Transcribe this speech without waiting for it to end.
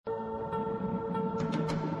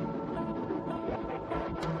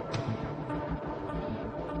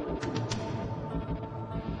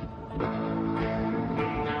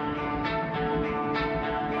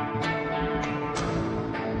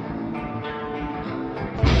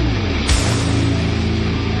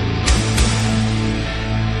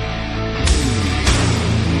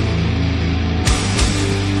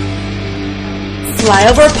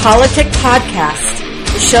Flyover Politic Podcast,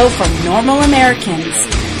 the show for normal Americans.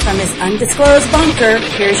 From his undisclosed bunker,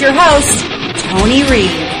 here's your host, Tony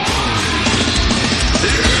Reed.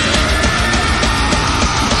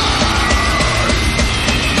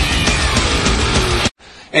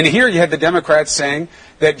 And here you had the Democrats saying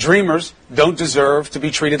that dreamers don't deserve to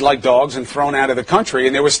be treated like dogs and thrown out of the country,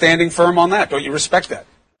 and they were standing firm on that. Don't you respect that?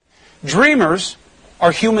 Dreamers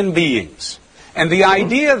are human beings. And the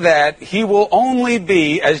idea that he will only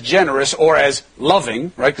be as generous or as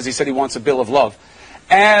loving, right, because he said he wants a bill of love,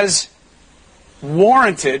 as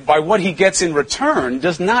warranted by what he gets in return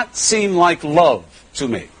does not seem like love to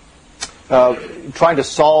me. Trying to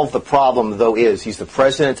solve the problem, though, is he's the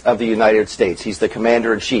President of the United States. He's the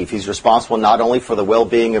Commander-in-Chief. He's responsible not only for the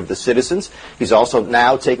well-being of the citizens, he's also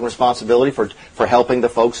now taking responsibility for helping the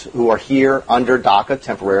folks who are here under DACA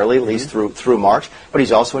temporarily, at least through March, but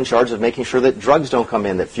he's also in charge of making sure that drugs don't come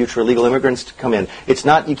in, that future illegal immigrants come in. It's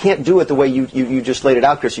not, you can't do it the way you just laid it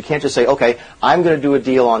out, Chris. You can't just say, okay, I'm going to do a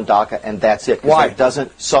deal on DACA and that's it. Why? Because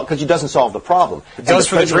it doesn't solve the problem. It does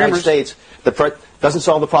for the Dreamers. Doesn't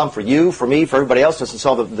solve the problem for you, for me, for everybody else. Doesn't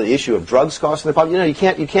solve the issue of drugs costing the problem. You know,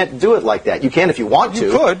 you can't do it like that. You can if you want to.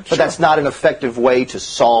 You could, but sure. That's not an effective way to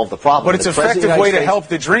solve the problem. But it's an effective way to help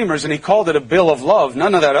the Dreamers, and he called it a bill of love.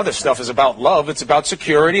 None of that other stuff is about love. It's about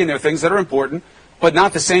security, and there are things that are important, but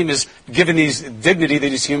not the same as giving these dignity to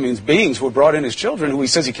these human beings who were brought in as children, who he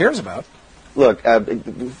says he cares about. Look,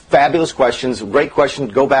 fabulous questions, great question.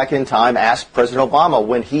 Go back in time, ask President Obama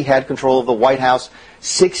when he had control of the White House,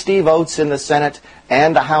 60 votes in the Senate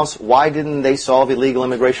and the House. Why didn't they solve illegal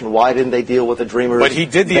immigration? Why didn't they deal with the Dreamers? But he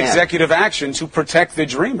did the ban? executive action to protect the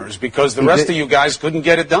Dreamers because the rest of you guys couldn't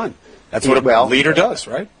get it done. That's what a leader does,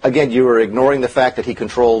 right? Again, you were ignoring the fact that he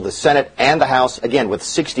controlled the Senate and the House, again, with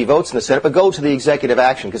 60 votes in the Senate. But go to the executive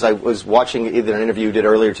action, because I was watching either an interview you did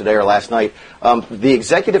earlier today or last night. The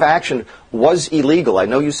executive action was illegal. I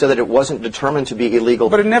know you said that it wasn't determined to be illegal.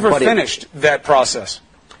 But it never finished that process.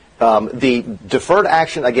 The deferred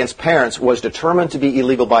action against parents was determined to be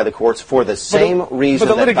illegal by the courts for the same reason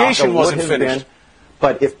but the that litigation DACA wasn't would have finished. been.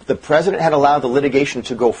 But if the president had allowed the litigation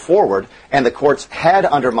to go forward and the courts had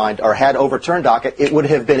undermined or had overturned DACA, it would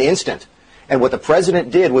have been instant. And what the president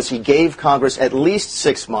did was he gave Congress at least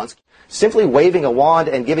 6 months. Simply waving a wand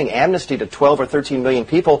and giving amnesty to 12 or 13 million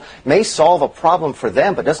people may solve a problem for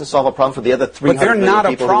them, but doesn't solve a problem for the other 300 million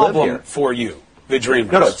people who live here. But they're not a problem for you, the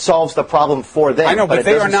Dreamers. No, it solves the problem for them. I know, but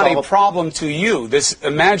they are not a solve problem to you. This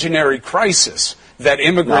imaginary crisis that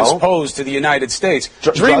immigrants pose to the United States.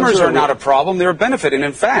 Dreamers are not a problem. They're a benefit. And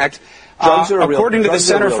in fact, according to the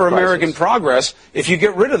Center for American Progress, if you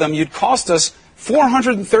get rid of them, you'd cost us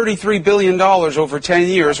 $433 billion over 10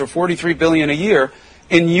 years, or $43 billion a year,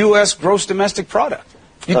 in U.S. gross domestic product.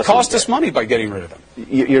 You'd cost us money by getting rid of them.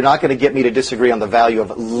 You're not going to get me to disagree on the value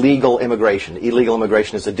of legal immigration. Illegal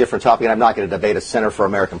immigration is a different topic, and I'm not going to debate a Center for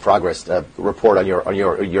American Progress report on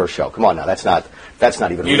your show. Come on now, that's not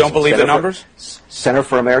even. You don't believe the numbers? Center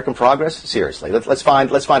for American Progress? Seriously, let's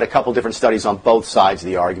find a couple different studies on both sides of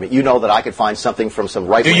the argument. You know that I could find something from some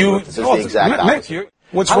right-wing group that says the exact opposite.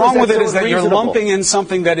 What's wrong with it is that you're lumping in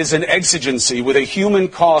something that is an exigency with a human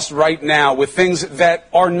cost right now with things that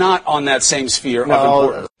are not on that same sphere of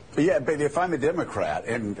importance. Yeah, but if I'm a Democrat,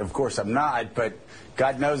 and of course I'm not, but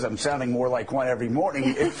God knows I'm sounding more like one every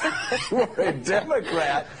morning. If I were a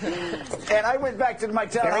Democrat, and I went back to my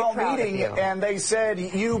town hall meeting and they said,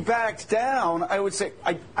 you backed down, I would say,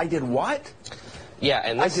 I did what? Yeah,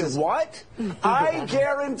 and I did what? I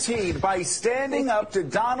guaranteed by standing up to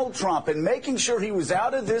Donald Trump and making sure he was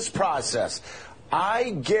out of this process,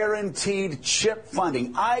 I guaranteed CHIP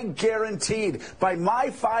funding. I guaranteed by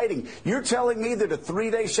my fighting. You're telling me that a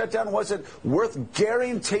 3-day shutdown wasn't worth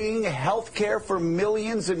guaranteeing health care for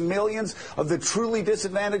millions and millions of the truly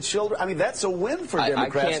disadvantaged children? I mean, that's a win for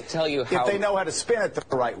Democrats. I can't tell you how, if they know how to spin it the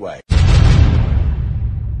right way.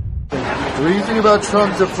 What do you think about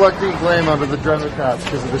Trump deflecting blame onto the Democrats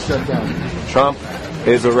because of the shutdown? Trump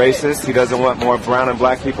is a racist. He doesn't want more brown and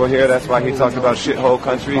black people here. That's why he talked about shithole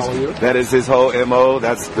countries. That is his whole M.O.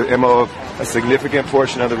 That's the M.O. of a significant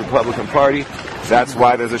portion of the Republican Party. That's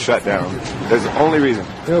why there's a shutdown. There's the only reason.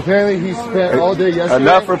 You know, apparently he spent all day yesterday.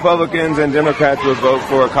 Enough Republicans and Democrats will vote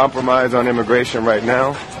for a compromise on immigration right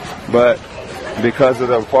now. But because of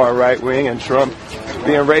the far right wing and Trump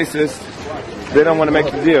being racist, they don't want to make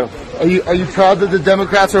the deal. Are you proud that the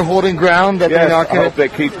Democrats are holding ground? That yes, they're not going I hope they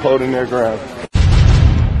keep holding their ground.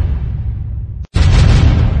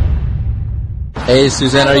 Hey,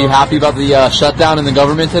 Suzanne, are you happy about the shutdown in the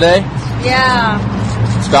government today? Yeah.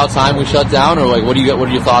 It's about time we shut down, or like, what are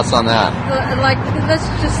your thoughts on that? Let's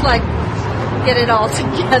just get it all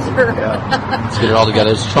together. Let's get it all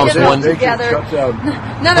together. It's Trump's Get it all one. together.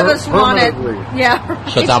 None of us want it. Yeah.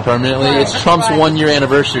 Shut down permanently. Right, It's Trump's right. 1 year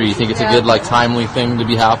anniversary. You think it's a good, timely thing to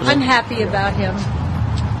be happening? I'm happy about him.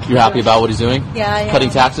 You're happy about what he's doing? Yeah, I am. Cutting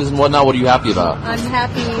taxes and whatnot? What are you happy about? I'm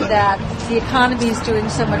happy that the economy is doing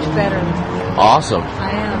so much better. Awesome.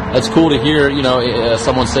 I am. It's cool to hear,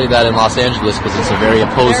 someone say that in Los Angeles because it's a very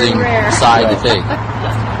opposing Very rare. side to take.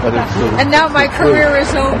 And now my career is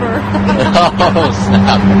over. Oh,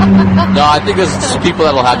 snap. No, I think there's people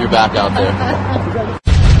that'll have your back out there.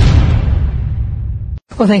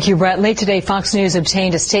 Well, thank you, Brett. Late today, Fox News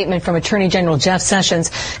obtained a statement from Attorney General Jeff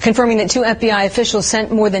Sessions confirming that 2 FBI officials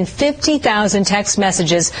sent more than 50,000 text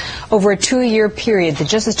messages over a 2-year period. The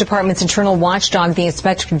Justice Department's internal watchdog, the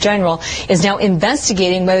Inspector General, is now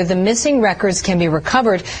investigating whether the missing records can be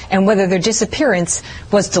recovered and whether their disappearance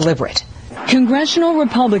was deliberate. Congressional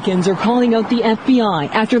Republicans are calling out the FBI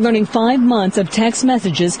after learning 5 months of text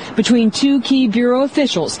messages between 2 key bureau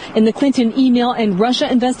officials in the Clinton email and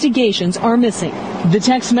Russia investigations are missing. The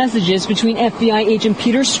text messages between FBI agent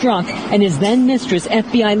Peter Strzok and his then mistress,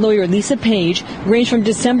 FBI lawyer Lisa Page, range from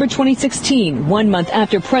December 2016, 1 month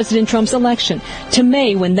after President Trump's election, to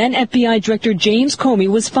May when then FBI Director James Comey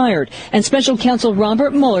was fired and Special Counsel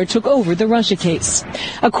Robert Mueller took over the Russia case.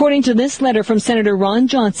 According to this letter from Senator Ron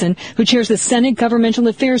Johnson, who chairs the Senate Governmental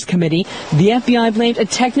Affairs Committee, the FBI blamed a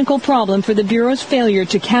technical problem for the Bureau's failure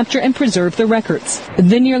to capture and preserve the records.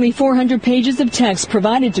 The nearly 400 pages of text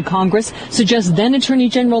provided to Congress suggest then Attorney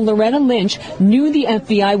General Loretta Lynch knew the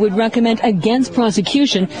FBI would recommend against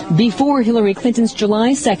prosecution before Hillary Clinton's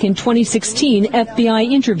July 2, 2016 FBI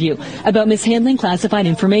interview about mishandling classified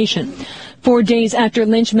information. 4 days after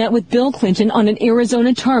Lynch met with Bill Clinton on an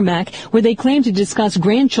Arizona tarmac where they claimed to discuss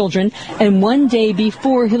grandchildren, and 1 day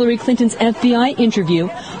before Hillary Clinton's FBI interview,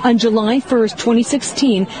 on July 1st,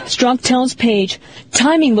 2016, Strzok tells Page,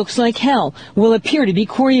 "Timing looks like hell, will appear to be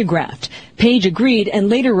choreographed." Page agreed and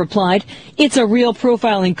later replied, "It's a real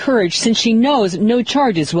profile in courage since she knows no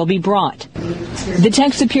charges will be brought." The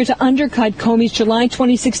texts appear to undercut Comey's July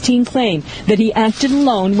 2016 claim that he acted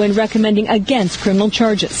alone when recommending against criminal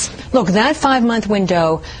charges. Look, that 5-month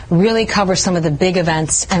window really covers some of the big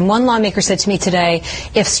events. And one lawmaker said to me today,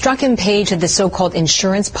 if Strzok and Page had the so-called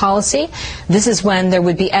insurance policy, this is when there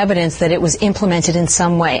would be evidence that it was implemented in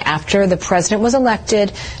some way. After the president was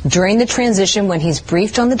elected, during the transition when he's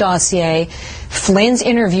briefed on the dossier, Flynn's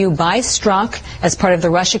interview by Strzok as part of the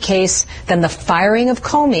Russia case, then the firing of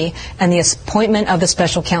Comey, and the appointment of the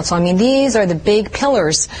special counsel. I mean, these are the big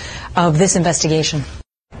pillars of this investigation.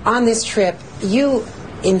 On this trip, you,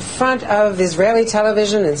 in front of Israeli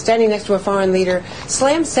television and standing next to a foreign leader,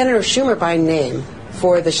 slammed Senator Schumer by name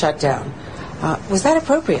for the shutdown. Was that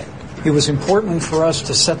appropriate? It was important for us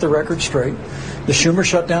to set the record straight. The Schumer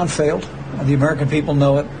shutdown failed. The American people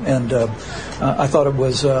know it, and I thought it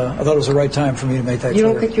was the right time for me to make that You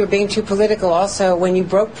clear. don't think you were being too political also when you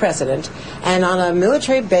broke precedent and on a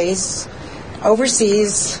military base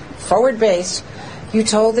overseas, forward base, you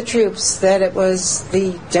told the troops that it was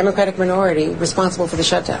the Democratic minority responsible for the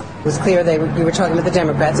shutdown. It was clear you were talking about the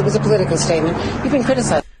Democrats. It was a political statement. You've been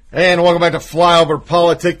criticized. And welcome back to Flyover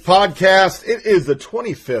Politic Podcast. It is the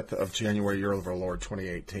 25th of January, year of our Lord,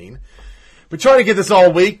 2018. We're trying to get this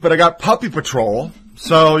all week, but I got Puppy Patrol.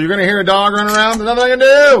 So you're going to hear a dog run around. There's nothing I can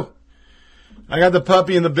do. I got the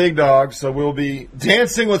puppy and the big dog, so we'll be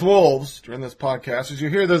dancing with wolves during this podcast. As you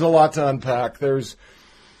hear, there's a lot to unpack. There's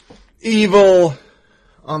evil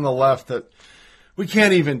on the left that we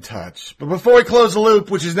can't even touch. But before we close the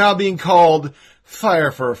loop, which is now being called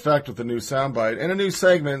Fire for Effect with a new soundbite and a new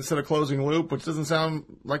segment instead of closing loop, which doesn't sound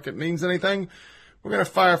like it means anything, we're going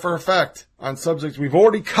to fire for effect on subjects we've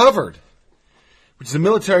already covered, which is a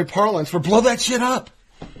military parlance for blow that shit up.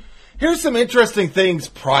 Here's some interesting things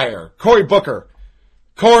prior. Cory Booker.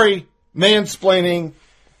 Cory, mansplaining,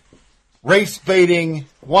 race baiting,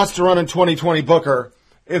 wants to run in 2020 Booker.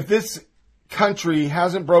 If this country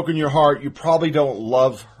hasn't broken your heart, you probably don't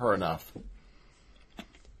love her enough.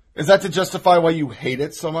 Is that to justify why you hate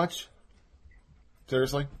it so much?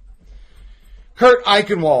 Seriously? Kurt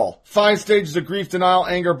Eichenwald. 5 stages of grief, denial,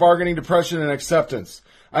 anger, bargaining, depression, and acceptance.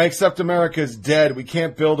 I accept America is dead. We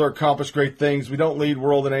can't build or accomplish great things. We don't lead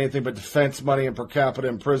world in anything but defense, money, and per capita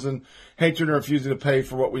in prison. Hatred and refusing to pay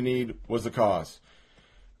for what we need was the cause.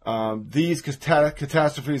 These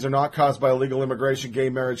catastrophes are not caused by illegal immigration, gay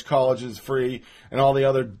marriage, colleges free, and all the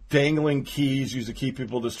other dangling keys used to keep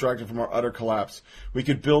people distracted from our utter collapse. We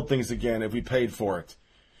could build things again if we paid for it.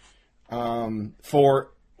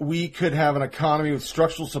 For we could have an economy with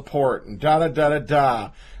structural support and da-da-da-da-da.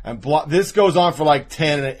 And this goes on for like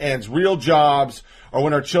 10 and it ends. Real jobs, or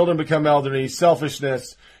when our children become elderly,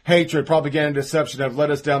 selfishness, hatred, propaganda, deception have led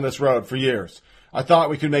us down this road for years. I thought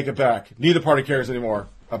we could make it back. Neither party cares anymore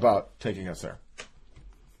about taking us there.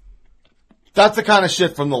 That's the kind of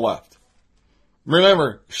shit from the left.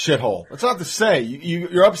 Remember, shithole. It's not to say.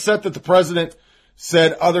 You're upset that the president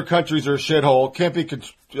said other countries are a shithole. Can't be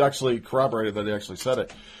actually corroborated that he actually said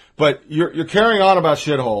it. But you're carrying on about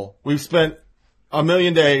shithole. We've spent a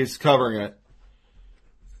million days covering it.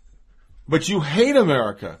 But you hate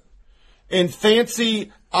America. In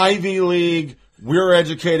fancy Ivy League, we're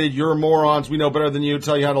educated, you're morons, we know better than you,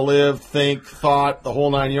 tell you how to live, think, thought, the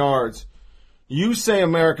whole 9 yards. You say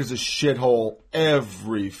America's a shithole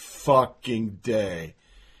every fucking day.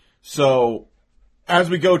 So, as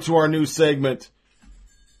we go to our new segment,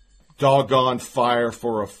 Doggone Fire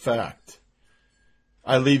for Effect,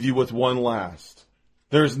 I leave you with one last.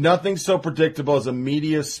 There's nothing so predictable as a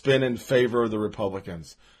media spin in favor of the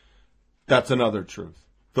Republicans. That's another truth.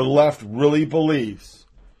 The left really believes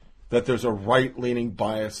that there's a right-leaning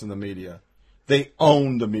bias in the media. They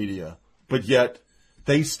own the media, but yet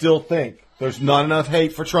they still think there's not enough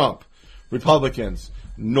hate for Trump. Republicans,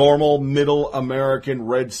 normal, middle American,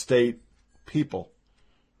 red state people.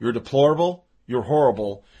 You're deplorable. You're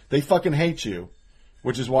horrible. They fucking hate you,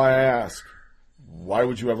 which is why I ask, why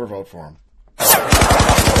would you ever vote for him?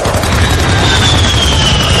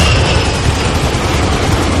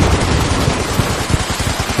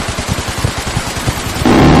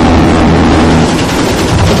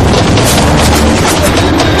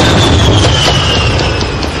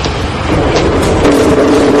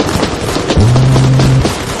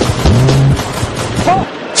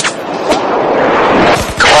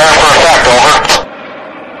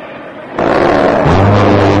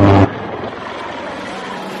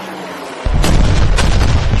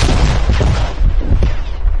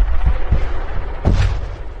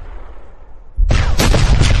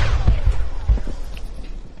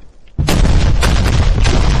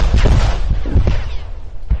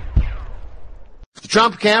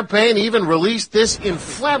 Trump campaign even released this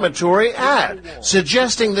inflammatory ad,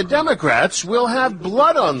 suggesting the Democrats will have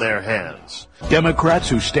blood on their hands. Democrats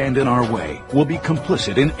who stand in our way will be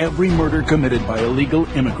complicit in every murder committed by illegal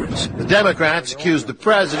immigrants. The Democrats accused the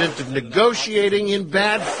president of negotiating in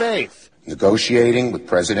bad faith. Negotiating with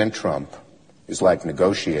President Trump is like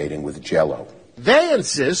negotiating with Jell-O. They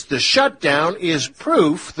insist the shutdown is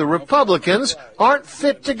proof the Republicans aren't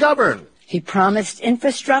fit to govern. He promised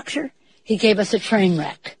infrastructure. He gave us a train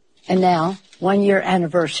wreck. And now, 1 year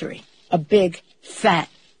anniversary, a big, fat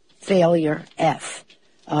failure F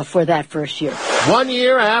for that first year. 1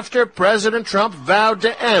 year after President Trump vowed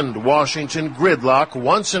to end Washington gridlock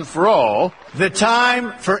once and for all. The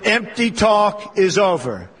time for empty talk is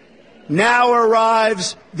over. Now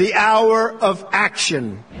arrives the hour of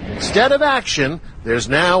action. Instead of action, there's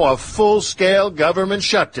now a full-scale government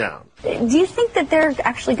shutdown. Do you think that they're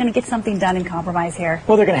actually going to get something done in compromise here?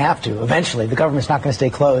 Well, they're going to have to eventually. The government's not going to stay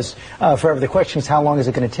closed forever. The question is, how long is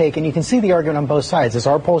it going to take? And you can see the argument on both sides. As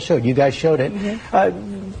our poll showed, you guys showed it.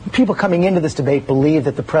 Mm-hmm. People coming into this debate believe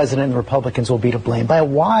that the president and Republicans will be to blame by a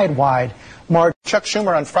wide margin. Chuck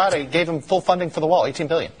Schumer on Friday gave him full funding for the wall, $18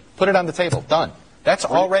 billion. Put it on the table. Done. That's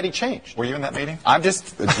already changed. Were you in that meeting? I'm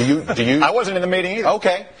just, do you? I wasn't in the meeting either.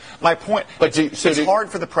 Okay. My point, it's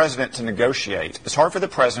hard for the president to negotiate. It's hard for the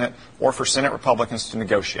president or for Senate Republicans to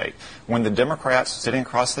negotiate. When the Democrats sitting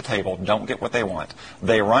across the table don't get what they want,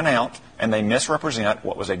 they run out and they misrepresent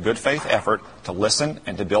what was a good faith effort to listen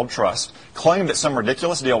and to build trust, claim that some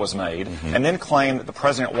ridiculous deal was made, and then claim that the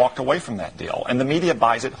president walked away from that deal. And the media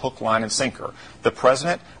buys it hook, line, and sinker. The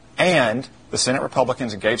president and the Senate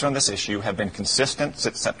Republicans engaged on this issue have been consistent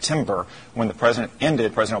since September when the president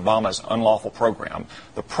ended President Obama's unlawful program.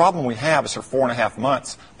 The problem we have is for 4.5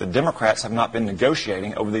 months, the Democrats have not been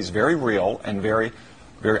negotiating over these very real and very,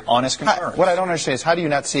 very honest concerns. What I don't understand is how do you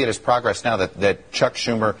not see it as progress now that Chuck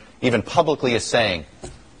Schumer even publicly is saying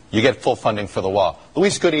you get full funding for the wall?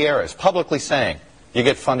 Luis Gutierrez publicly saying you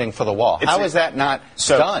get funding for the wall. How is that not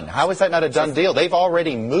done? How is that not a done deal? They've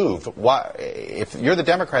already moved. Why, if you're the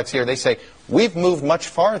Democrats here, they say, we've moved much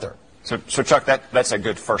farther. So Chuck, that's a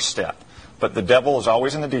good first step. But the devil is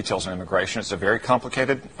always in the details in immigration. It's a very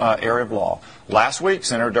complicated area of law. Last week,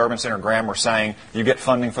 Senator Durbin and Senator Graham were saying you get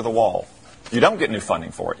funding for the wall. You don't get new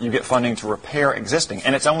funding for it. You get funding to repair existing,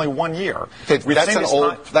 and it's only 1 year. That's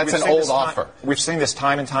an old offer. We've seen this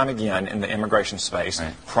time and time again in the immigration space.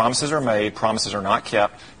 Right. Promises are made, promises are not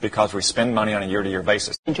kept because we spend money on a year-to-year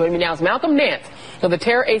basis. Joining me now is Malcolm Nance of the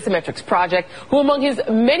Terror Asymmetrics Project, who among his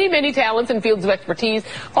many, many talents and fields of expertise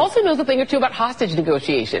also knows a thing or two about hostage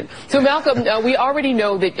negotiation. So Malcolm, we already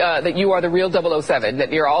know that you are the real 007,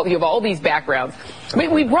 that you have all these backgrounds.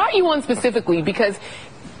 We brought you on specifically because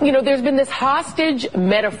there's been this hostage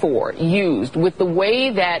metaphor used with the way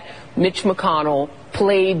that Mitch McConnell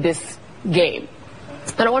played this game.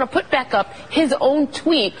 And I want to put back up his own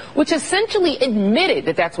tweet, which essentially admitted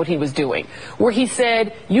that that's what he was doing, where he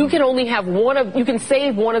said, you can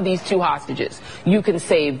save one of these two hostages. You can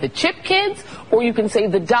save the Chip kids or you can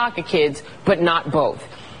save the DACA kids, but not both.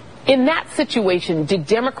 In that situation, did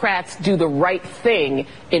Democrats do the right thing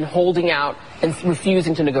in holding out and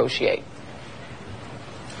refusing to negotiate?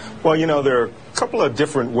 Well, there are a couple of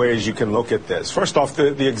different ways you can look at this. First off,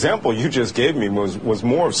 the example you just gave me was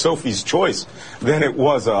more of Sophie's choice than it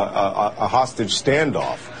was a hostage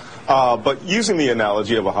standoff. But using the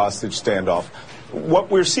analogy of a hostage standoff,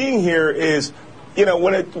 what we're seeing here is,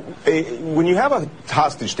 when you have a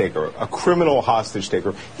hostage taker, a criminal hostage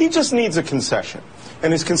taker, he just needs a concession.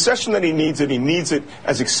 And his concession that he needs it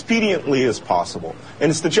as expediently as possible. And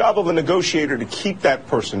it's the job of a negotiator to keep that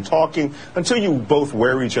person talking until you both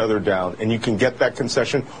wear each other down and you can get that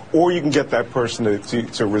concession or you can get that person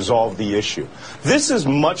to resolve the issue. This is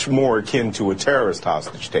much more akin to a terrorist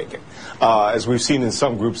hostage taking, as we've seen in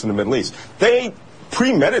some groups in the Middle East. They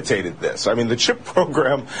premeditated this. I mean, the CHIP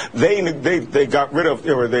program, they got rid of,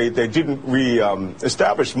 or they didn't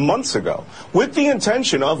establish months ago with the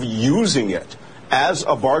intention of using it as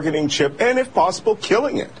a bargaining chip and, if possible,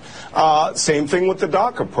 killing it. Same thing with the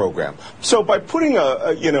DACA program. So by putting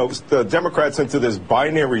the Democrats into this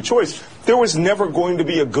binary choice, there was never going to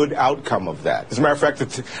be a good outcome of that. As a matter of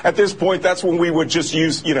fact, at this point, that's when we would just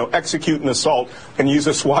use, execute an assault and use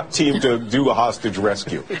a SWAT team to do a hostage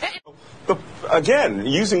rescue. But again,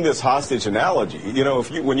 using this hostage analogy,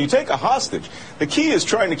 when you take a hostage, the key is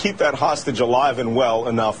trying to keep that hostage alive and well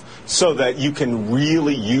enough so that you can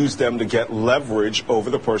really use them to get leverage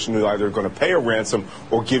over the person who's either going to pay a ransom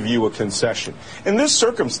or give you a concession. In this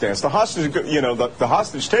circumstance, the hostage, the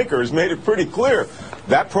hostage taker has made it pretty clear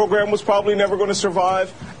that program was probably never going to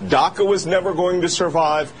survive. DACA was never going to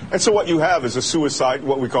survive. And so what you have is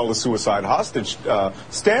what we call a suicide hostage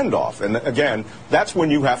standoff. And again, that's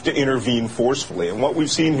when you have to intervene forcefully. And what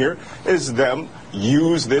we've seen here is them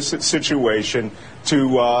use this situation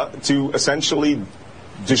to essentially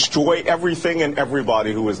destroy everything and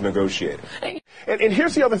everybody who is negotiating. And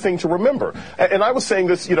here's the other thing to remember, and I was saying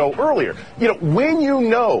this, earlier, when you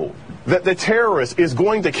know that the terrorist is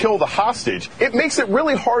going to kill the hostage, it makes it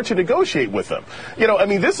really hard to negotiate with them.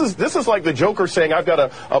 This is like the Joker saying, I've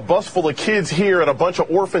got a bus full of kids here and a bunch of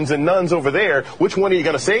orphans and nuns over there. Which one are you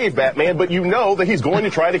going to save, Batman? But you know that he's going to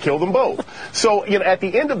try to kill them both. So, at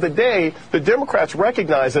the end of the day, the Democrats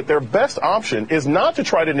recognize that their best option is not to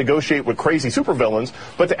try to negotiate with crazy supervillains,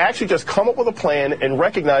 but to actually just come up with a plan and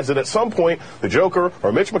recognize that at some point the Joker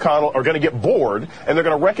or Mitch McConnell are going to get bored and they're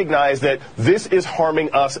going to recognize that this is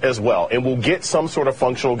harming us as well. And we'll get some sort of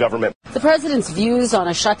functional government. The president's views on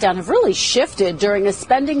a shutdown have really shifted during a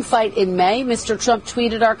spending fight in May. Mr. Trump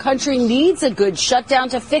tweeted, "Our country needs a good shutdown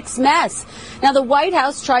to fix mess." Now, the White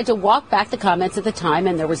House tried to walk back the comments at the time,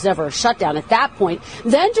 and there was never a shutdown at that point.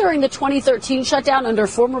 Then during the 2013 shutdown under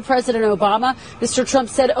former President Obama, Mr. Trump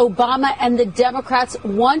said Obama and the Democrats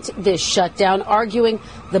want this shutdown, arguing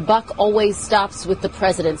the buck always stops with the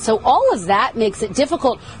president. So all of that makes it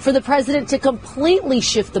difficult for the president to completely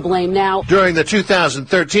shift the blame now. During the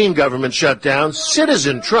 2013 government shutdown,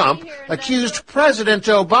 Citizen Trump accused President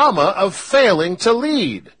Obama of failing to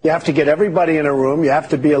lead. You have to get everybody in a room. You have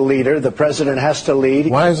to be a leader. The president has to lead.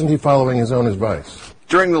 Why isn't he following his own advice?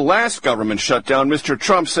 During the last government shutdown, Mr.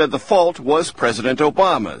 Trump said the fault was President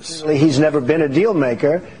Obama's. He's never been a deal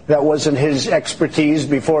maker. That wasn't his expertise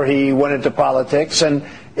before he went into politics, and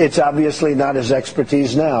it's obviously not his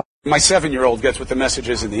expertise now. My 7-year-old gets what the message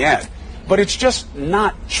is in the ad, but it's just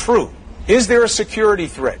not true. Is there a security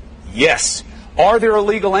threat? Yes. Are there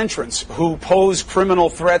illegal entrants who pose criminal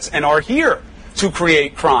threats and are here to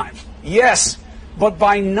create crime? Yes. But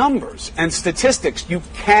by numbers and statistics, you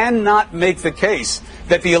cannot make the case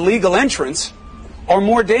that the illegal entrants are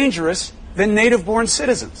more dangerous than native-born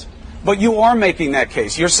citizens. But you are making that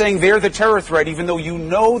case. You're saying they're the terror threat, even though you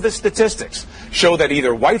know the statistics show that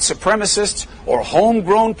either white supremacists or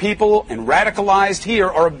homegrown people and radicalized here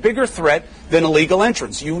are a bigger threat than illegal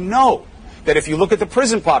entrants. You know. that if you look at the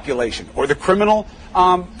prison population or the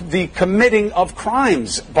the committing of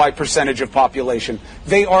crimes by percentage of population,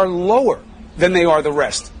 they are lower than they are the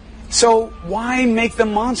rest. So why make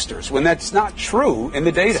them monsters when that's not true in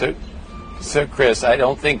the data? So, Chris, I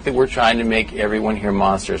don't think that we're trying to make everyone here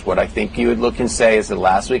monsters. What I think you would look and say is that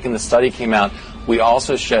last week when the study came out, we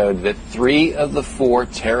also showed that 3 of the 4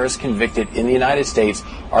 terrorists convicted in the United States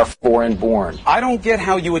are foreign-born. I don't get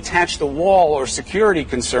how you attach the wall or security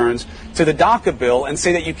concerns to the DACA bill and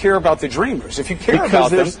say that you care about the Dreamers. If you care about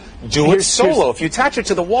them, do it solo. If you attach it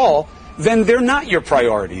to the wall, then they're not your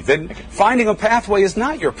priority. Then finding a pathway is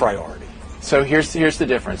not your priority. So here's the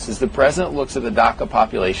difference. As the president looks at the DACA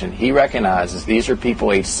population, he recognizes these are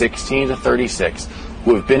people aged 16 to 36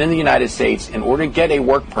 who have been in the United States in order to get a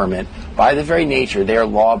work permit. By the very nature, they are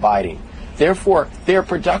law-abiding. Therefore, they are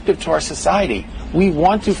productive to our society. We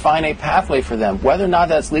want to find a pathway for them, whether or not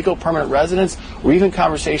that's legal permanent residence or even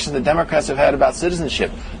conversations the Democrats have had about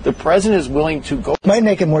citizenship. The president is willing to go. Might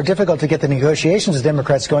make it more difficult to get the negotiations with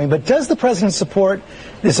Democrats going, but does the president support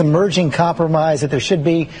this emerging compromise that there should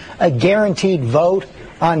be a guaranteed vote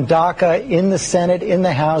on DACA in the Senate, in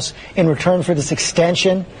the House, in return for this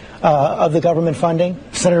extension of the government funding?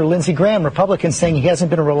 Senator Lindsey Graham, Republican, saying he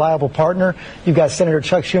hasn't been a reliable partner. You've got Senator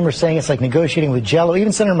Chuck Schumer saying it's like negotiating with Jell-O.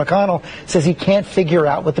 Even Senator McConnell says he can't figure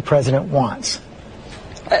out what the president wants.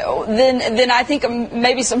 Then I think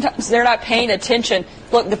maybe sometimes they're not paying attention.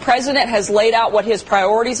 Look, the president has laid out what his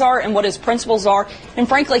priorities are and what his principles are. And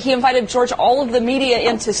frankly, he invited George all of the media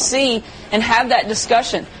in to see and have that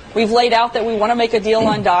discussion. We've laid out that we want to make a deal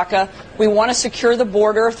on DACA. We want to secure the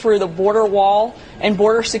border through the border wall and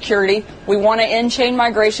border security. We want to end chain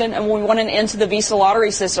migration, and we want an end to the visa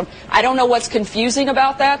lottery system. I don't know what's confusing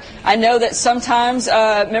about that. I know that sometimes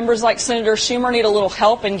members like Senator Schumer need a little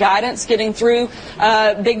help and guidance getting through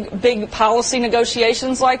big policy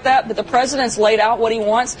negotiations like that. But the president's laid out what he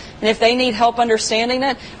wants, and if they need help understanding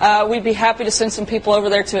it, we'd be happy to send some people over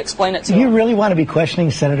there to explain it to them. Do you really want to be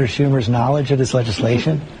questioning Senator Schumer's knowledge of this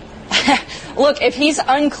legislation? Look, if he's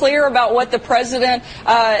unclear about what the president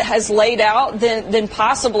has laid out, then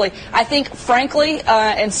possibly. I think, frankly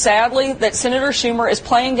and sadly, that Senator Schumer is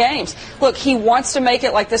playing games. Look, he wants to make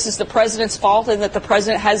it like this is the president's fault and that the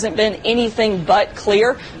president hasn't been anything but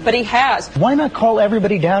clear, but he has. Why not call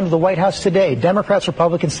everybody down to the White House today? Democrats,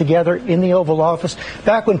 Republicans together in the Oval Office.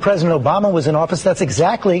 Back when President Obama was in office, that's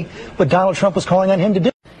exactly what Donald Trump was calling on him to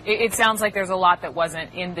do. It sounds like there's a lot that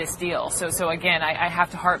wasn't in this deal. So again, I have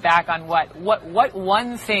to harp back on what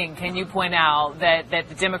one thing can you point out that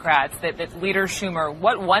the Democrats, that Leader Schumer,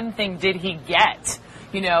 what one thing did he get,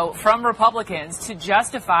 from Republicans to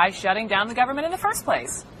justify shutting down the government in the first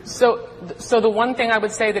place? So the one thing I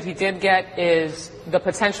would say that he did get is the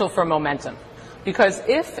potential for momentum. Because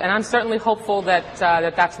if, and I'm certainly hopeful that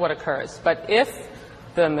that's what occurs, but if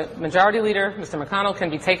the majority leader, Mr. McConnell, can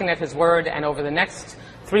be taken at his word and over the next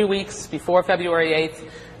 3 weeks before February 8th,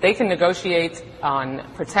 they can negotiate on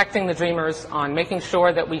protecting the Dreamers, on making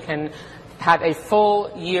sure that we can have a full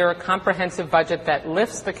year comprehensive budget that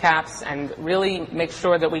lifts the caps and really make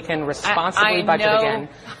sure that we can responsibly budget again.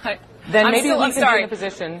 Then maybe we can be in a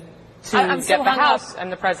position to get the House and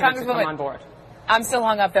the President to come on board. I'm still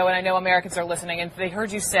hung up, though, and I know Americans are listening, and they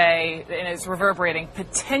heard you say, and it's reverberating,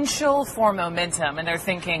 potential for momentum, and they're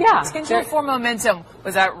thinking, potential for momentum,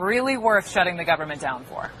 was that really worth shutting the government down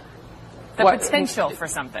for? The potential for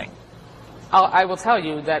something. I will tell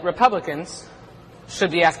you that Republicans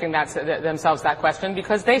should be asking themselves that question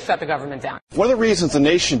because they shut the government down. One of the reasons the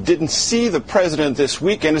nation didn't see the president this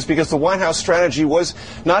weekend is because the White House strategy was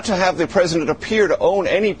not to have the president appear to own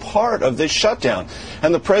any part of this shutdown.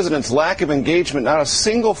 And the president's lack of engagement, not a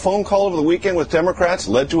single phone call over the weekend with Democrats,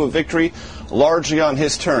 led to a victory largely on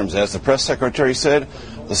his terms. As the press secretary said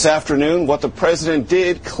this afternoon, what the president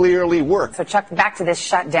did clearly worked. So, Chuck, back to this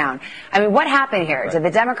shutdown. I mean, what happened here? Did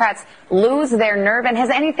the Democrats lose their nerve? And has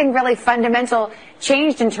anything really fundamental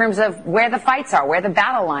changed in terms of where the fights are, where the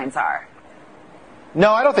battle lines are?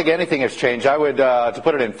 No, I don't think anything has changed. I would, to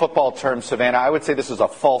put it in football terms, Savannah, I would say this is a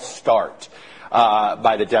false start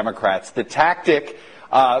by the Democrats. The tactic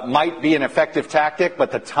might be an effective tactic,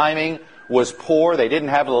 but the timing was poor. They didn't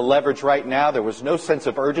have the leverage right now. There was no sense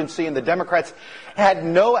of urgency, and the Democrats had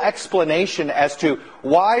no explanation as to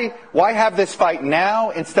why have this fight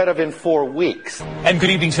now instead of in 4 weeks. And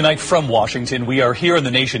good evening tonight from Washington. We are here in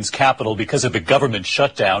the nation's capital because of the government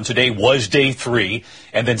shutdown. Today was day 3,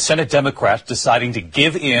 and then Senate Democrats deciding to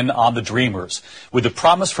give in on the Dreamers with the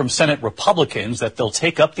promise from Senate Republicans that they'll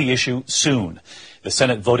take up the issue soon. The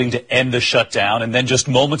Senate voting to end the shutdown, and then just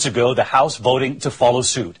moments ago, the House voting to follow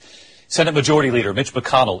suit. Senate Majority Leader Mitch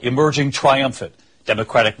McConnell emerging triumphant.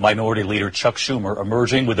 Democratic Minority Leader Chuck Schumer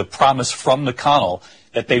emerging with a promise from McConnell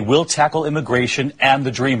that they will tackle immigration and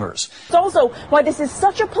the Dreamers. It's also why this is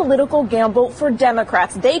such a political gamble for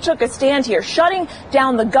Democrats. They took a stand here, shutting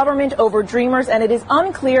down the government over Dreamers, and it is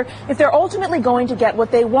unclear if they're ultimately going to get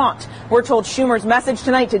what they want. We're told Schumer's message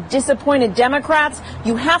tonight to disappointed Democrats: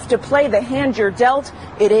 you have to play the hand you're dealt.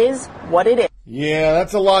 It is what it is. Yeah,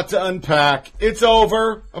 that's a lot to unpack. It's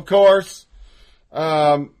over, of course.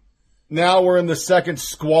 Now we're in the second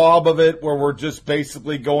squab of it, where we're just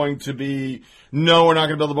basically going to be, no, we're not going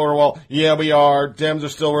to build the border wall. Yeah, we are. Dems are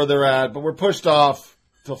still where they're at, but we're pushed off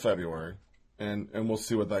till February, and we'll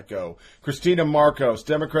see what that go. Christina Marcos,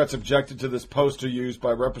 Democrats objected to this poster used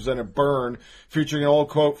by Representative Byrne featuring an old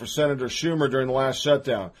quote for Senator Schumer during the last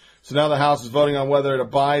shutdown. So now the House is voting on whether it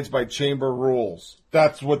abides by chamber rules.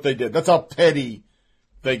 That's what they did. That's how petty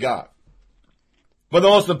they got. But the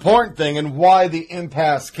most important thing, and why the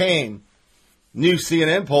impasse came, new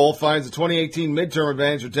CNN poll finds the 2018 midterm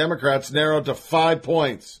advantage of Democrats narrowed to 5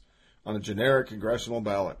 points on a generic congressional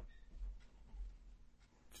ballot.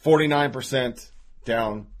 49%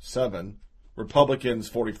 down 7. Republicans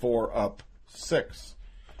 44 up 6.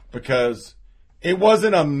 Because it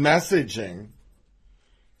wasn't a messaging.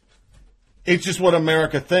 It's just what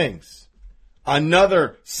America thinks.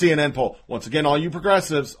 Another CNN poll. Once again, all you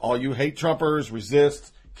progressives, all you hate Trumpers,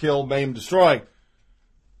 resist, kill, maim, destroy.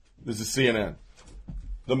 This is CNN.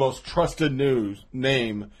 The most trusted news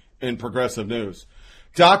name in progressive news.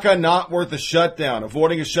 DACA not worth a shutdown.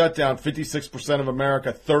 Avoiding a shutdown, 56% of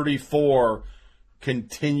America, 34%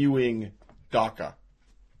 continuing DACA.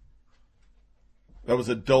 That was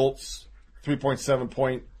adults, 3.7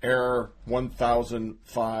 point error,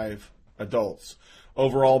 1,005 adults.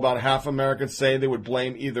 Overall, about half Americans say they would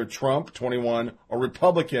blame either Trump, 21, or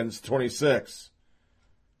Republicans, 26.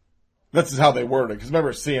 This is how they worded it, because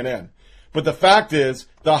remember, it's CNN. But the fact is,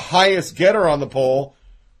 the highest getter on the poll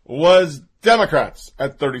was Democrats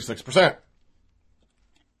at 36%.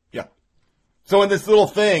 Yeah. So in this little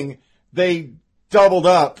thing, they doubled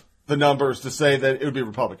up the numbers to say that it would be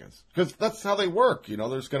Republicans. Because that's how they work, they're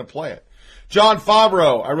just going to play it. John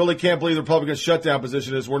Favreau, I really can't believe the Republican shutdown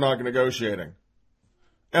position is we're not negotiating.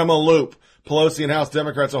 Emma Loop, Pelosi and House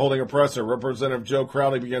Democrats are holding a presser. Representative Joe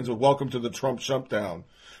Crowley begins with welcome to the Trump shutdown.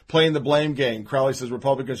 Playing the blame game, Crowley says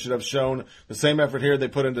Republicans should have shown the same effort here they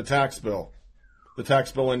put into tax bill. The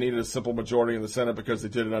tax bill only needed a simple majority in the Senate because they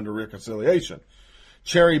did it under reconciliation.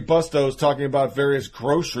 Cherry Bustos talking about various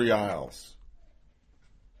grocery aisles.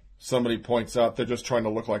 Somebody points out they're just trying to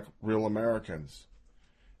look like real Americans.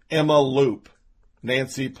 Emma Loop,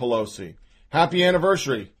 Nancy Pelosi. Happy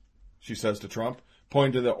anniversary, she says to Trump,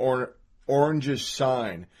 pointing to the oranges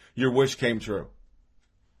shine. Your wish came true.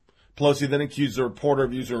 Pelosi then accused the reporter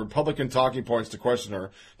of using Republican talking points to question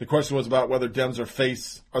her. The question was about whether Dems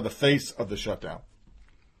are the face of the shutdown.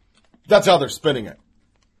 That's how they're spinning it.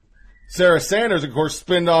 Sarah Sanders, of course,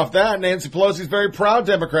 spinned off that. Nancy Pelosi's very proud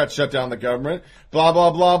Democrats shut down the government. Blah,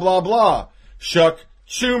 blah, blah, blah, blah. Chuck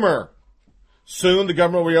Schumer. Soon the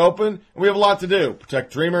government will reopen, and we have a lot to do.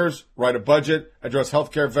 Protect Dreamers, write a budget, address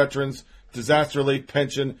healthcare veterans, disaster relief,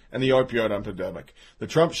 pension, and the opioid epidemic. The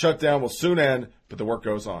Trump shutdown will soon end, but the work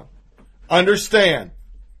goes on. Understand,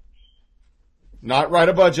 not write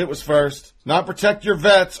a budget was first, not protect your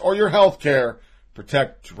vets or your health care,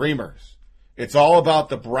 protect Dreamers. It's all about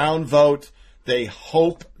the brown vote they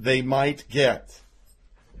hope they might get.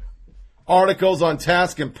 Articles on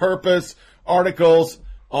task and purpose, articles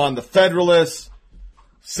on the Federalists,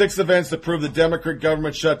 6 events that prove the Democrat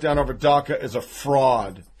government shutdown over DACA is a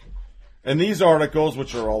fraud. And these articles,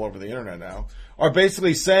 which are all over the internet now, are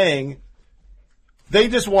basically saying they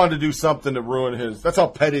just wanted to do something to ruin his, that's how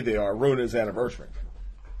petty they are, ruin his anniversary.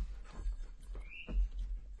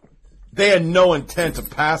 They had no intent of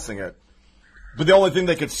passing it, but the only thing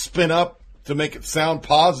they could spin up to make it sound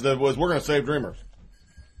positive was, we're going to save Dreamers.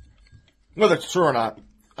 Whether it's true or not,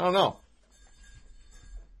 I don't know.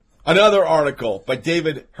 Another article by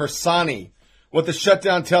David Hersani, what the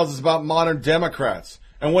shutdown tells us about modern Democrats.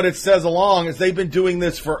 And what it says along is they've been doing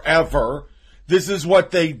this forever. This is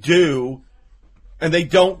what they do. And they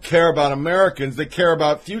don't care about Americans. They care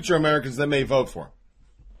about future Americans that may vote for them.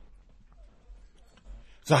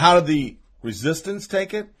 So how did the resistance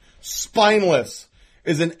take it? Spineless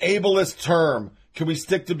is an ableist term. Can we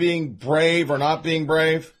stick to being brave or not being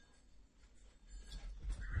brave?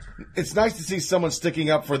 It's nice to see someone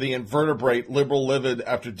sticking up for the invertebrate liberal livid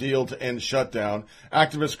after deal to end shutdown.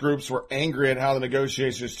 Activist groups were angry at how the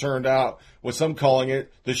negotiations turned out, with some calling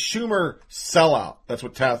it the Schumer sellout.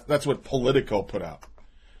 That's what Politico put out.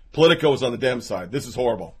 Politico was on the Dem side. This is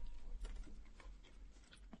horrible.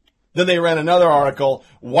 Then they ran another article,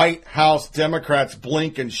 White House Democrats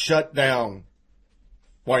blink and shut down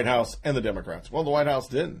White House and the Democrats. Well, the White House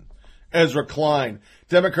didn't. Ezra Klein.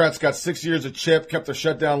 Democrats got 6 years of CHIP, kept their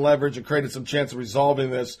shutdown leverage, and created some chance of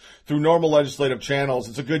resolving this through normal legislative channels.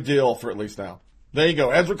 It's a good deal for at least now. There you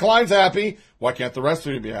go. Ezra Klein's happy. Why can't the rest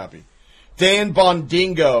of you be happy? Dan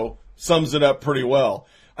Bondingo sums it up pretty well.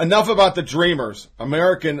 Enough about the dreamers.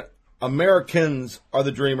 Americans are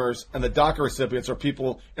the dreamers, and the DACA recipients are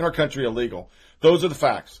people in our country illegal. Those are the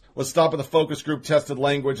facts. Let's stop at the focus group tested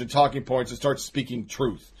language and talking points and start speaking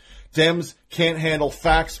truth. Dems can't handle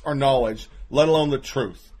facts or knowledge, let alone the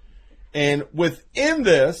truth. And within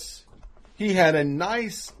this, he had a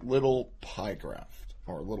nice little pie graph,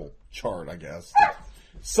 or a little chart, I guess, that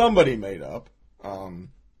somebody made up.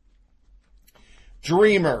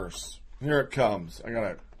 Dreamers. Here it comes. I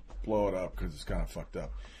gotta blow it up because it's kind of fucked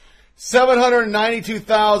up.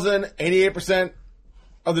 792,000, 88%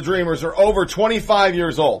 of the dreamers are over 25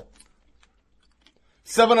 years old.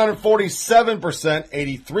 747%,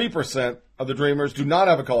 83% of the dreamers do not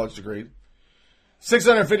have a college degree.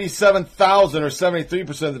 657,000 or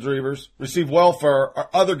 73% of the dreamers receive welfare or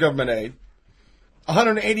other government aid.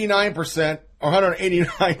 189% or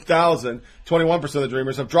 189,000, 21% of the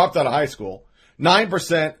dreamers have dropped out of high school.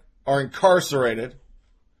 9% are incarcerated.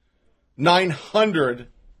 900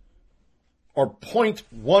 or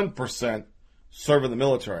 0.1% serve in the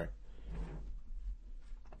military.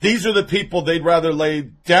 These are the people they'd rather lay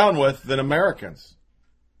down with than Americans.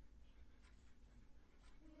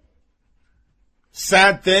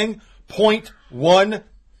 Sad thing,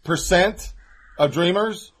 0.1% of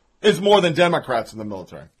dreamers is more than Democrats in the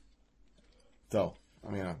military. So,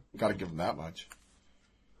 I mean, I've got to give them that much.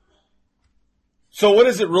 So what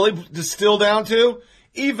does it really distill down to?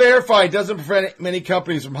 E-Verify doesn't prevent many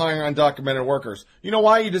companies from hiring undocumented workers. You know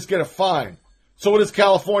why? You just get a fine. So what is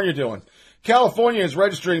California doing? California is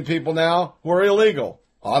registering people now who are illegal.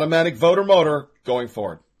 Automatic voter motor going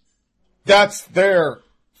forward. That's their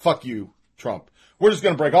fuck you, Trump. We're just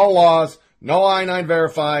going to break all laws. No I-9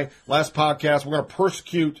 Verify. Last podcast, we're going to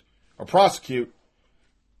persecute or prosecute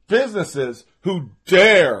businesses who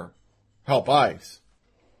dare help ICE.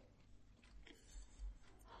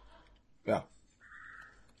 Yeah.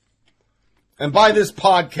 And by this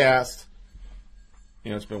podcast,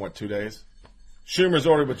 it's been, 2 days? Schumer's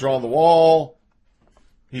already withdrawn the wall.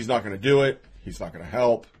 He's not going to do it. He's not going to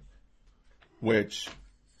help, which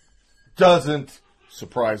doesn't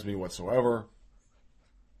surprise me whatsoever.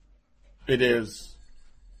 It is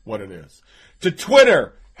what it is. To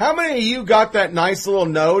Twitter, how many of you got that nice little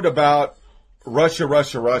note about Russia,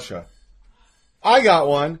 Russia, Russia? I got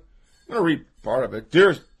one. I'm going to read part of it.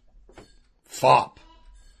 Dear FOP,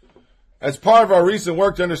 as part of our recent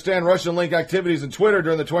work to understand Russian-linked activities in Twitter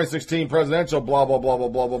during the 2016 presidential blah, blah, blah, blah,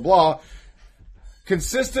 blah, blah, blah,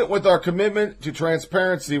 consistent with our commitment to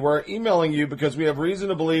transparency, we're emailing you because we have reason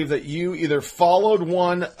to believe that you either followed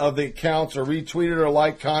one of the accounts or retweeted or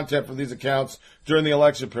liked content from these accounts during the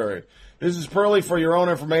election period. This is purely for your own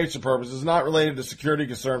information purposes, not related to security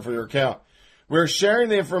concern for your account. We're sharing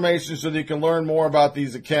the information so that you can learn more about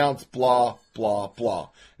these accounts, blah, blah, blah.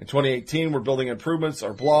 In 2018, we're building improvements,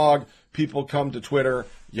 our blog, people come to Twitter,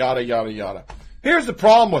 yada, yada, yada. Here's the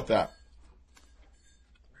problem with that.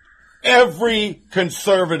 Every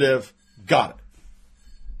conservative got it.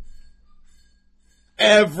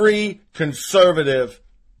 Every conservative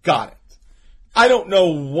got it. I don't know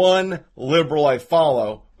one liberal I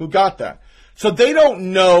follow who got that. So they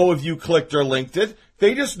don't know if you clicked or linked it.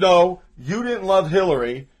 They just know you didn't love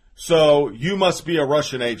Hillary, so you must be a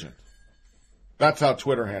Russian agent. That's how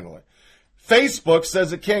Twitter handled it. Facebook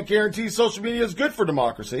says it can't guarantee social media is good for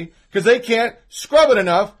democracy because they can't scrub it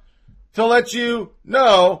enough to let you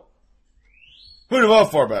know who to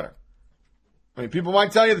vote for better. I mean, people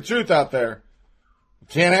might tell you the truth out there. You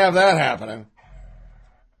can't have that happening.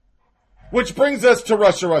 Which brings us to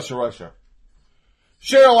Russia, Russia, Russia.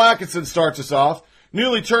 Cheryl Atkinson starts us off.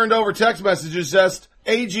 Newly turned over text messages suggest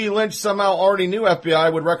A.G. Lynch somehow already knew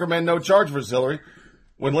FBI would recommend no charge for Hillary.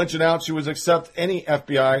 When Lynch announced she would accept any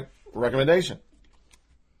FBI recommendation.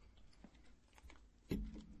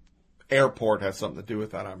 Airport has something to do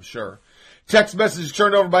with that, I'm sure. Text messages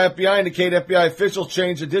turned over by FBI indicate FBI officials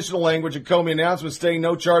changed additional language in Comey announcement stating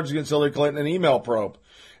no charges against Hillary Clinton and email probe.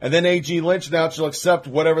 And then A.G. Lynch announced she'll accept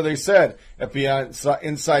whatever they said. FBI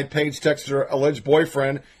inside page texted her alleged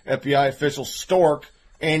boyfriend, FBI official Stork,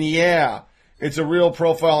 and yeah, it's a real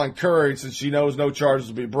profile on Curry since she knows no charges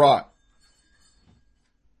will be brought.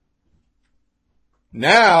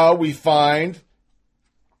 Now we find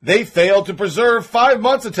they failed to preserve 5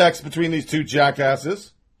 months of text between these two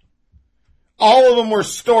jackasses. All of them were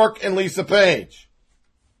Stork and Lisa Page.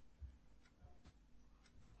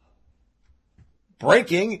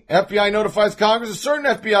 Breaking, FBI notifies Congress a certain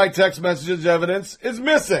FBI text messages evidence is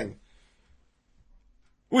missing.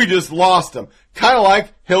 We just lost them. Kind of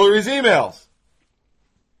like Hillary's emails.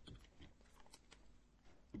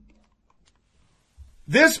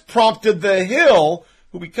 This prompted The Hill,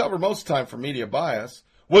 who we cover most of the time for media bias,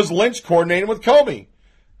 was Lynch coordinating with Comey.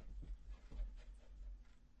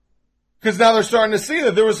 Because now they're starting to see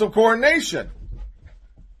that there was some coordination.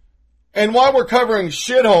 And while we're covering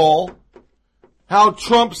shithole, how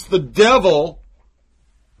Trump's the devil,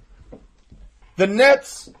 the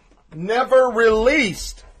Nets never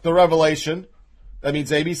released the revelation. That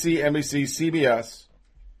means ABC, NBC, CBS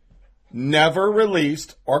never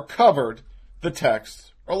released or covered the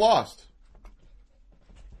text or lost.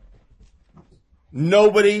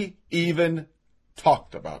 Nobody even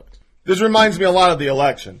talked about it. This reminds me a lot of the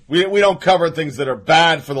election. We don't cover things that are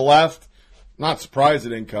bad for the left. Not surprised they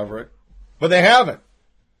didn't cover it. But they haven't.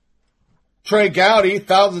 Trey Gowdy,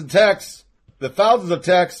 thousands of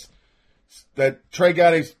texts that Trey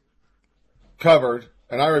Gowdy's covered,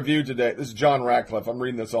 and I reviewed today. This is John Ratcliffe. I'm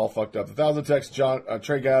reading this all fucked up. The thousand texts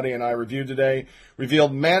Trey Gowdy and I reviewed today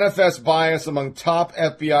revealed manifest bias among top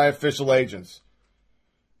FBI official agents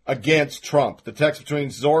against Trump. The text between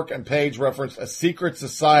Zork and Page referenced a secret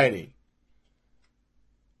society.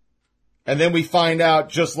 And then we find out,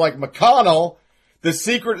 just like McConnell, the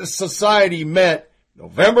secret society met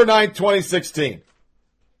November 9th, 2016.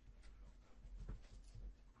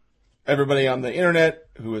 Everybody on the internet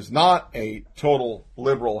who is not a total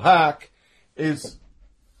liberal hack is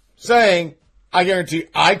saying, I guarantee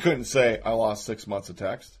I couldn't say I lost 6 months of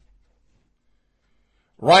text.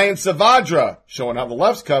 Ryan Savadra, showing how the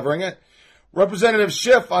left's covering it. Representative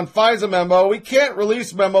Schiff on FISA memo. We can't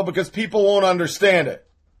release memo because people won't understand it.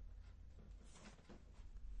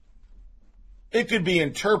 It could be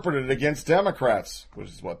interpreted against Democrats, which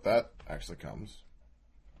is what that actually comes.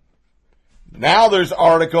 Now there's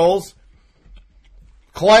articles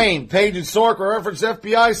claim Page and Sork reference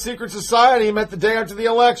FBI secret society met the day after the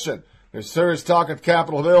election. There's serious talk at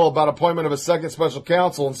Capitol Hill about appointment of a second special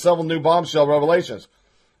counsel and several new bombshell revelations.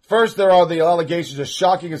 First, there are the allegations of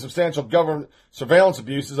shocking and substantial government surveillance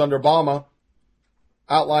abuses under Obama,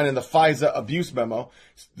 outlined in the FISA abuse memo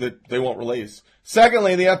that they won't release.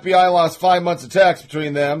 Secondly, the FBI lost 5 months of text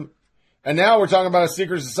between them. And now we're talking about a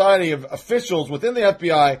secret society of officials within the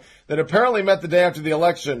FBI that apparently met the day after the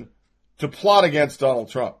election to plot against Donald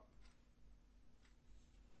Trump.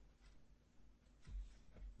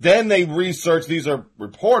 Then they research, these are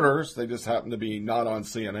reporters, they just happen to be not on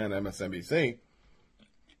CNN, MSNBC,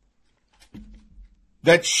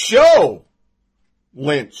 that show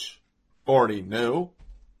Lynch already knew.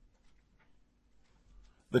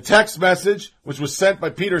 The text message, which was sent by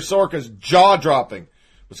Peter Sork, is jaw-dropping.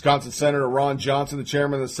 Wisconsin Senator Ron Johnson, the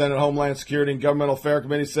chairman of the Senate Homeland Security and Governmental Affairs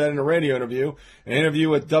Committee, said in a radio interview, an interview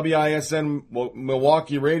with WISN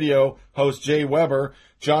Milwaukee radio host Jay Weber,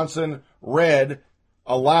 Johnson read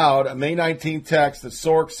aloud a May 19th text that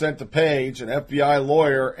Sork sent to Page, an FBI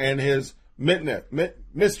lawyer, and his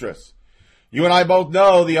mistress. You and I both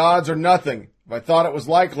know the odds are nothing. If I thought it was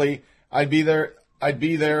likely, I'd be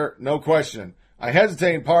there, no question. I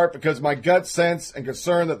hesitate in part because my gut sense and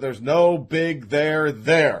concern that there's no big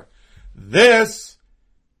there. This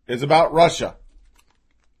is about Russia.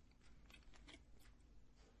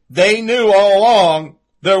 They knew all along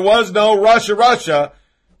there was no Russia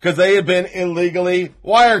because they had been illegally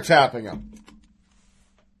wiretapping them.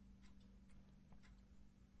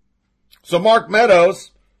 So Mark Meadows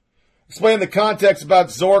explained the context about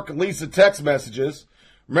Zork and Lisa text messages.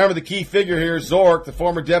 Remember, the key figure here is Zork, the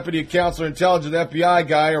former deputy counselor intelligence FBI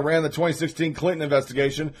guy who ran the 2016 Clinton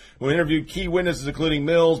investigation, who interviewed key witnesses including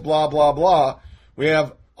Mills, blah, blah, blah. We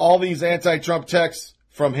have all these anti-Trump texts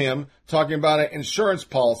from him talking about an insurance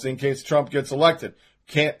policy in case Trump gets elected.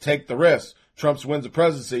 Can't take the risk. Trump wins the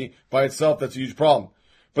presidency by itself. That's a huge problem.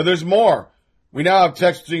 But there's more. We now have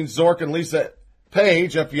texts between Zork and Lisa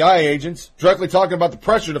Page, FBI agents, directly talking about the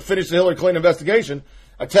pressure to finish the Hillary Clinton investigation,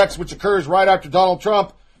 a text which occurs right after Donald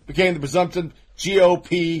Trump became the presumptive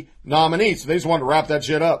GOP nominee. So they just wanted to wrap that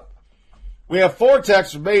shit up. We have 4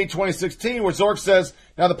 texts from May 2016 where Zork says,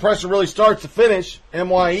 now the pressure really starts to finish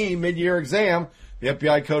MYE, mid-year exam, the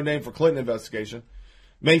FBI code name for Clinton investigation.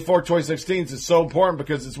 May 4, 2016 is so important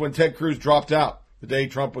because it's when Ted Cruz dropped out, the day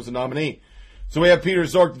Trump was the nominee. So we have Peter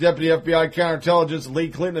Zork, the deputy FBI counterintelligence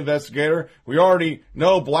lead Clinton investigator. We already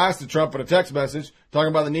know blasted Trump in a text message talking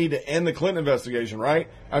about the need to end the Clinton investigation, right?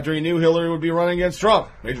 After he knew Hillary would be running against Trump.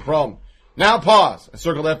 Major problem. Now pause. I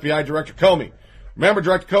circled FBI Director Comey. Remember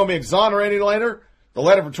Director Comey exonerating later? The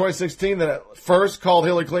letter from 2016 that at first called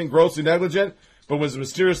Hillary Clinton grossly negligent, but was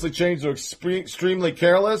mysteriously changed to extremely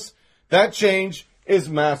careless? That change is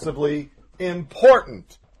massively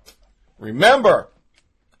important. Remember,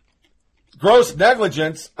 gross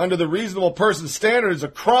negligence under the reasonable person standard is a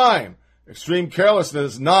crime. Extreme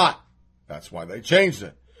carelessness is not. That's why they changed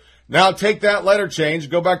it. Now take that letter change,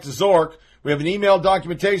 go back to Zork. We have an email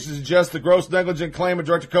documentation that suggests the gross negligent claim of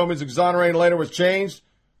Director Comey's exonerating letter was changed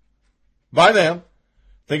by them.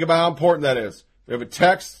 Think about how important that is. We have a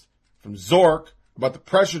text from Zork about the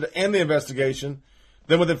pressure to end the investigation.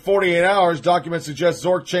 Then within 48 hours, documents suggest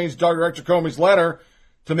Zork changed Director Comey's letter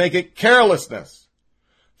to make it carelessness.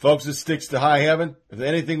 Folks, this sticks to high heaven. If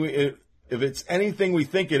it's anything we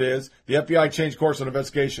think it is, the FBI changed course on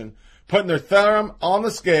investigation, putting their thumb on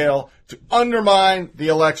the scale to undermine the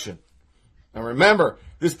election. Now remember,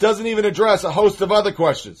 this doesn't even address a host of other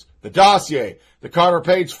questions. The dossier, the Carter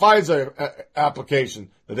Page FISA application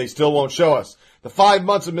that they still won't show us, the 5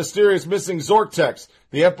 months of mysterious missing Zork text,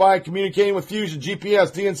 the FBI communicating with Fusion,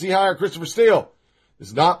 GPS, DNC hire Christopher Steele. This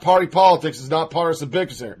is not party politics. This is not partisan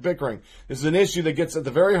bickering. This is an issue that gets at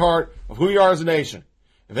the very heart of who you are as a nation.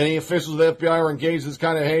 If any officials of the FBI are engaged in this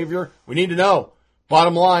kind of behavior, we need to know.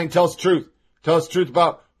 Bottom line, tell us the truth. Tell us the truth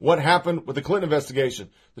about what happened with the Clinton investigation,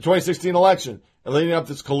 the 2016 election, and leading up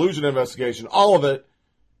to this collusion investigation. All of it,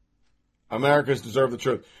 Americans deserve the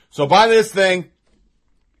truth. So by this thing,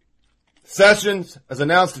 Sessions has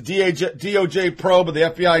announced a DOJ probe of the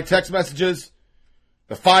FBI text messages,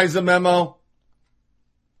 the FISA memo.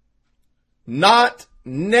 Not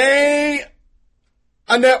nay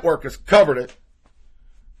a network has covered it.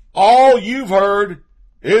 All you've heard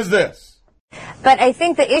is this. But I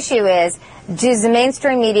think the issue is, does the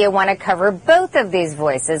mainstream media want to cover both of these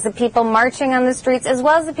voices, the people marching on the streets as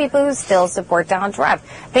well as the people who still support Donald Trump?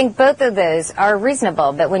 I think both of those are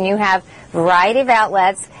reasonable. But when you have a variety of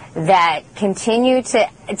outlets that continue to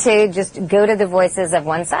just go to the voices of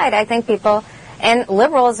one side, I think people and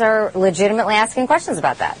liberals are legitimately asking questions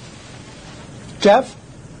about that. Jeff?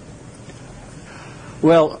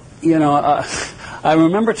 Well, you know, I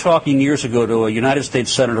remember talking years ago to a United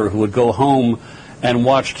States senator who would go home and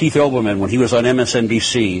watch Keith Olbermann when he was on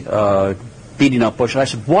MSNBC beating up Bush. And I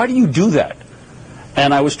said, why do you do that?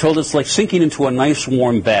 And I was told it's like sinking into a nice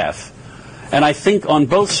warm bath. And I think on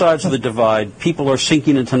both sides of the divide, people are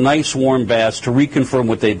sinking into nice warm baths to reconfirm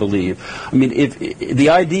what they believe. I mean, if the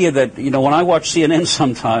idea that, you know, when I watch CNN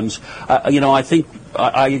sometimes, you know, I think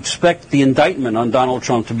I expect the indictment on Donald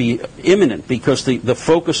Trump to be imminent because the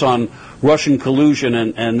focus on Russian collusion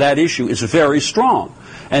and that issue is very strong.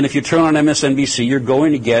 And if you turn on MSNBC, you're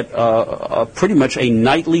going to get pretty much a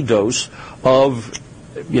nightly dose of,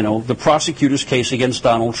 you know, the prosecutor's case against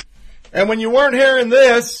Donald Trump. And when you weren't hearing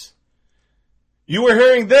this, you were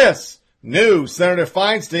hearing this. New Senator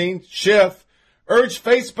Feinstein, Schiff, urged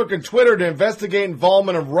Facebook and Twitter to investigate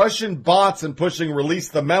involvement of Russian bots in pushing Release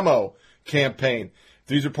the Memo campaign. If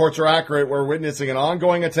these reports are accurate, we're witnessing an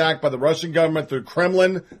ongoing attack by the Russian government through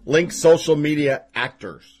Kremlin-linked social media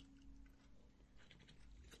actors.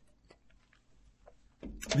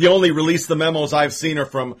 The only Release the Memos I've seen are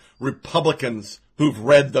from Republicans who've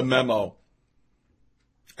read the memo.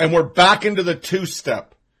 And we're back into the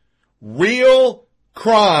two-step. Real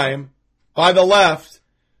crime by the left,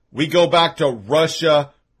 we go back to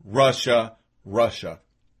Russia, Russia, Russia.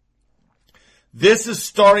 This is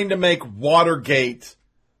starting to make Watergate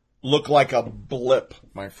look like a blip,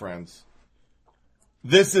 my friends.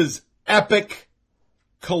 This is epic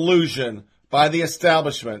collusion by the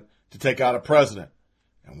establishment to take out a president.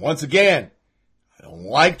 And once again, I don't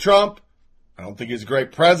like Trump. I don't think he's a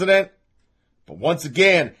great president. But once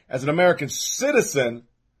again, as an American citizen,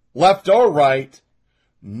 left or right,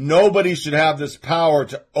 nobody should have this power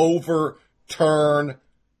to overturn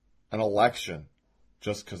an election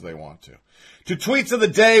just because they want to. To tweets of the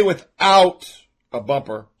day without a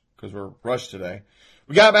bumper, because we're rushed today.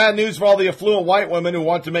 We got bad news for all the affluent white women who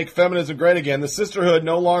want to make feminism great again. The sisterhood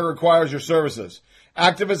no longer requires your services.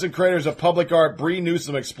 Activists and creators of public art, Bree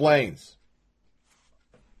Newsom explains.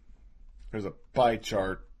 Here's a pie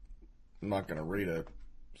chart. I'm not going to read it.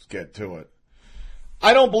 Let's get to it.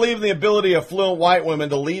 I don't believe in the ability of affluent white women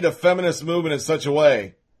to lead a feminist movement in such a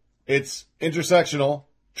way. It's intersectional,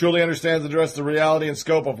 truly understands and addresses the reality and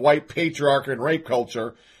scope of white patriarchy and rape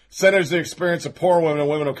culture, centers the experience of poor women and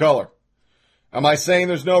women of color. Am I saying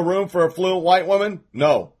there's no room for affluent white women?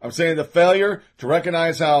 No. I'm saying the failure to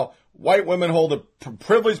recognize how white women hold a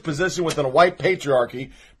privileged position within a white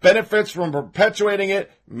patriarchy benefits from perpetuating it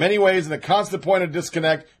in many ways in the constant point of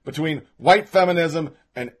disconnect between white feminism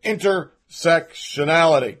and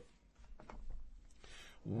intersectionality.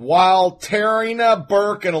 While Tarina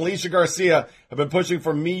Burke and Alicia Garcia have been pushing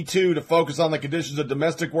for Me Too to focus on the conditions of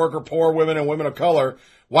domestic worker, poor women, and women of color,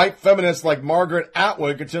 white feminists like Margaret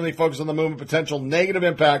Atwood continually focus on the movement's potential negative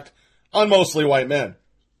impact on mostly white men.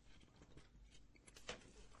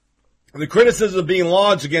 The criticisms of being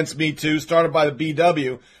launched against Me Too, started by the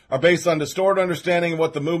BW, are based on distorted understanding of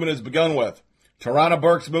what the movement has begun with. Tarana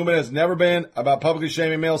Burke's movement has never been about publicly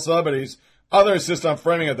shaming male celebrities. Others insist on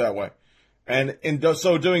framing it that way. And in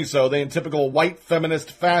so doing so, they, in typical white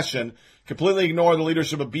feminist fashion, completely ignore the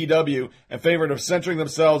leadership of BW in favor of centering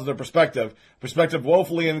themselves in their perspective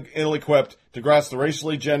woefully ill-equipped to grasp the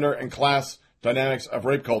racially, gender, and class dynamics of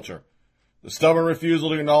rape culture. The stubborn refusal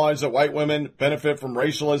to acknowledge that white women benefit from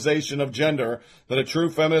racialization of gender, that a true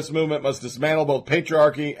feminist movement must dismantle both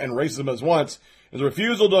patriarchy and racism at once, is a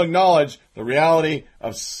refusal to acknowledge the reality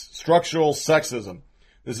of structural sexism.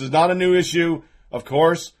 This is not a new issue, of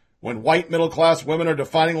course. When white middle-class women are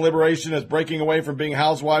defining liberation as breaking away from being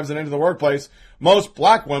housewives and into the workplace, most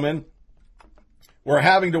black women were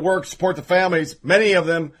having to work, support the families, many of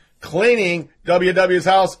them cleaning WW's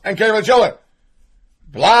house and caring for the children.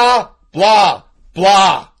 Blah, blah,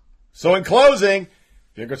 blah. So in closing,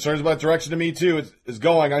 if you're concerned about the direction to Me Too is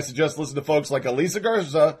going, I suggest listen to folks like Elisa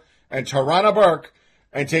Garza and Tarana Burke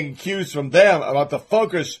and taking cues from them about the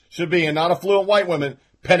focus should be in not affluent white women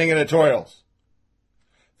penning editorials.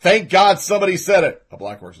 Thank God somebody said it, a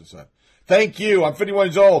black person said. Thank you, I'm 51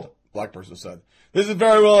 years old, a black person said. This is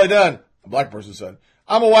very well done, a black person said.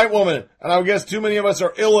 I'm a white woman, and I would guess too many of us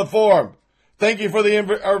are ill-informed. Thank you for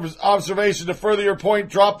the observation. To further your point,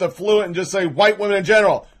 drop the fluent and just say white women in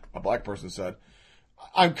general, a black person said.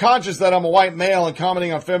 I'm conscious that I'm a white male and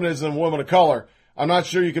commenting on feminism and women of color. I'm not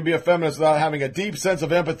sure you can be a feminist without having a deep sense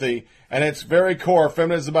of empathy, and its very core,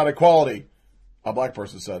 feminism is about equality, a black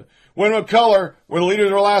person said. Women of color were the leaders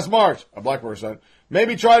of our last march, a black person said.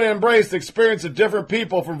 Maybe try to embrace the experience of different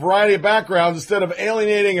people from a variety of backgrounds instead of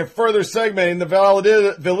alienating and further segmenting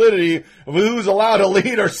the validity of who's allowed to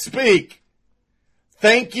lead or speak.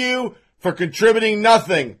 Thank you for contributing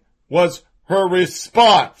nothing, was her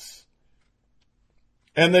response.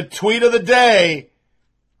 And the tweet of the day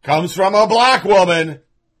comes from a black woman.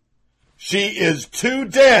 She is too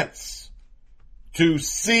dense to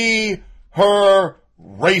see her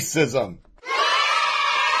racism.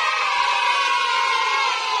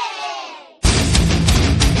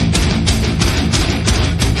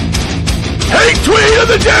 Hate tweet of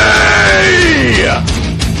the day!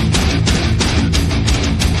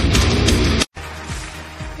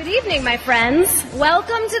 Good evening, my friends.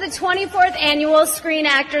 Welcome to the 24th Annual Screen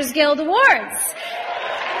Actors Guild Awards.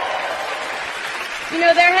 You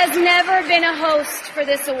know, there has never been a host for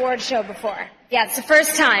this award show before. Yeah, it's the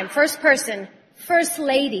first time, first person, first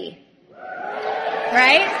lady.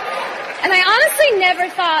 Right? And I honestly never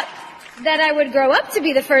thought that I would grow up to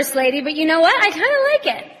be the first lady, but you know what? I kind of like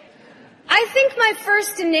it. I think my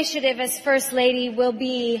first initiative as first lady will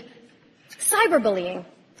be cyberbullying.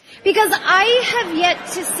 Because I have yet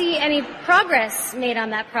to see any progress made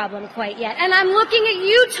on that problem quite yet. And I'm looking at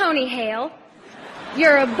you, Tony Hale.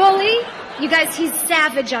 You're a bully. You guys, he's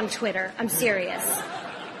savage on Twitter. I'm serious.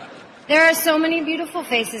 There are so many beautiful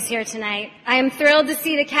faces here tonight. I am thrilled to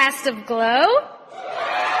see the cast of Glow.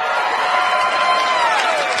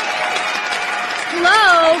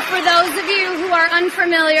 Glow, for those of you who are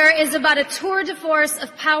unfamiliar, is about a tour de force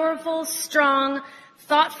of powerful, strong,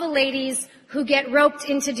 thoughtful ladies who get roped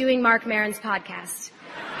into doing Marc Maron's podcast.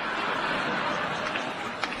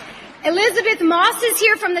 Elizabeth Moss is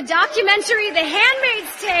here from the documentary The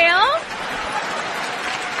Handmaid's Tale.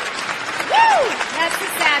 Woo! That's the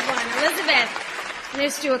sad one. Elizabeth, can I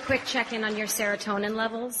just do a quick check-in on your serotonin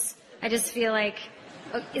levels? I just feel like...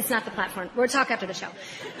 Oh, it's not the platform. We'll talk after the show.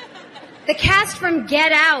 The cast from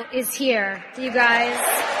Get Out is here, you guys.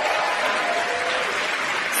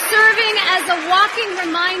 Serving as a walking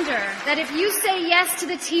reminder that if you say yes to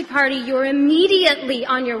the Tea Party, you're immediately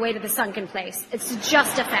on your way to the sunken place. It's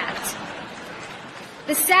just a fact.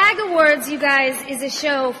 The SAG Awards, you guys, is a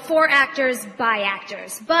show for actors by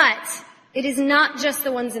actors. But it is not just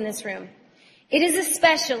the ones in this room. It is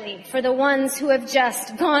especially for the ones who have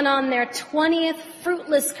just gone on their 20th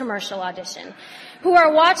fruitless commercial audition, who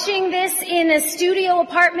are watching this in a studio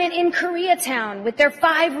apartment in Koreatown with their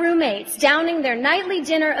 5 roommates, downing their nightly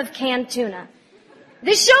dinner of canned tuna.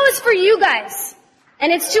 This show is for you guys,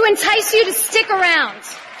 and it's to entice you to stick around.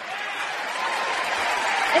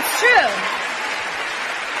 It's true.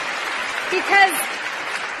 Because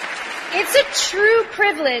it's a true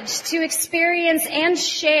privilege to experience and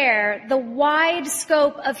share the wide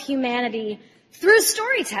scope of humanity through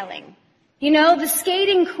storytelling. You know, the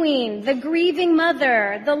skating queen, the grieving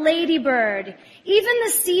mother, the ladybird, even the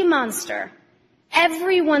sea monster.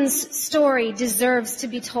 Everyone's story deserves to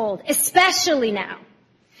be told, especially now.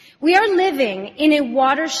 We are living in a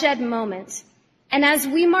watershed moment, and as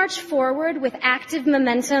we march forward with active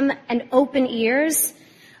momentum and open ears,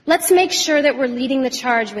 let's make sure that we're leading the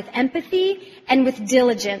charge with empathy and with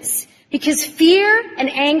diligence, because fear and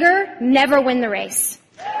anger never win the race.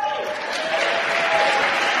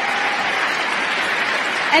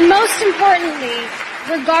 And most importantly,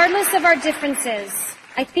 regardless of our differences,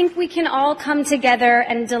 I think we can all come together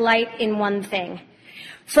and delight in one thing.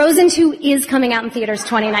 Frozen 2 is coming out in theaters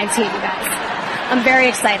 2019, you guys. I'm very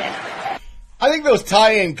excited. I think those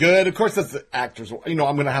tie in good. Of course, that's the actors. You know,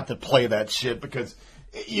 I'm going to have to play that shit because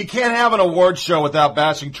you can't have an award show without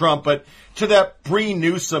bashing Trump. But to that Bree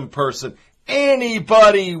Newsom person,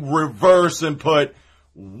 anybody reverse and put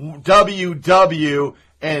WW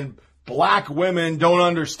and black women don't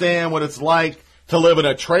understand what it's like to live in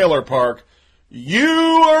a trailer park. You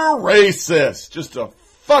are racist. Just a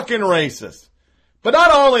fucking racist. But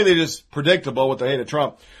not only are they just predictable with the hate of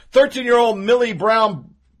Trump, 13-year-old Millie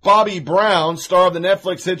Bobby Brown, star of the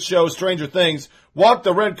Netflix hit show Stranger Things, walked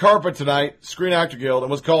the red carpet tonight, Screen Actor Guild,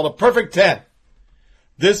 and was called a perfect 10.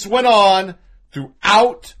 This went on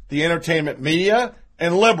throughout the entertainment media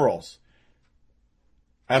and liberals.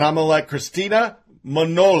 And I'm going to let Christina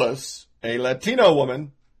Manolis, a Latino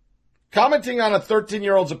woman, commenting on a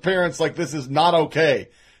 13-year-old's appearance like this is not okay.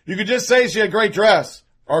 You could just say she had a great dress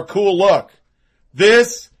or cool look.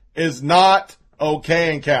 This is not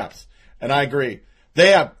okay in caps. And I agree.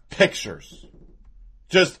 They have pictures.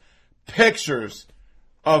 Just pictures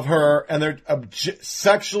of her, and they're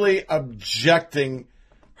sexually objecting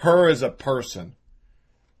her as a person.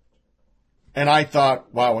 And I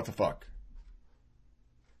thought, wow, what the fuck?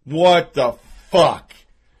 What the fuck?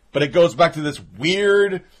 But it goes back to this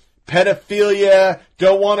weird pedophilia,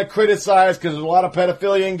 don't want to criticize because there's a lot of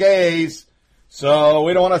pedophilia in gays, so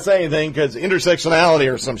we don't want to say anything because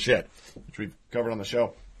intersectionality or some shit, which we've covered on the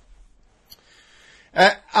show.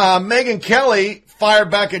 Megyn Kelly fired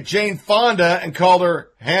back at Jane Fonda and called her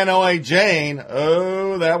Hanoi Jane.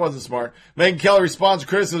 Oh, that wasn't smart. Megyn Kelly responds to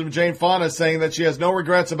criticism of Jane Fonda, saying that she has no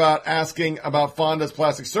regrets about asking about Fonda's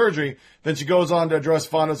plastic surgery. Then she goes on to address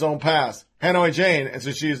Fonda's own past. Hanoi Jane, and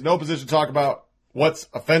so she is no position to talk about what's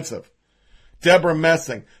offensive. Deborah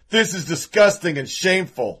Messing, this is disgusting and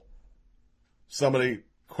shameful. Somebody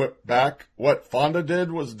quit back. What Fonda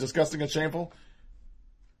did was disgusting and shameful.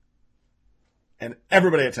 And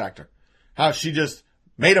everybody attacked her. How she just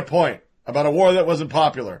made a point about a war that wasn't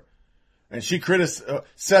popular. And she criticized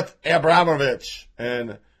Seth Abramovich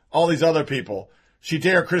and all these other people. She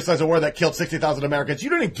dared criticize a war that killed 60,000 Americans. You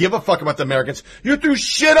don't even give a fuck about the Americans. You threw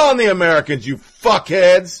shit on the Americans, you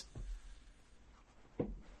fuckheads.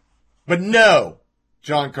 But no,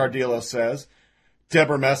 John Cardillo says.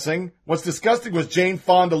 Deborah Messing, what's disgusting was Jane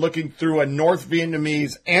Fonda looking through a North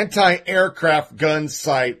Vietnamese anti-aircraft gun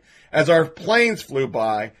sight as our planes flew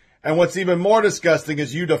by. And what's even more disgusting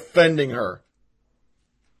is you defending her.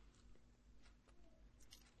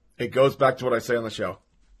 It goes back to what I say on the show.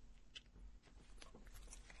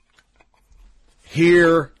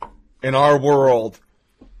 Here in our world,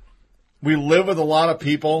 we live with a lot of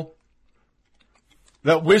people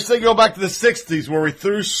that wish they go back to the 60s where we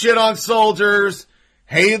threw shit on soldiers,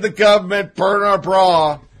 hated the government, burned our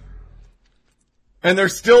bra, and they're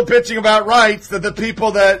still bitching about rights that the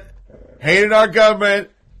people that hated our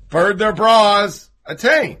government, burned their bras,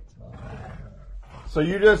 attained. So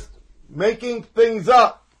you're just making things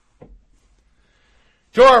up.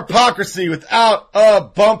 To our hypocrisy without a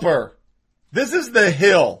bumper. This is the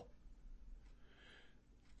Hill.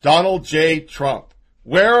 Donald J. Trump.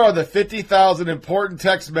 Where are the 50,000 important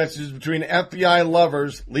text messages between FBI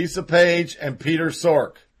lovers Lisa Page and Peter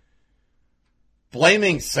Sork?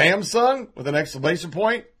 Blaming Samsung with an exclamation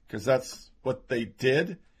point? Because that's what they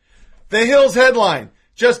did. The Hill's headline.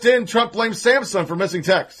 Just in, Trump blames Samsung for missing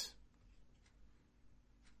texts.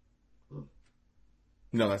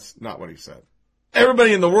 No, that's not what he said.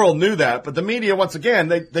 Everybody in the world knew that, but the media, once again,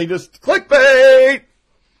 they just clickbait.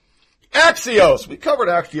 Axios. We covered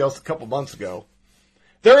Axios a couple months ago.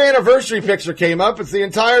 Their anniversary picture came up. It's the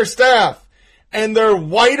entire staff. And they're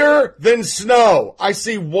whiter than snow. I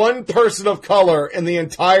see one person of color in the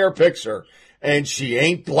entire picture, and she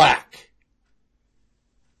ain't black.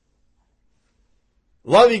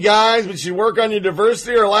 Love you guys, but you should work on your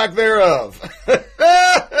diversity or lack thereof.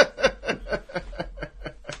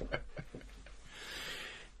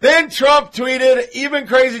 Then Trump tweeted, even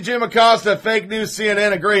crazy Jim Acosta, fake news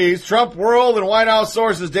CNN agrees. Trump world and White House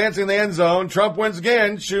sources dancing in the end zone. Trump wins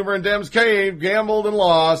again. Schumer and Dems caved, gambled, and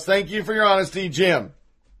lost. Thank you for your honesty, Jim.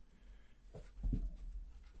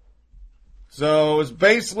 So it's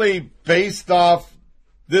basically based off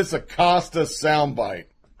this Acosta soundbite.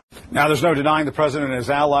 Now, there's no denying the president and his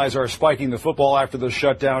allies are spiking the football after the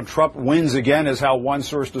shutdown. Trump wins again, is how one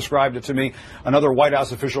source described it to me. Another White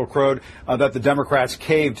House official crowed that the Democrats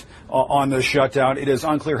caved on the shutdown. It is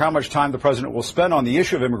unclear how much time the president will spend on the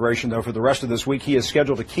issue of immigration, though, for the rest of this week. He is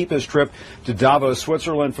scheduled to keep his trip to Davos,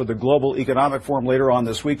 Switzerland for the Global Economic Forum later on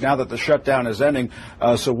this week, now that the shutdown is ending.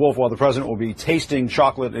 So, Wolf, while the president will be tasting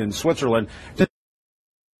chocolate in Switzerland.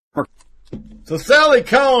 So Sally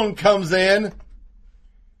Cohn comes in.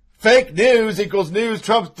 Fake news equals news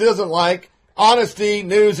Trump doesn't like. Honesty,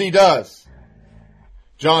 news he does.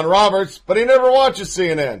 John Roberts, but he never watches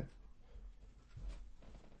CNN.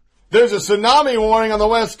 There's a tsunami warning on the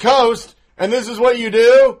West Coast, and this is what you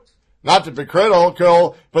do? Not to be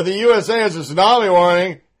critical, but the USA has a tsunami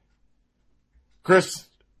warning. Chris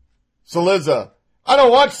Cillizza, I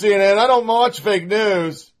don't watch CNN. I don't watch fake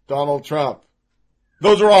news. Donald Trump.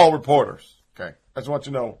 Those are all reporters. Okay, I just want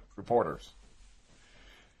you to know, reporters.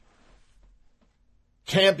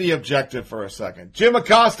 Can't be objective for a second. Jim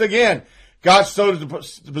Acosta again. Gosh, so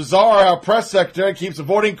bizarre how press secretary keeps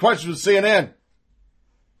avoiding questions with CNN.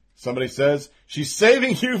 Somebody says, she's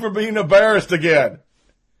saving you from being embarrassed again.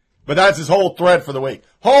 But that's his whole thread for the week.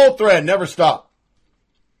 Whole thread, never stop.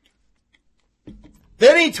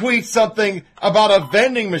 Then he tweets something about a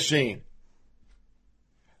vending machine.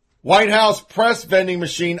 White House press vending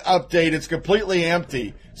machine update. It's completely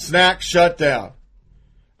empty. Snack shutdown.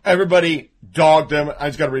 Everybody dogged him. I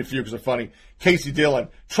just got to read a few because they're funny. Casey Dillon.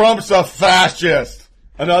 Trump's a fascist.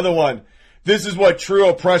 Another one. This is what true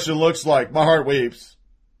oppression looks like. My heart weeps.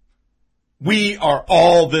 We are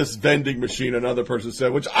all this vending machine, another person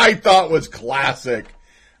said, which I thought was classic.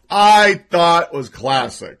 To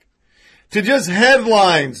just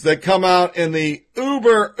headlines that come out in the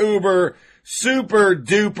uber, super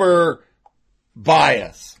duper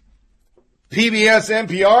bias. PBS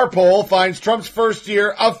NPR poll finds Trump's first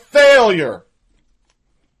year a failure.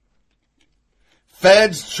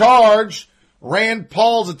 Feds charge Rand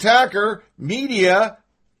Paul's attacker, media,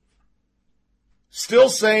 still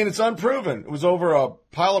saying it's unproven. It was over a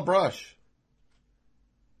pile of brush.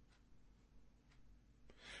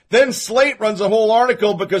 Then Slate runs a whole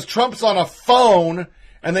article because Trump's on a phone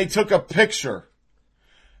and they took a picture.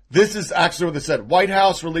 This is actually what they said. White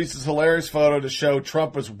House releases hilarious photo to show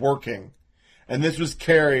Trump is working. And this was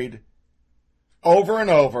carried over and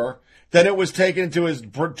over. Then it was taken to his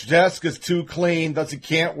desk as too clean, thus he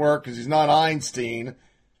can't work because he's not Einstein.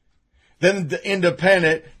 Then the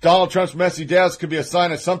Independent, Donald Trump's messy desk could be a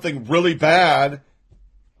sign of something really bad.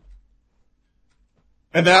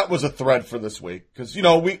 And that was a thread for this week. Because, you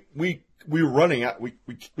know, we were running out.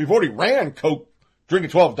 We've already ran Coke,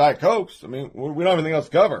 drinking 12 Diet Cokes. I mean, we don't have anything else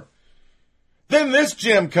to cover. Then this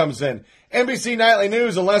Jim comes in. NBC Nightly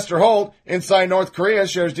News and Lester Holt inside North Korea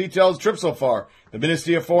shares details of the trip so far. The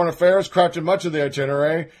Ministry of Foreign Affairs crafted much of the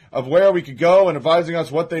itinerary of where we could go and advising us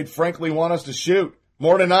what they'd frankly want us to shoot.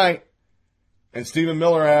 More tonight. And Stephen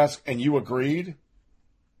Miller asked, and you agreed?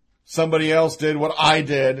 Somebody else did what I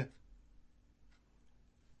did.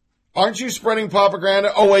 Aren't you spreading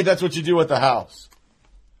propaganda? Oh, wait, that's what you do at the House.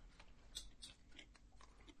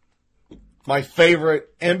 My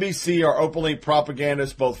favorite, NBC are openly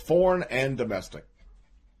propagandists, both foreign and domestic.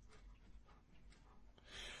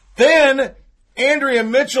 Then, Andrea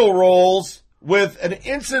Mitchell rolls with an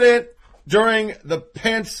incident during the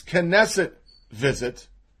Pence Knesset visit.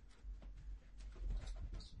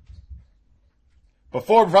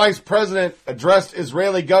 Before Vice President addressed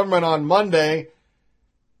Israeli government on Monday,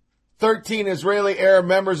 13 Israeli Arab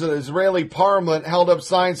members of the Israeli parliament held up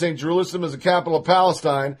signs saying Jerusalem is the capital of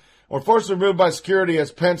Palestine, were forcibly removed by security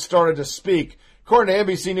as Pence started to speak. According to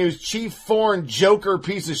NBC News, chief foreign joker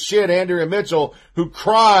piece of shit Andrea Mitchell, who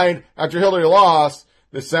cried after Hillary lost,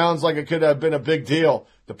 this sounds like it could have been a big deal.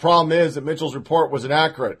 The problem is that Mitchell's report was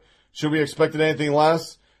inaccurate. Should we expect anything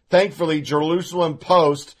less? Thankfully, Jerusalem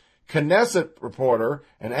Post Knesset reporter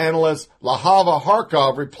and analyst Lahava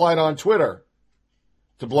Harkov replied on Twitter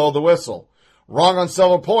to blow the whistle. Wrong on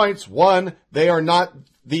several points. One, they are not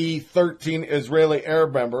the 13 Israeli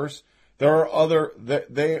Arab members. There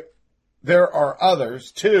are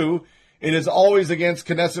others. Two, it is always against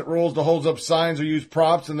Knesset rules to hold up signs or use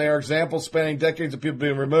props, and they are examples spanning decades of people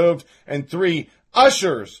being removed. And three,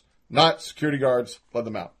 ushers, not security guards, let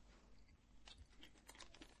them out.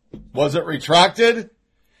 Was it retracted?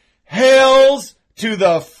 Hells To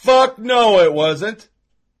the fuck no, it wasn't.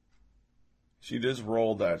 She just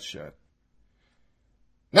rolled that shit.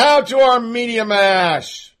 Now to our media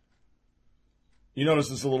mash. You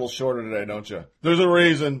notice it's a little shorter today, don't you? There's a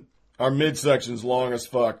reason our midsection's long as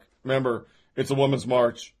fuck. Remember, it's a women's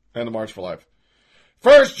march and the March for Life.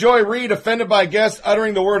 First, Joy Reid offended by guests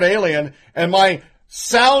uttering the word alien, and my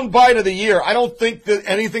sound bite of the year. I don't think that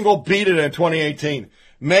anything will beat it in 2018.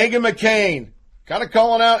 Meghan McCain, kind of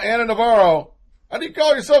calling out Ana Navarro. How do you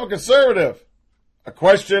call yourself a conservative? A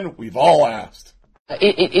question we've all asked.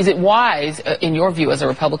 Is it wise, in your view, as a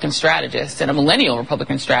Republican strategist and a millennial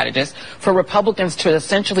Republican strategist, for Republicans to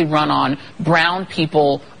essentially run on brown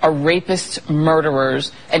people are rapists,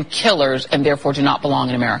 murderers, and killers, and therefore do not belong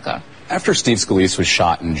in America? After Steve Scalise was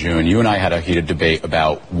shot in June, you and I had a heated debate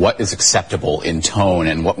about what is acceptable in tone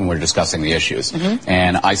and what when we're discussing the issues. Mm-hmm.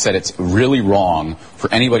 And I said it's really wrong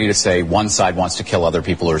for anybody to say one side wants to kill other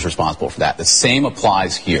people or is responsible for that. The same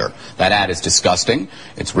applies here. That ad is disgusting,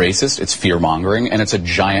 it's racist, it's fear-mongering, and it's a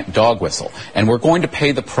giant dog whistle. And we're going to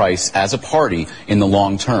pay the price as a party in the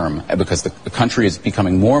long term because the country is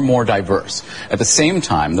becoming more and more diverse. At the same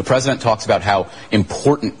time, the president talks about how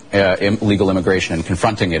important illegal immigration and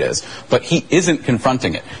confronting it is. But he isn't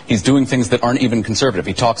confronting it. He's doing things that aren't even conservative.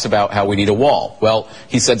 He talks about how we need a wall. Well,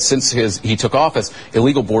 he said since he took office,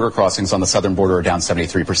 illegal border crossings on the southern border are down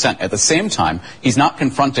 73%. At the same time, he's not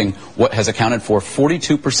confronting what has accounted for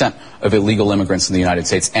 42% of illegal immigrants in the United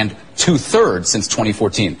States and 2/3 since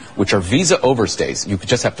 2014, which are visa overstays. You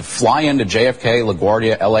just have to fly into JFK,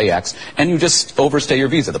 LaGuardia, LAX, and you just overstay your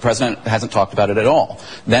visa. The president hasn't talked about it at all.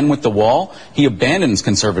 Then with the wall, he abandons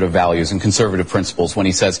conservative values and conservative principles when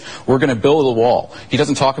he says, we're going to build a wall. He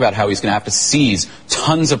doesn't talk about how he's going to have to seize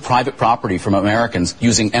tons of private property from Americans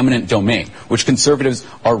using eminent domain, which conservatives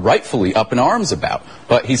are rightfully up in arms about.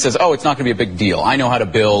 But he says, oh, it's not going to be a big deal. I know how to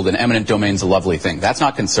build, and eminent domain's a lovely thing. That's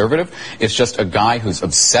not conservative. It's just a guy who's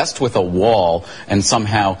obsessed with a wall, and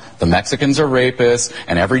somehow the Mexicans are rapists,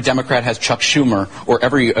 and every Democrat has Chuck Schumer, or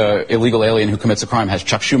every illegal alien who commits a crime has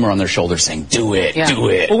Chuck Schumer on their shoulders saying, do it, do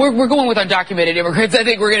it. Well, we're going with undocumented immigrants. I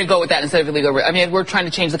think we're going to go with that instead of illegal. I mean, we're trying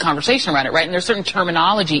to change the conversation around it, right? And there's certain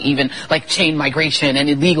terminology even, like chain migration and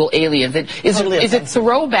illegal aliens. Is it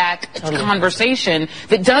throwback conversation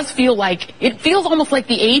that does feel like, it feels almost like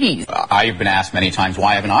the 80s. I've been asked many times,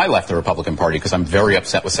 why haven't I left the Republican Party? Because I'm very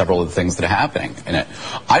upset with several of the things that are happening in it.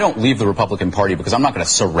 I don't leave the Republican Party because I'm not going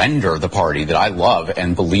to surrender the party that I love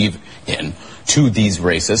and believe in to these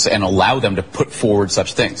racists and allow them to put forward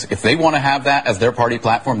such things. If they want to have that as their party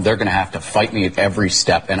platform, they're going to have to fight me at every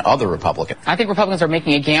step, and other Republicans. I think Republicans are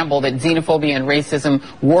making a gamble that xenophobia and racism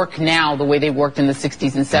work now the way they worked in the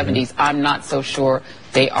 60s and 70s. I'm not so sure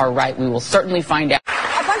they are right. We will certainly find out.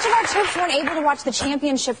 A bunch of our troops weren't able to watch the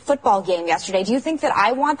championship football game yesterday. Do you think that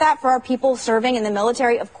I want that for our people serving in the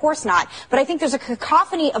military? Of course not. But I think there's a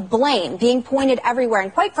cacophony of blame being pointed everywhere.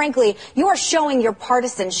 And quite frankly, you are showing your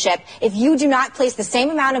partisanship if you do not place the same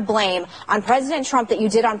amount of blame on President Trump that you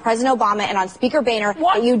did on President Obama and on Speaker Boehner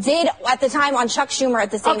that you did at the time on Chuck Schumer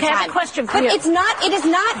at the same time. I have a question for you.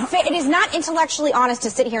 It is not intellectually honest to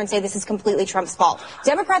sit here and say this is completely Trump's fault.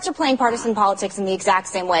 Democrats are playing partisan politics in the exact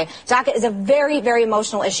same way. DACA is a very, very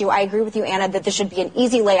emotional issue. I agree with you, Anna, that this should be an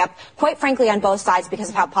easy layup, quite frankly, on both sides because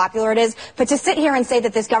of how popular it is. But to sit here and say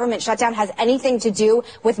that this government shutdown has anything to do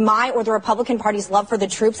with my or the Republican Party's love for the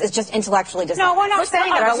troops is just intellectually dishonest. No, we're not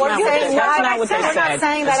saying that. We're not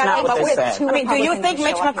saying that. I mean, do you think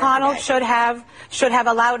Mitch McConnell should have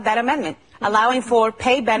allowed that amendment? Allowing for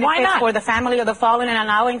pay benefits for the family of the fallen and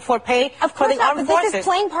allowing for pay for the armed forces. This is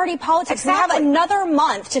plain party politics. Exactly. We have another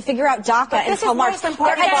month to figure out DACA until March. They're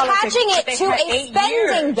attaching it to a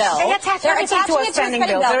spending bill. They attach everything to a spending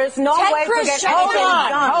bill. There is no way to get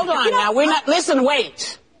Hold on. Now, we're not, listen,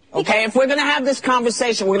 wait. Okay, if we're going to have this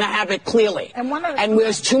conversation, we're going to have it clearly. And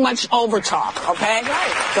there's too much overtalk, okay?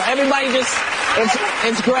 So everybody just,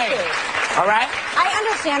 it's great. All right? I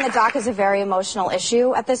understand that DACA is a very emotional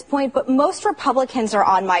issue at this point, but most Republicans are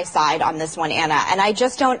on my side on this one, Anna. And I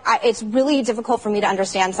just don't, it's really difficult for me to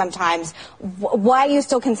understand sometimes why you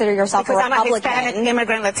still consider yourself a Republican. Because I'm a Hispanic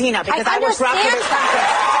immigrant Latina. Because I was brought to this country when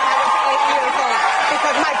I was 8 years old.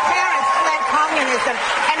 Because my parents fled communism.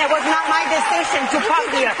 And it was not my decision to come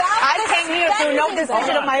here. I came here through no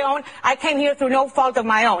decision of my own. I came here through no fault of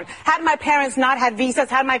my own. Had my parents not had visas,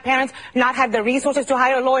 had my parents not had the resources to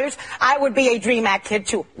hire lawyers, I would be a DREAM Act kid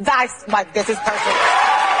too. That's why this is perfect.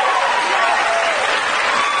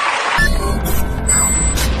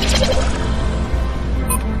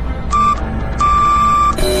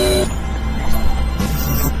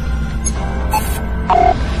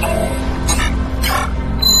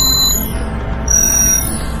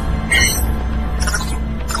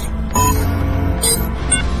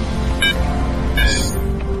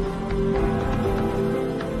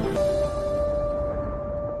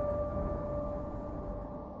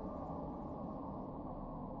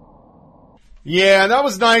 Yeah, that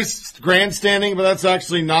was nice grandstanding, but that's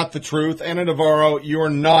actually not the truth. Ana Navarro, you are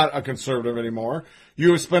not a conservative anymore.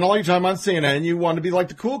 You have spent all your time on CNN, and you want to be like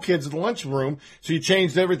the cool kids in the lunchroom, so you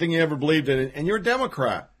changed everything you ever believed in, and you're a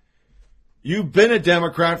Democrat. You've been a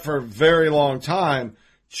Democrat for a very long time.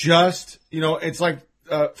 Just, it's like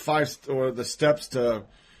the steps to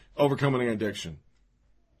overcoming addiction.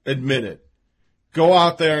 Admit it. Go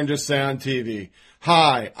out there and just say on TV,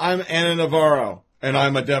 "Hi, I'm Ana Navarro, and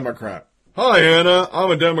I'm a Democrat." "Hi, Anna. I'm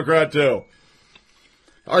a Democrat, too."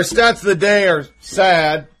 Our stats of the day are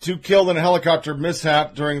sad. 2 killed in a helicopter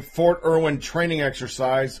mishap during Fort Irwin training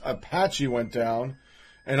exercise. Apache went down.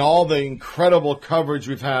 And all the incredible coverage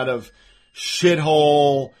we've had of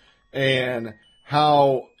shithole and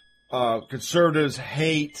how conservatives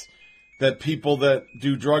hate that people that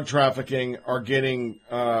do drug trafficking are getting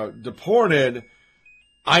deported.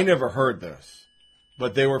 I never heard this.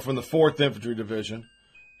 But they were from the 4th Infantry Division.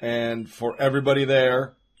 And for everybody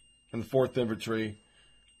there in the 4th Infantry,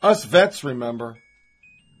 us vets remember,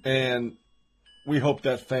 and we hope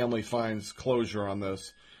that family finds closure on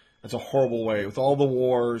this. It's a horrible way. With all the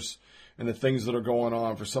wars and the things that are going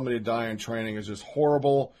on, for somebody to die in training is just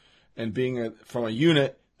horrible. And being from a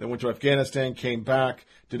unit that went to Afghanistan, came back,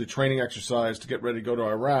 did a training exercise to get ready to go to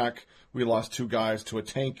Iraq, we lost 2 guys to a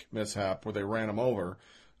tank mishap where they ran them over.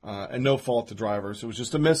 And no fault to drivers. It was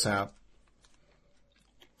just a mishap.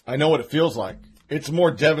 I know what it feels like. It's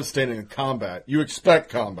more devastating than combat. You expect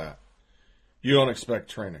combat. You don't expect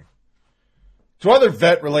training. To other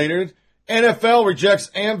vet-related, NFL rejects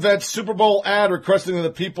AmVet's Super Bowl ad requesting that the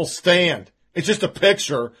people stand. It's just a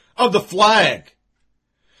picture of the flag.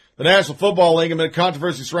 The National Football League, amid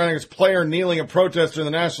controversy surrounding its player kneeling in protest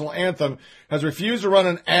during the national anthem, has refused to run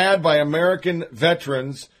an ad by American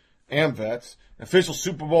veterans, AmVets, official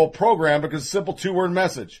Super Bowl program because of a simple 2-word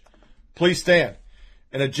message. Please stand.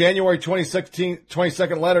 In a January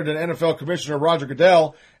 22nd letter to NFL Commissioner Roger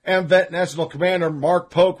Goodell, AmVet National Commander Mark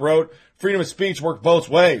Polk wrote, "Freedom of speech works both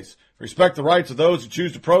ways. Respect the rights of those who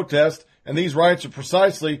choose to protest, and these rights are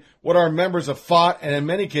precisely what our members have fought and in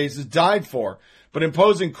many cases died for. But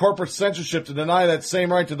imposing corporate censorship to deny that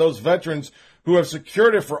same right to those veterans who have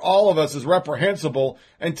secured it for all of us is reprehensible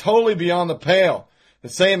and totally beyond the pale." The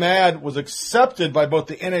same ad was accepted by both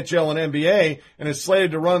the NHL and NBA and is slated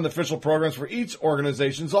to run the official programs for each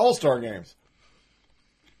organization's All-Star games.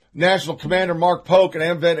 National Commander Mark Polk and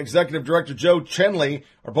AmVet Executive Director Joe Chenley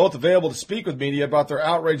are both available to speak with media about their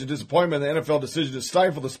outrage and disappointment in the NFL decision to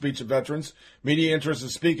stifle the speech of veterans. Media interest in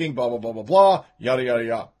speaking, blah, blah, blah, blah, blah, yada, yada,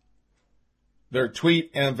 yada. Their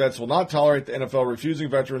tweet, AmVets will not tolerate the NFL refusing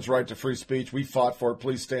veterans' right to free speech. We fought for it.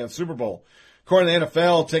 Please stand Super Bowl. According to the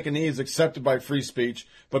NFL, take a knee is accepted by free speech,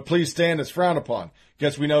 but please stand is frowned upon.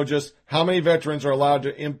 Guess we know just how many veterans are allowed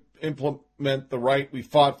to implement the right we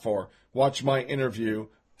fought for. Watch my interview,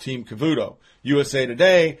 Team Cavuto. USA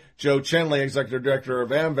Today, Joe Chenley, Executive Director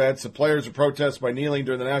of AmVets, the players who protest by kneeling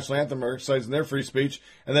during the national anthem are exercising their free speech,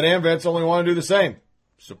 and then AmVets only want to do the same.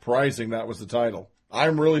 Surprising that was the title.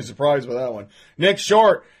 I'm really surprised by that one. Nick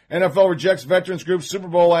Short, NFL rejects veterans group Super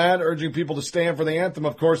Bowl ad urging people to stand for the anthem.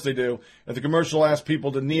 Of course they do. If the commercial asked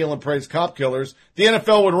people to kneel and praise cop killers, the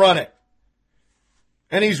NFL would run it.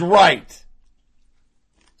 And he's right.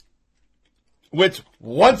 Which,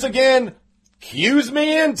 once again, cues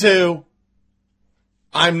me into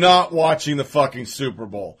I'm not watching the fucking Super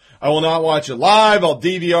Bowl. I will not watch it live. I'll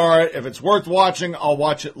DVR it. If it's worth watching, I'll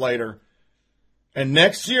watch it later. And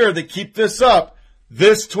next year, they keep this up.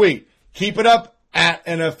 This tweet. Keep it up at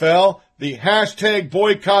NFL. The hashtag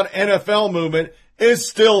boycott NFL movement is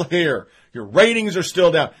still here. Your ratings are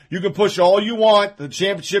still down. You can push all you want. The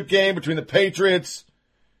championship game between the Patriots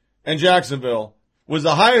and Jacksonville was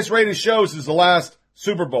the highest rated show since the last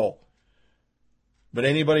Super Bowl. But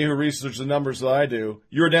anybody who researches the numbers that I do,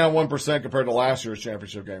 you're down 1% compared to last year's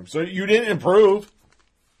championship game. So you didn't improve.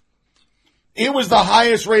 It was the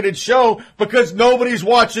highest rated show because nobody's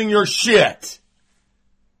watching your shit.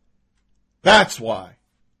 That's why.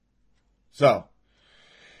 So,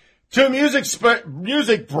 to a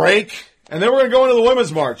music break, and then we're going to go into the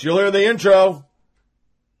Women's March. You'll hear the intro.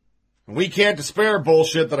 We can't despair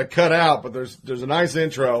bullshit that I cut out, but there's a nice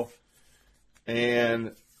intro.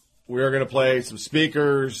 And we're going to play some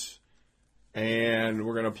speakers, and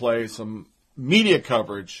we're going to play some media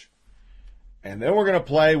coverage. And then we're going to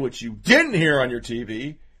play what you didn't hear on your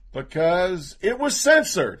TV because it was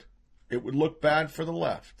censored. It would look bad for the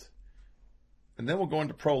left. And then we'll go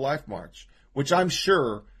into pro-life march, which I'm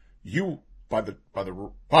sure you, by the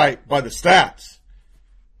stats,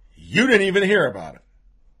 you didn't even hear about it.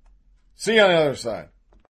 See you on the other side.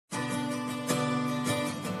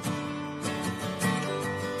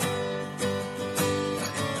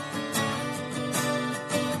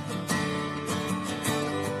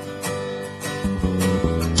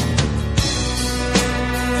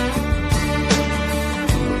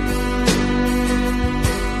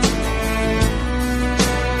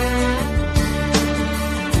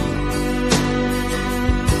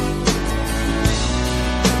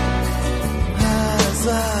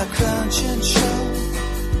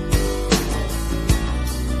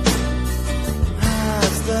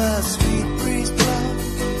 sweet breeze blow,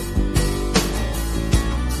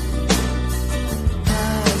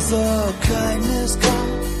 has all kindness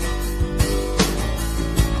gone?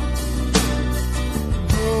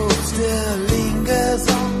 Hope still lingers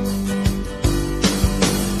on.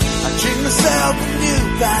 I drink myself a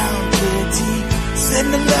newbound kitty,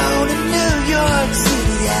 sitting alone in New York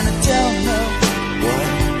City, and I don't know why.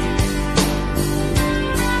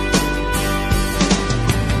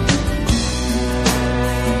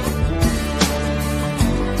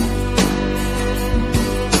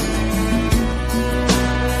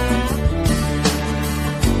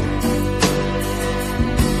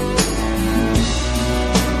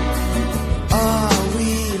 Are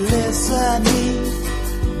we listening?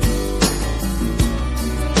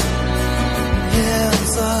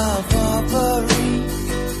 Hills of Aubrey,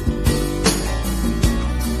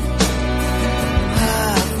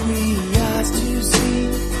 have we eyes to see?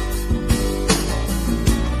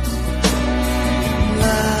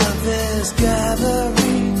 Love is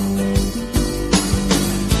gathering.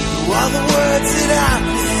 All the words that I've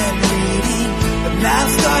been reading have now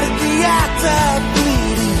started the act of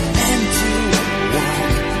bleeding into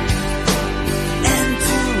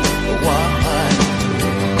one.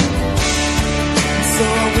 So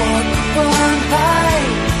I walk upon high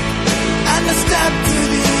and I step to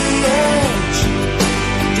the edge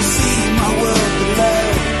to see my world below,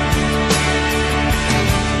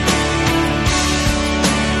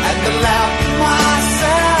 and to laugh to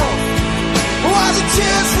myself while the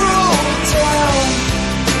tears roll down.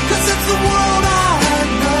 'Cause it's the world I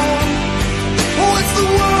know. Oh, it's the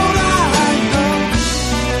world I know.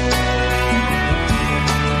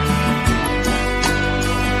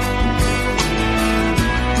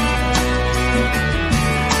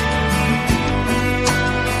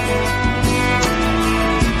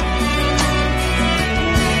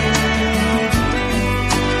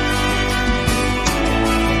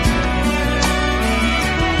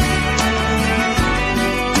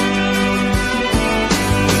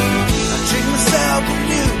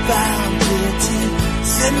 Bound guilty,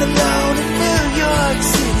 sitting alone in New York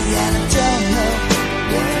City, and I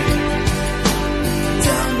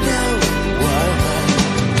don't know why.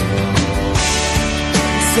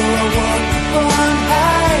 So I walk on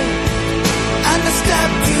high and I step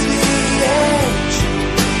to the edge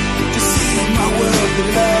to see my world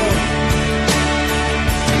below,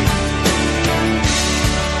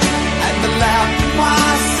 and I laugh to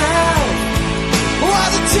myself while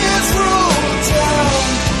the tears roll down.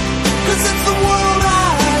 'Cause it's the world I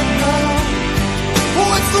know.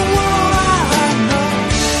 Oh, it's the world I know.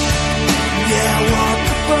 Yeah, I walk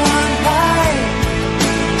upon high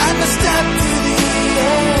and I step to the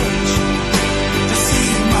edge to see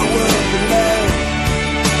my world below,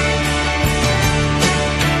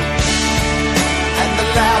 and I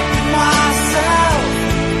laugh to myself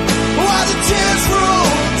while the tears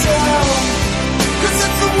roll down. 'Cause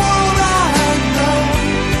it's the world I know.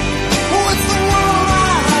 Oh, it's the world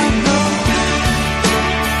I know.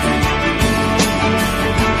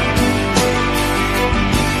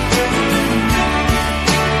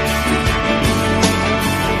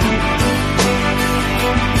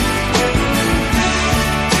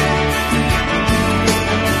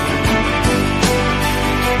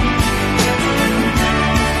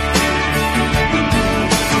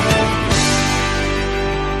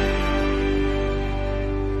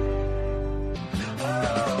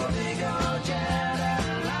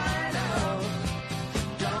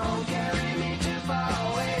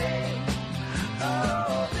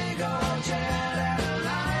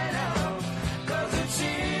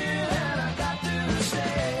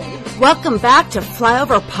 Welcome back to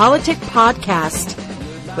Flyover Politic Podcast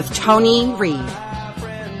with Tony Reed.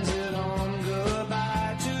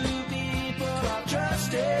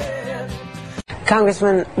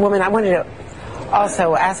 Congresswoman, I wanted to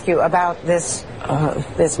also ask you about this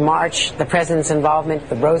march, the president's involvement,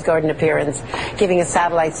 the Rose Garden appearance, giving a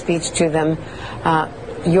satellite speech to them.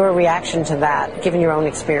 Your reaction to that, given your own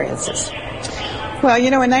experiences? Well,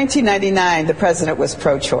 you know, in 1999, the president was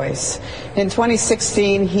pro-choice. In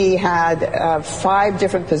 2016, he had 5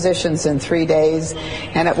 different positions in 3 days,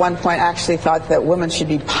 and at one point actually thought that women should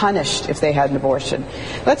be punished if they had an abortion.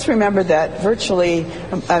 Let's remember that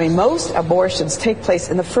most abortions take place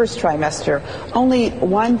in the first trimester. Only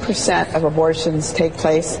 1% of abortions take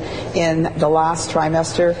place in the last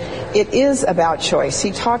trimester. It is about choice.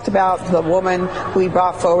 He talked about the woman who he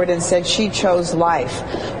brought forward and said she chose life.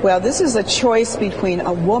 Well, this is a choice between between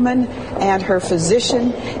a woman and her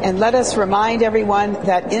physician. And let us remind everyone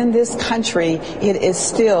that in this country, it is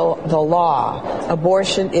still the law.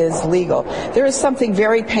 Abortion is legal. There is something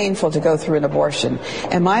very painful to go through an abortion.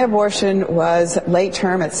 And my abortion was late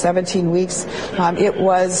term at 17 weeks. It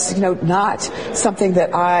was, not something that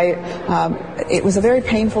it was a very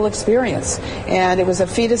painful experience. And it was a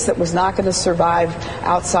fetus that was not going to survive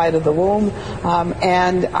outside of the womb.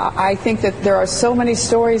 And I think that there are so many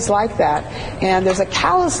stories like that. And there's a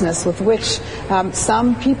callousness with which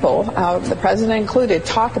some people, the president included,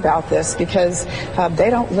 talk about this because they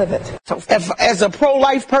don't live it. So as a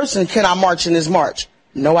pro-life person, can I march in this march?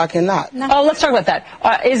 No, I cannot. No. Oh, let's talk about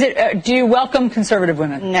that. Do you welcome conservative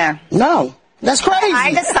women? No. No. That's crazy.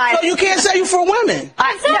 I decided. So you can't say you're for women.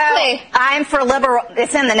 Exactly. No, I'm for liberal.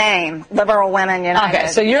 It's in the name. Liberal Women United. Okay,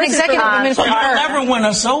 so you're executive women so you'll never win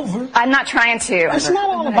us over. I'm not trying to. It's not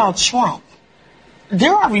all about Trump.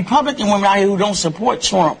 There are Republican women out here who don't support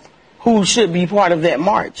Trump who should be part of that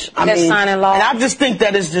march. They're signing law. And I just think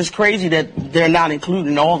that it's just crazy that they're not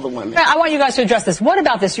including all the women. I want you guys to address this. What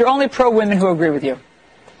about this? You're only pro-women who agree with you.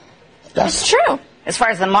 That's true. As far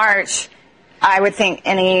as the march, I would think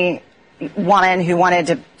any woman who wanted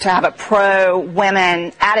to have a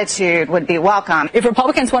pro-women attitude would be welcome. If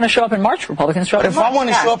Republicans want to show up in March, Republicans show up in March. If I want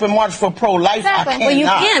to show up in March for pro-life, exactly. I cannot. Well, you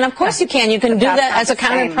can. Of course you can. You can do that as a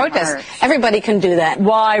counter-protest. Everybody can do that.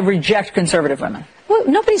 Why reject conservative women? Well,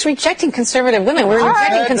 nobody's rejecting conservative women. We're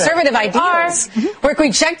rejecting conservative ideals. We're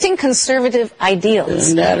rejecting conservative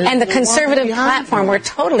ideals. And the conservative platform, we're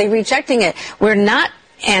totally rejecting it. We're not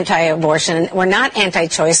anti-abortion. We're not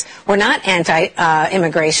anti-choice. We're not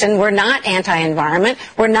anti-immigration. We're not anti-environment.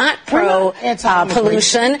 We're not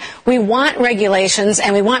pro-pollution. We want regulations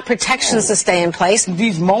and we want protections to stay in place.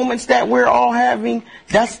 These moments that we're all having,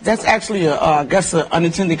 that's actually an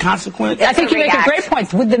unintended consequence. I think you make a great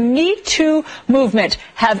point. Would the Me Too movement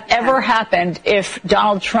have ever happened if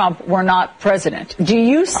Donald Trump were not president? Do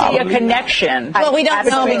you see a connection? Well, we don't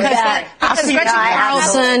know because Gretchen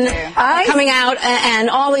Carlson coming out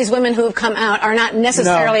and all these women who have come out are not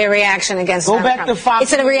necessarily a reaction against Donald Trump. To Fox.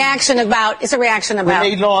 It's a reaction about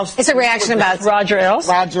Roger Ailes,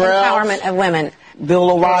 empowerment of women.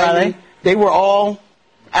 Bill O'Reilly. They were all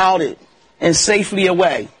outed and safely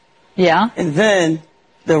away. Yeah. And then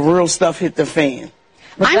the real stuff hit the fan.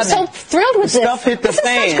 I'm so thrilled with this. Stuff hit the fan.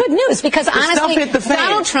 This is such good news because honestly,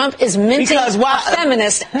 Donald Trump is minting a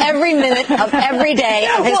feminist every minute of every day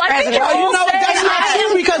of his presidency. That's not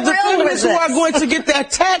true because the feminists who are going to get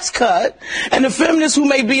that tax cut and the feminists who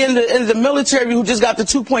may be in the military who just got the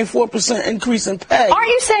 2.4% increase in pay. Aren't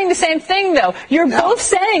you saying the same thing, though? You're both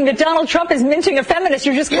saying that Donald Trump is minting a feminist.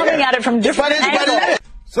 You're just coming at it from different angles.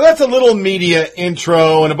 So that's a little media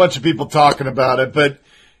intro and a bunch of people talking about it, but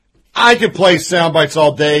I could play sound bites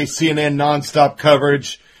all day, CNN nonstop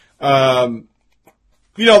coverage.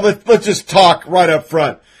 Let's just talk right up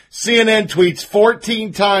front. CNN tweets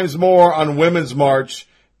 14 times more on Women's March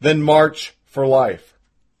than March for Life.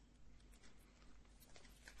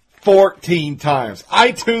 14 times.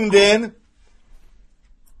 I tuned in,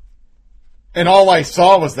 and all I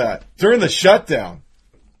saw was that. During the shutdown,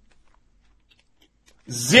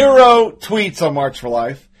 0 tweets on March for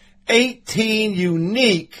Life, 18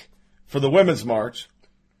 unique for the Women's March.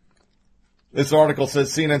 This article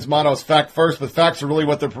says CNN's motto is fact first, but facts are really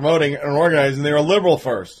what they're promoting and organizing. They're a liberal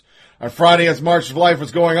first. On Friday, as March of Life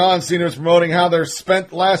was going on, CNN was promoting how they're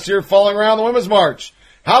spent last year following around the Women's March.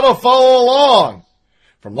 How to follow along.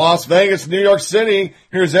 From Las Vegas to New York City,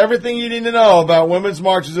 here's everything you need to know about women's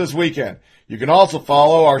marches this weekend. You can also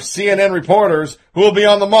follow our CNN reporters who will be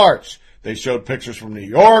on the march. They showed pictures from New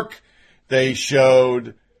York. They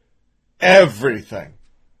showed everything.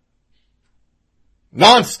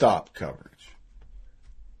 Non-stop coverage.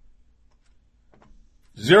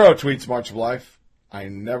 0 tweets March of Life. I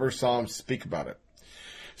never saw him speak about it.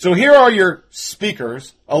 So here are your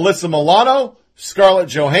speakers. Alyssa Milano, Scarlett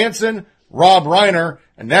Johansson, Rob Reiner,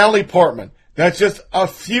 and Natalie Portman. That's just a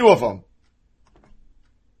few of them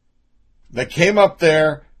that came up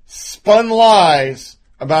there, spun lies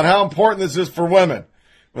about how important this is for women,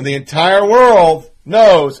 when the entire world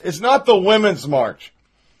knows it's not the Women's March.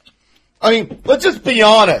 I mean, let's just be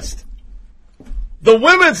honest. The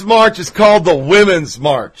Women's March is called the Women's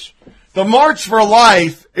March. The March for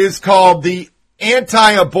Life is called the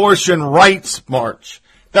Anti-Abortion Rights March.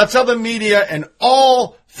 That's how the media in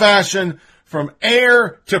all fashion, from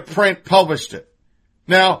air to print, published it.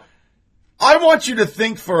 Now, I want you to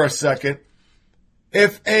think for a second,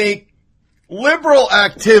 if a liberal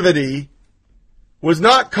activity was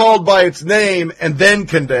not called by its name and then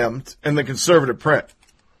condemned in the conservative print,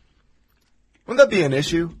 wouldn't that be an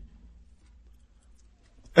issue?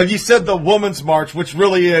 Have you said the Women's March, which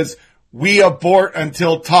really is We Abort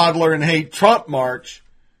Until Toddler and Hate Trump March?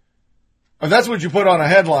 And that's what you put on a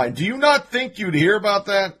headline. Do you not think you'd hear about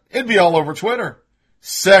that? It'd be all over Twitter.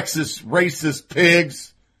 Sexist, racist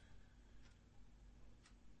pigs.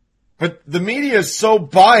 But the media is so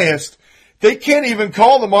biased, they can't even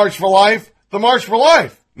call the March for Life the March for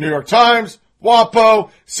Life. New York Times,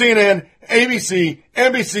 WAPO, CNN, ABC,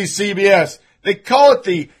 NBC, CBS. They call it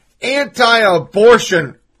the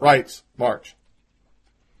Anti-Abortion Rights March.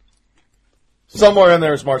 Somewhere in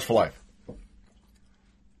there is March for Life.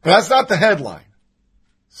 But that's not the headline.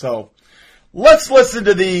 So let's listen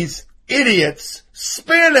to these idiots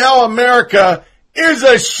spin how America is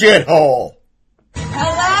a shithole.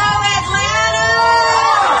 Hello,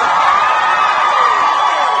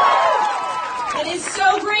 Atlanta! It is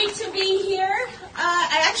so great to be here.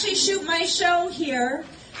 I actually shoot my show here.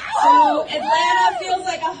 So Atlanta feels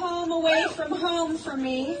like a home away from home for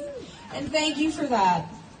me. And thank you for that.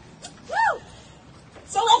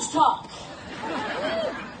 So let's talk.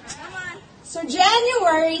 So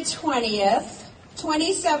January 20th,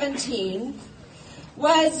 2017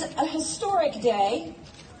 was a historic day,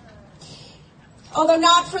 although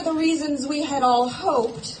not for the reasons we had all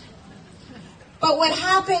hoped. But what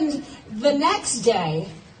happened the next day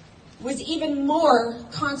was even more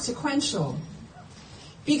consequential,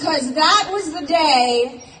 because that was the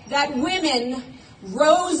day that women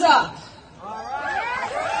rose up.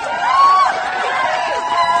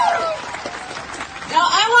 Now,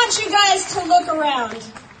 I want you guys to look around.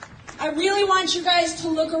 I really want you guys to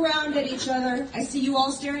look around at each other. I see you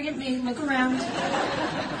all staring at me. Look around.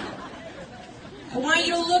 I want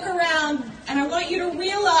you to look around, and I want you to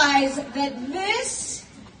realize that this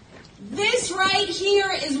right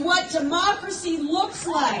here is what democracy looks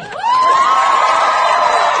like.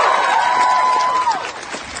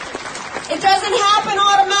 It doesn't happen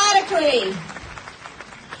automatically.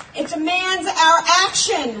 It demands our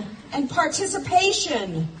action and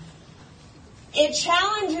participation. It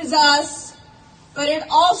challenges us, but it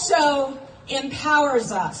also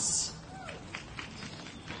empowers us.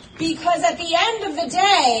 Because at the end of the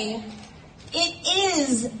day, it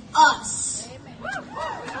is us.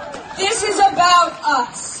 This is about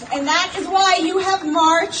us. And that is why you have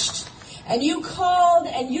marched, and you called,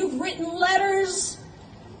 and you've written letters,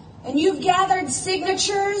 and you've gathered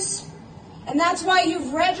signatures, and that's why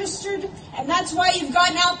you've registered, and that's why you've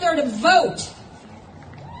gotten out there to vote.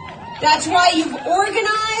 That's why you've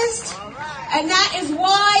organized, and that is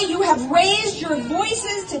why you have raised your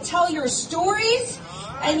voices to tell your stories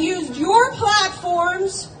and used your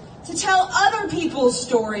platforms to tell other people's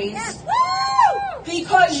stories.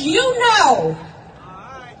 Because you know,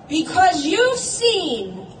 because you've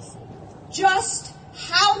seen just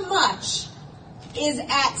how much is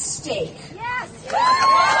at stake.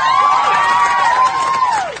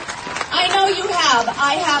 I know you have.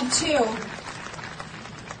 I have too.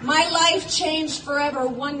 My life changed forever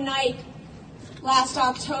one night last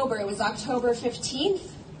October. It was October 15th.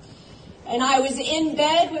 And I was in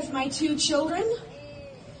bed with my 2 children.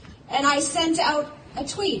 And I sent out a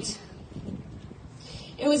tweet.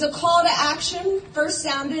 It was a call to action, first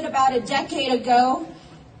sounded about a decade ago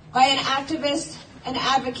by an activist and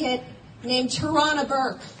advocate named Tarana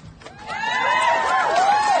Burke.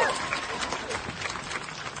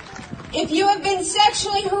 If you have been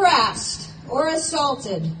sexually harassed or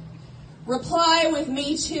assaulted, reply with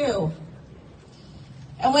 "Me Too."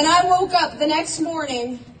 And when I woke up the next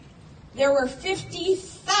morning, there were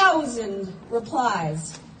 50,000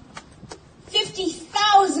 replies.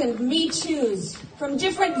 50,000 Me Too's from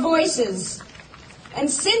different voices.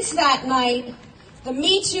 And since that night, the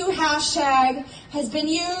Me Too hashtag has been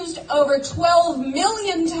used over 12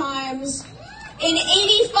 million times in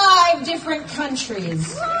 85 different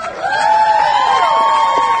countries.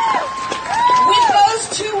 With those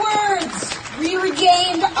 2 words, we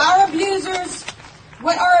regained our abusers,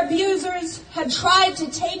 what our abusers had tried to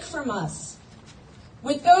take from us.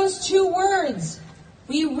 With those 2 words,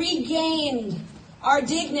 we regained our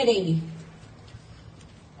dignity.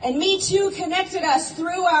 And Me Too connected us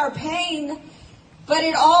through our pain, but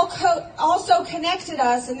it also connected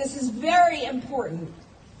us, and this is very important,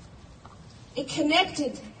 it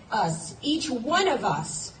connected us, each one of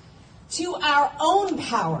us, to our own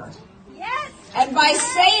power. Yes. And by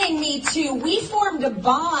saying Me Too, we formed a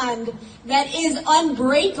bond that is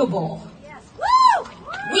unbreakable. Yes. Woo!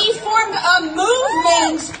 We formed a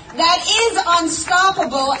movement that is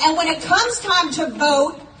unstoppable, and when it comes time to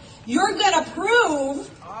vote, you're going to prove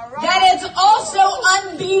that it's also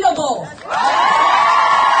unbeatable.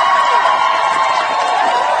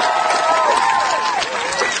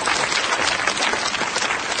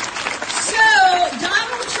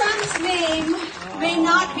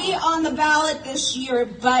 here,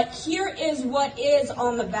 but here is what is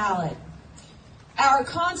on the ballot. Our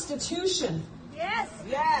Constitution. Yes.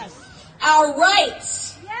 Yes. Our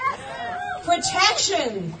rights. Yes.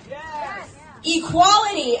 Protection. Yes.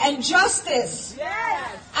 Equality and justice.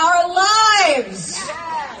 Yes. Our lives.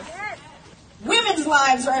 Yes. Women's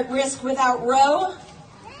lives are at risk without Roe.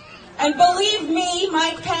 And believe me,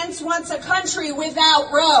 Mike Pence wants a country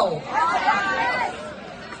without Roe.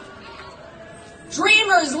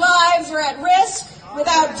 Dreamers' lives are at risk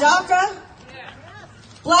without DACA.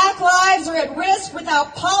 Black lives are at risk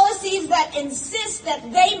without policies that insist that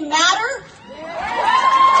they matter.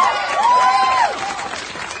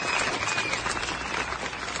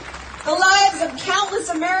 The lives of countless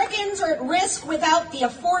Americans are at risk without the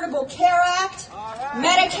Affordable Care Act,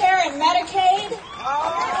 Medicare and Medicaid.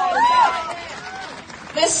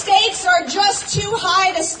 The stakes are just too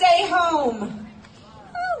high to stay home.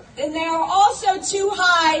 And they are also too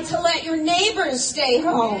high to let your neighbors stay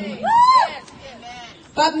home.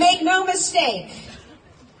 But make no mistake,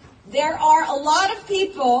 there are a lot of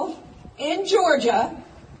people in Georgia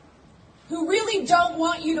who really don't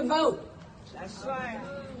want you to vote. That's right.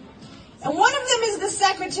 And one of them is the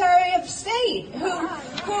Secretary of State, who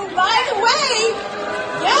by the way,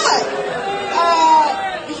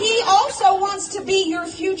 he also wants to be your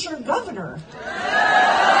future governor.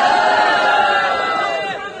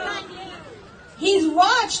 He's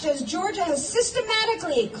watched as Georgia has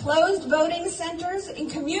systematically closed voting centers in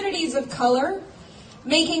communities of color,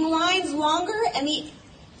 making lines longer and the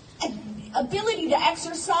ability to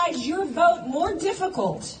exercise your vote more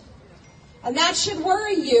difficult. And that should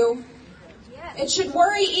worry you. It should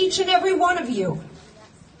worry each and every one of you.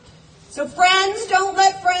 So friends, don't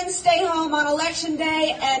let friends stay home on Election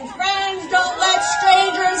Day, and friends, don't let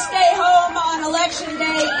strangers stay home on Election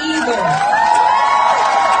Day either.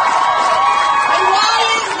 And why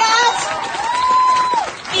is that?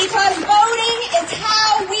 Because voting is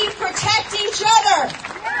how we protect each other.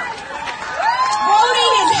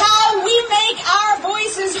 Voting is how we make our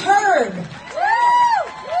voices heard.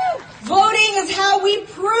 Voting is how we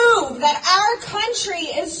prove that our country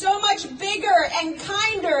is so much bigger and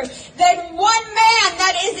kinder than one man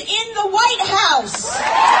that is in the White House.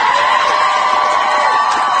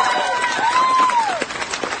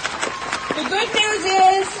 The good news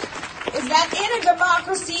is that in a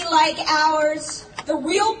democracy like ours, the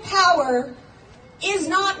real power is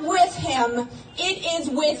not with him, it is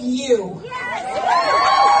with you.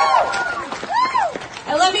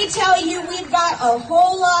 And let me tell you, we've got a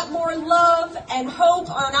whole lot more love and hope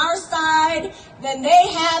on our side than they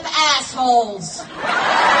have assholes. So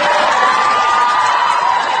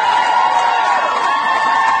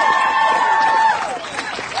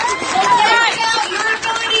carry out your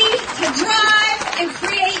ability to drive and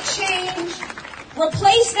create change.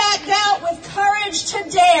 Replace that doubt with courage to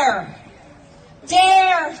dare.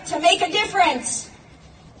 Dare to make a difference.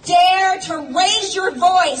 Dare to raise your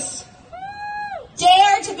voice.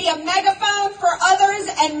 Dare to be a megaphone for others,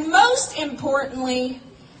 and most importantly,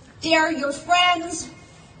 dare your friends,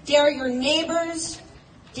 dare your neighbors,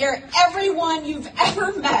 dare everyone you've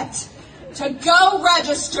ever met to go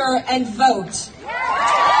register and vote.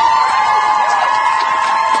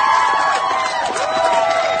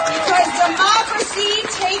 Because democracy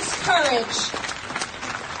takes courage.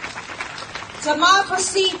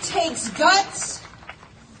 Democracy takes guts,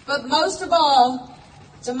 but most of all,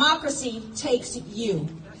 democracy takes you.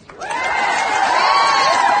 Thank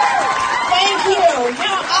you.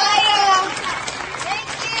 Now,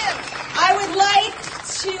 I would like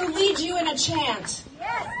to lead you in a chant.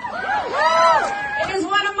 It is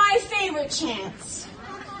one of my favorite chants.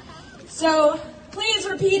 So, please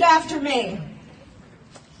repeat after me.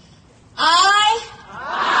 I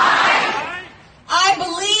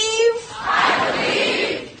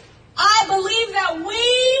believe that we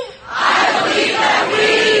will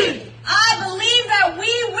win. I believe that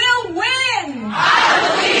we will win. I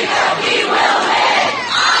believe that we will win.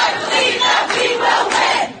 I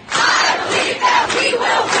believe that we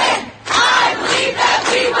will win. I believe that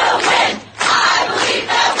we will win. I believe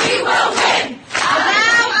that we will win. And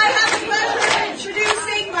now I have the pleasure of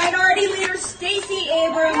introducing Minority Leader Stacey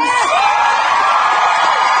Abrams.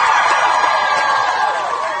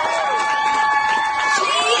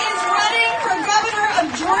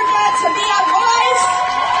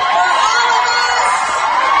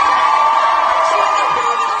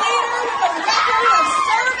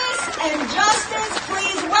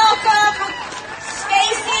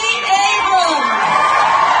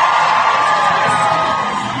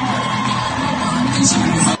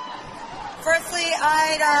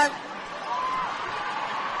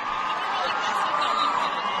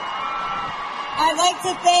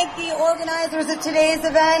 to thank the organizers of today's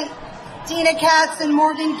event, Tina Katz and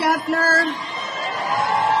Morgan Geffner,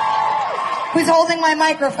 who's holding my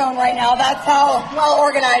microphone right now. That's how well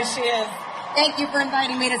organized she is. Thank you for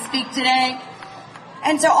inviting me to speak today.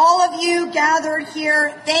 And to all of you gathered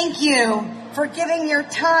here, thank you for giving your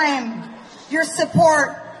time, your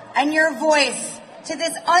support, and your voice to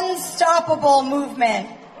this unstoppable movement.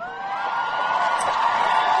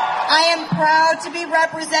 I am proud to be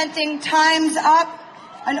representing Time's Up,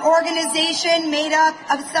 an organization made up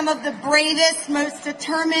of some of the bravest, most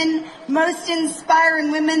determined, most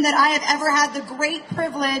inspiring women that I have ever had the great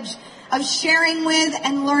privilege of sharing with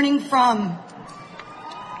and learning from.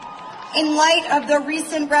 In light of the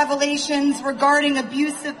recent revelations regarding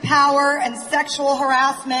abuse of power and sexual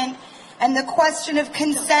harassment and the question of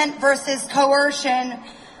consent versus coercion,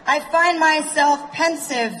 I find myself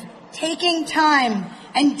pensive, taking time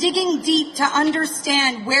and digging deep to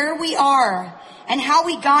understand where we are and how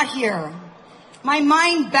we got here. My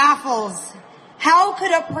mind baffles. How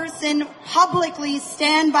could a person publicly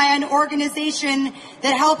stand by an organization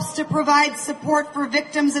that helps to provide support for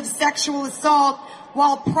victims of sexual assault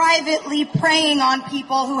while privately preying on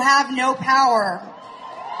people who have no power?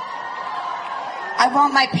 I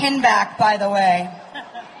want my pin back, by the way.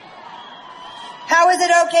 How is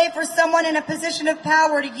it okay for someone in a position of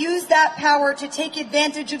power to use that power to take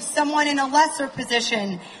advantage of someone in a lesser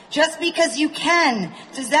position? Just because you can,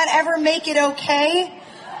 does that ever make it okay?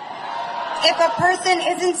 If a person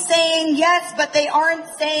isn't saying yes, but they aren't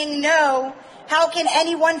saying no, how can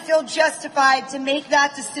anyone feel justified to make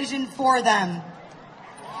that decision for them?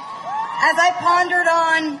 As I pondered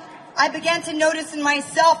on, I began to notice in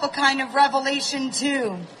myself a kind of revelation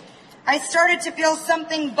too. I started to feel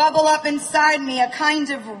something bubble up inside me, a kind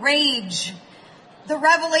of rage. The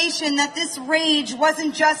revelation that this rage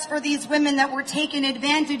wasn't just for these women that were taken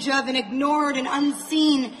advantage of and ignored and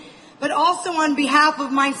unseen, but also on behalf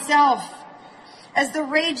of myself. As the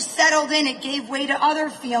rage settled in, it gave way to other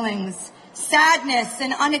feelings, sadness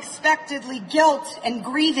and unexpectedly guilt and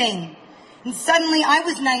grieving. And suddenly I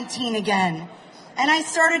was 19 again. And I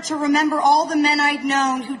started to remember all the men I'd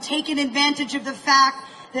known who'd taken advantage of the fact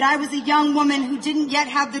that I was a young woman who didn't yet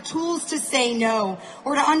have the tools to say no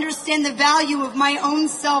or to understand the value of my own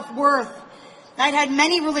self-worth. I'd had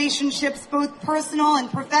many relationships, both personal and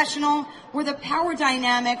professional, where the power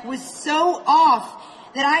dynamic was so off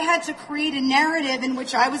that I had to create a narrative in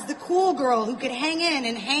which I was the cool girl who could hang in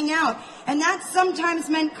and hang out. And that sometimes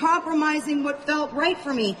meant compromising what felt right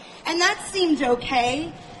for me. And that seemed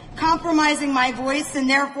okay, compromising my voice and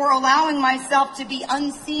therefore allowing myself to be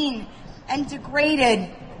unseen and degraded,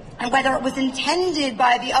 and whether it was intended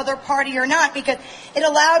by the other party or not, because it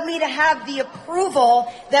allowed me to have the approval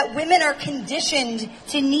that women are conditioned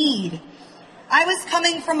to need. I was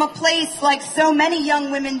coming from a place, like so many young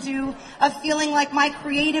women do, of feeling like my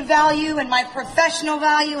creative value and my professional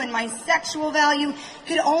value and my sexual value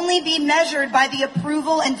could only be measured by the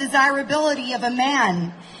approval and desirability of a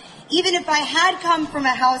man. Even if I had come from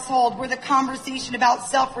a household where the conversation about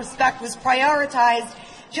self-respect was prioritized,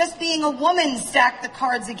 just being a woman stacked the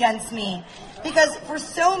cards against me. Because for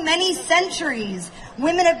so many centuries,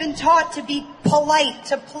 women have been taught to be polite,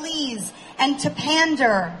 to please, and to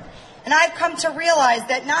pander. And I've come to realize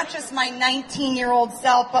that not just my 19-year-old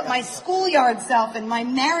self, but my schoolyard self and my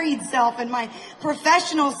married self and my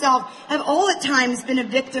professional self have all at times been a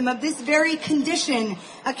victim of this very condition,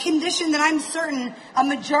 a condition that I'm certain a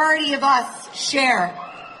majority of us share.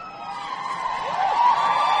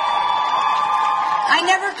 I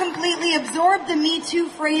never completely absorbed the Me Too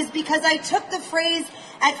phrase because I took the phrase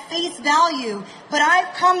at face value, but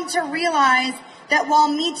I've come to realize that while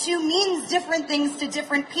Me Too means different things to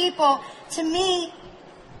different people, to me,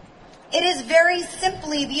 it is very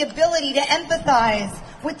simply the ability to empathize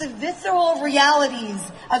with the visceral realities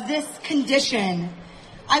of this condition.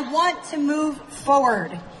 I want to move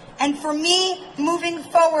forward. And for me, moving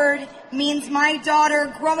forward means my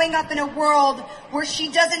daughter growing up in a world where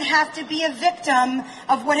she doesn't have to be a victim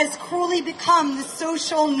of what has cruelly become the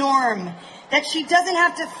social norm, that she doesn't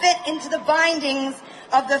have to fit into the bindings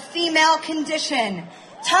of the female condition.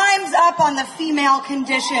 Time's up on the female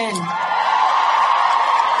condition.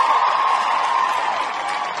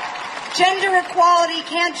 Gender equality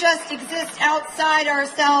can't just exist outside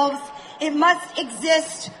ourselves. It must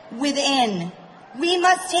exist within. We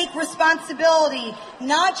must take responsibility,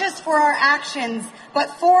 not just for our actions, but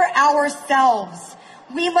for ourselves.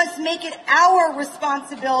 We must make it our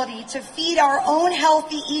responsibility to feed our own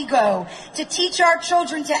healthy ego, to teach our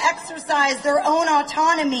children to exercise their own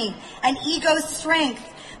autonomy and ego strength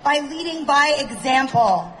by leading by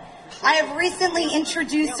example. I have recently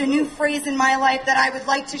introduced a new phrase in my life that I would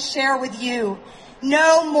like to share with you.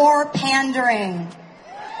 No more pandering.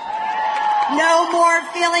 No more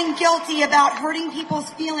feeling guilty about hurting people's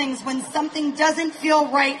feelings when something doesn't feel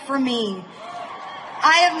right for me.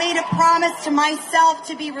 I have made a promise to myself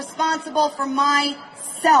to be responsible for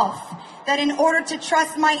myself, that in order to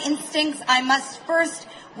trust my instincts, I must first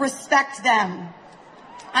respect them.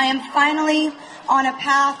 I am finally on a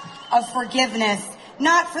path of forgiveness,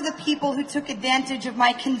 not for the people who took advantage of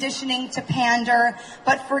my conditioning to pander,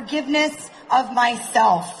 but forgiveness of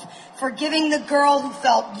myself. Forgiving the girl who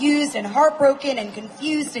felt used and heartbroken and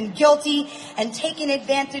confused and guilty and taken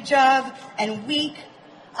advantage of and weak.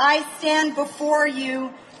 I stand before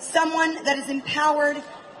you, someone that is empowered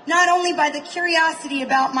not only by the curiosity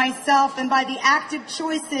about myself and by the active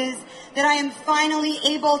choices that I am finally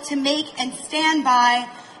able to make and stand by,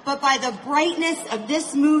 but by the brightness of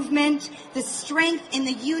this movement, the strength in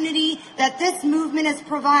the unity that this movement has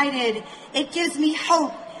provided. It gives me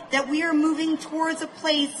hope that we are moving towards a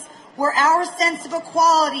place where our sense of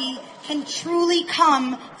equality can truly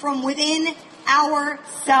come from within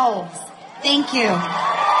ourselves. Thank you.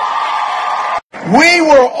 We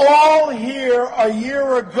were all here a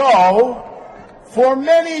year ago for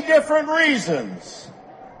many different reasons.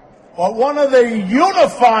 But one of the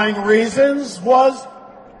unifying reasons was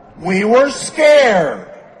we were scared.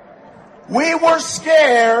 We were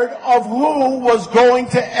scared of who was going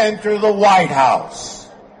to enter the White House.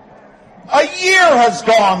 A year has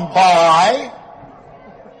gone by,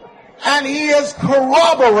 and he has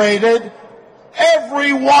corroborated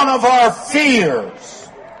every one of our fears.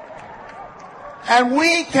 And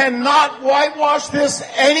we cannot whitewash this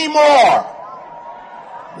anymore.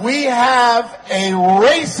 We have a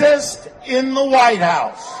racist in the White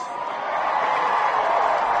House.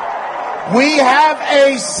 We have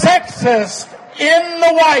a sexist in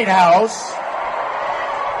the White House.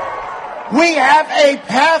 We have a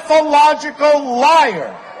pathological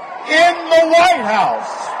liar in the White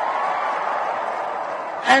House.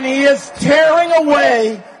 And he is tearing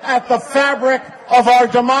away at the fabric of our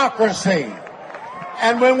democracy.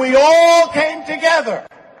 And when we all came together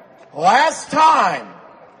last time,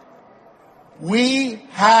 we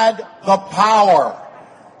had the power.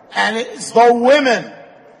 And it's the women.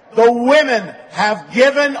 The women have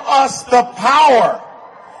given us the power.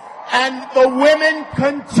 And the women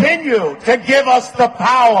continue to give us the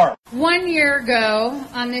power. 1 year ago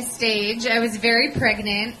on this stage, I was very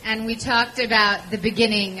pregnant, and we talked about the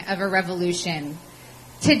beginning of a revolution.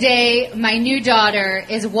 Today, my new daughter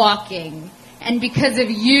is walking, and because of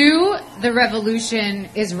you, the revolution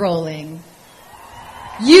is rolling.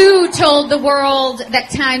 You told the world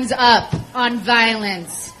that time's up on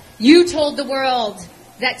violence. You told the world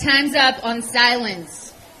that time's up on silence.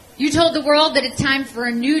 You told the world that it's time for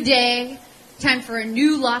a new day, time for a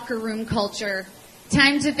new locker room culture,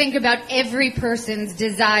 time to think about every person's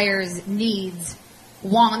desires, needs,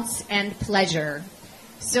 wants, and pleasure.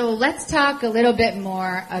 So let's talk a little bit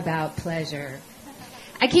more about pleasure.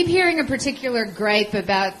 I keep hearing a particular gripe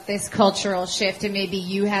about this cultural shift, and maybe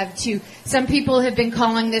you have too. Some people have been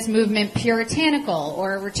calling this movement puritanical,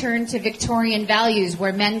 or a return to Victorian values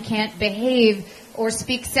where men can't behave or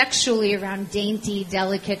speak sexually around dainty,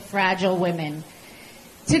 delicate, fragile women.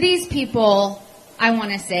 To these people, I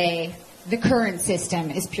want to say the current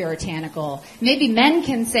system is puritanical. Maybe men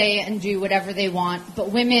can say and do whatever they want,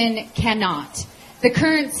 but women cannot. The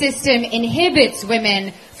current system inhibits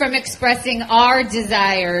women from expressing our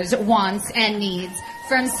desires, wants, and needs,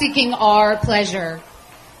 from seeking our pleasure.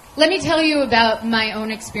 Let me tell you about my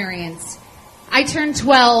own experience. I turned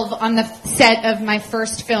 12 on the set of my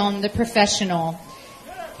first film, The Professional,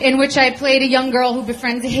 in which I played a young girl who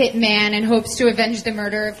befriends a hitman and hopes to avenge the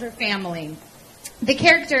murder of her family. The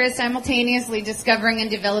character is simultaneously discovering and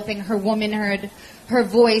developing her womanhood, her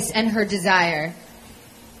voice, and her desire.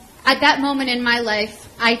 At that moment in my life,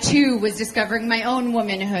 I too was discovering my own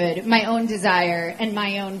womanhood, my own desire, and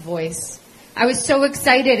my own voice. I was so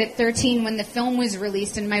excited at 13 when the film was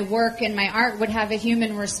released and my work and my art would have a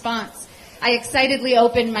human response. I excitedly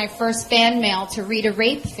opened my first fan mail to read a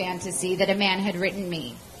rape fantasy that a man had written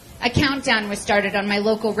me. A countdown was started on my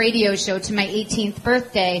local radio show to my 18th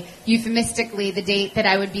birthday, euphemistically the date that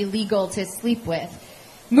I would be legal to sleep with.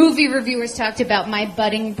 Movie reviewers talked about my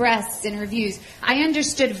budding breasts in reviews. I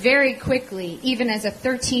understood very quickly, even as a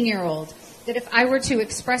 13-year-old, that if I were to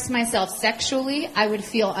express myself sexually, I would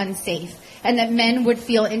feel unsafe, and that men would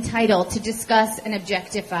feel entitled to discuss and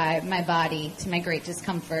objectify my body to my great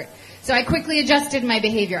discomfort. So I quickly adjusted my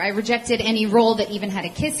behavior. I rejected any role that even had a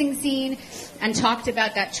kissing scene and talked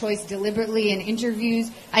about that choice deliberately in interviews.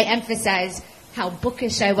 I emphasized how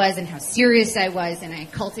bookish I was and how serious I was, and I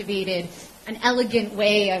cultivated an elegant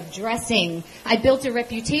way of dressing. I built a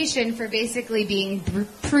reputation for basically being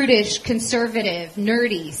prudish, conservative,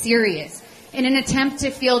 nerdy, serious, in an attempt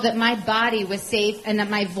to feel that my body was safe and that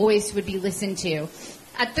my voice would be listened to.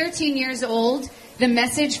 At 13 years old, the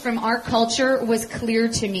message from our culture was clear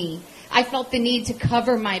to me. I felt the need to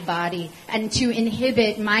cover my body and to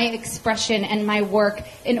inhibit my expression and my work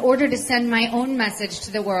in order to send my own message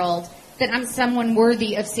to the world that I'm someone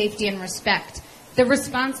worthy of safety and respect. The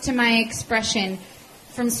response to my expression,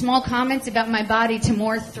 from small comments about my body to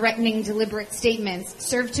more threatening, deliberate statements,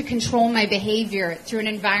 served to control my behavior through an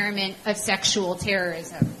environment of sexual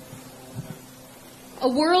terrorism. A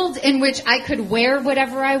world in which I could wear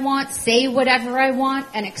whatever I want, say whatever I want,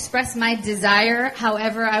 and express my desire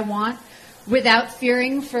however I want without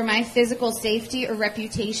fearing for my physical safety or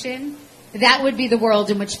reputation, that would be the world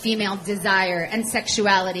in which female desire and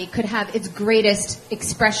sexuality could have its greatest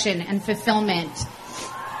expression and fulfillment.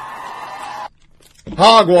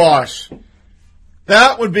 Hogwash.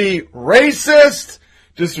 That would be racist,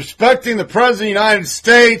 disrespecting the President of the United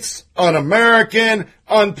States, un-American,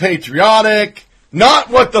 unpatriotic. Not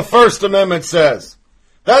what the First Amendment says.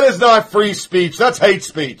 That is not free speech. That's hate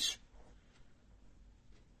speech.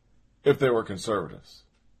 If they were conservatives.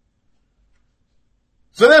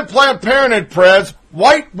 So then Planned Parenthood, Prez,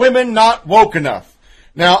 white women not woke enough.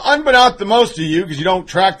 Now, unbeknownst to most of you, because you don't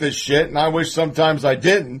track this shit, and I wish sometimes I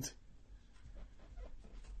didn't,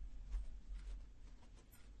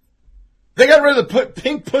 they got rid of the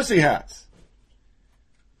pink pussy hats.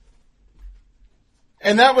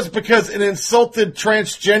 And that was because it insulted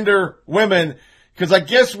transgender women. Because I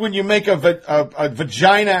guess when you make a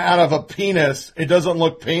vagina out of a penis, it doesn't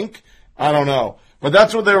look pink. I don't know. But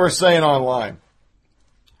that's what they were saying online.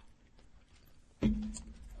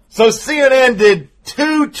 So CNN did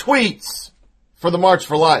 2 tweets for the March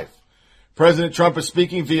for Life. President Trump is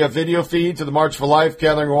speaking via video feed to the March for Life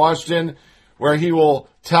gathering in Washington, where he will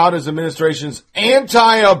tout his administration's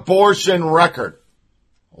anti-abortion record.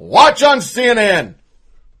 Watch on CNN.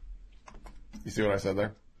 You see what I said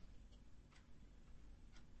there?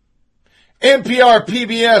 NPR,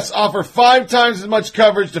 PBS offer 5 times as much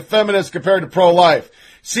coverage to feminists compared to pro-life.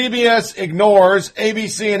 CBS ignores.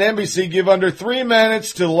 ABC and NBC give under 3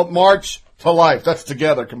 minutes to March to Life. That's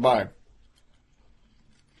together combined.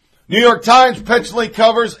 New York Times petulantly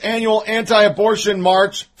covers annual anti-abortion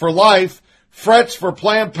March for Life, frets for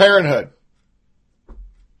Planned Parenthood.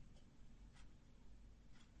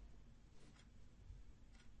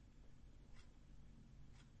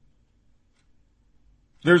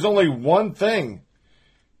 There's only one thing.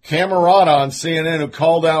 Camerata on CNN who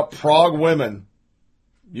called out Prague women.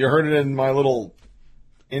 You heard it in my little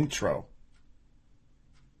intro.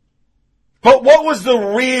 But what was the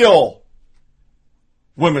real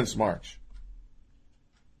Women's March?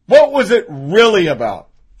 What was it really about?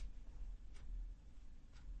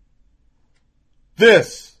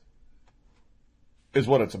 This is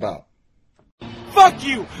what it's about. Fuck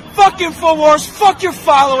you! Fuck InfoWars! Fuck your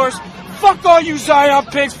followers! Fuck all you Zion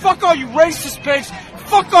pigs! Fuck all you racist pigs!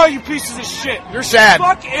 Fuck all you pieces of shit! You're sad.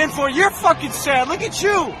 Fuck Info, you're fucking sad. Look at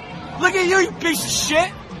you! Look at you piece of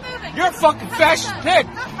shit! You're a fucking fascist pig!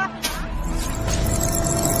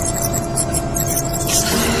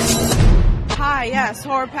 Hi, yes,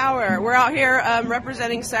 Horror Power. We're out here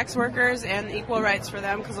representing sex workers and equal rights for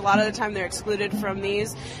them because a lot of the time they're excluded from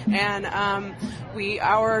these. And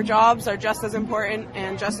our jobs are just as important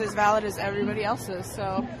and just as valid as everybody else's.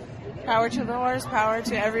 So power to the whores, power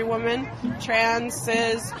to every woman, trans,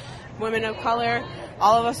 cis, women of color.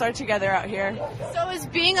 All of us are together out here. So is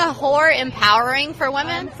being a whore empowering for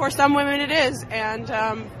women? For some women it is, and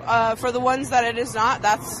for the ones that it is not,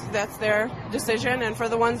 that's their decision. And for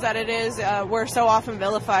the ones that it is, we're so often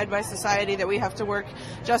vilified by society that we have to work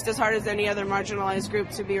just as hard as any other marginalized group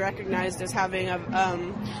to be recognized as having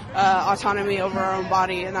autonomy over our own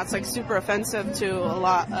body, and that's like super offensive to a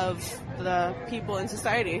lot of the people in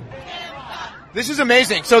society. This is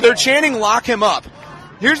amazing. So they're chanting "lock him up."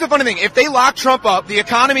 Here's the funny thing. If they lock Trump up, the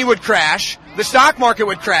economy would crash, the stock market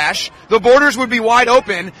would crash, the borders would be wide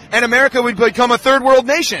open, and America would become a third world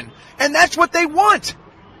nation. And that's what they want.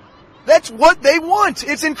 That's what they want.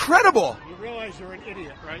 It's incredible. You realize you're an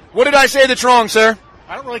idiot, right? What did I say that's wrong, sir?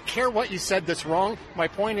 I don't really care what you said that's wrong. My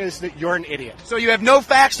point is that you're an idiot. So you have no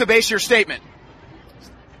facts to base your statement?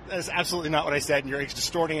 That is absolutely not what I said, and you're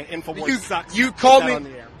distorting it. InfoWars sucks. You called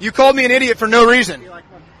me an idiot for no reason.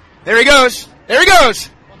 There he goes. There he goes.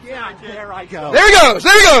 Yeah, there I go. There he goes.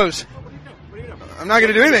 There he goes. I'm not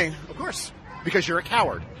going to do anything. Of course. Because you're a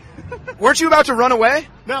coward. Weren't you about to run away?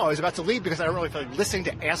 No, I was about to leave because I don't really feel like listening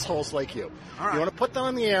to assholes like you. You want to put that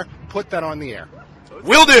on the air, put that on the air.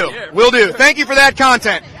 Will do. Will do. Thank you for that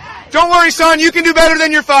content. Don't worry, son. You can do better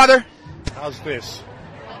than your father. How's this?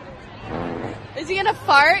 Is he gonna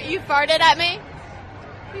fart? You farted at me?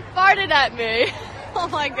 He farted at me. Oh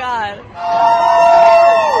my god.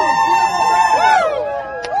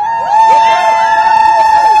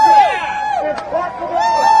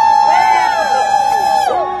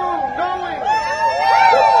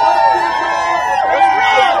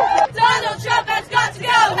 Donald Trump has got to go!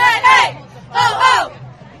 Hey, hey! Ho, ho!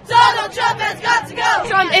 Donald Trump has got to go!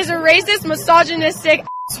 Trump is a racist, misogynistic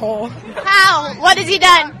asshole. How? What has he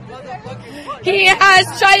done? He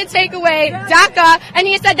has tried to take away DACA, and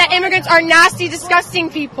he said that immigrants are nasty,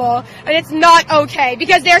 disgusting people, and it's not okay,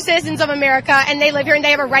 because they're citizens of America, and they live here, and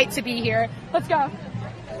they have a right to be here. Let's go.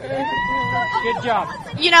 Good job.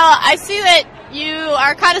 You know, I see that you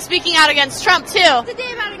are kind of speaking out against Trump, too. It's a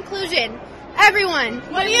day about inclusion. Everyone.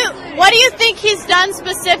 What do you think he's done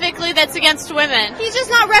specifically that's against women? He's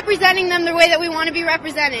just not representing them the way that we want to be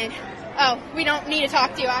represented. Oh, we don't need to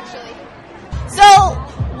talk to you, actually. So,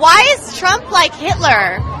 why is Trump like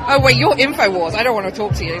Hitler? Oh, wait, you're InfoWars. I don't want to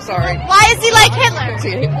talk to you, sorry. Why is he like Hitler?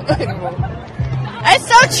 It's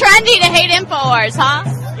so trendy to hate InfoWars, huh?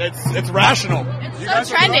 It's rational. It's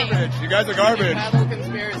so trendy. You guys are garbage.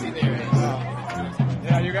 Conspiracy theories.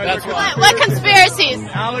 Yeah, you guys are garbage. What conspiracies?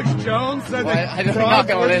 Alex Jones said that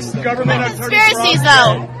Government conspiracies,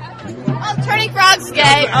 though. Oh, turning frogs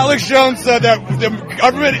gay. Alex Jones said that the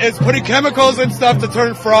government is putting chemicals and stuff to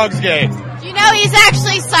turn frogs gay. Do you know he's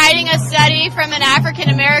actually citing a study from an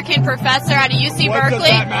African-American professor out of UC Berkeley,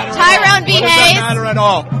 Tyrone B. Hayes? What does that matter at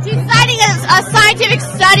all? He's citing a scientific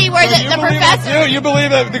study where the professor... You believe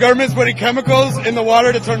that the government's putting chemicals in the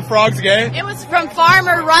water to turn frogs gay? It was from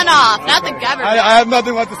farmer runoff, not the government. I have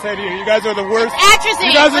nothing left to say to you. You guys are the worst. Atrazine.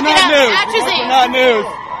 You guys are not news. Atrazine. You guys are not news.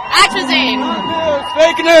 Atrazine.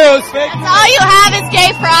 Fake news. Fake news. All you have is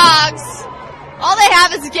gay frogs. All they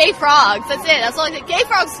have is gay frogs. That's it. That's all they Gay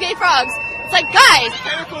frogs, gay frogs. It's like, guys.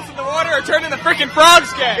 Chemicals in the water are turning the freaking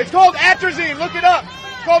frogs gay. It's called atrazine. Look it up.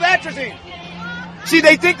 It's called atrazine. See,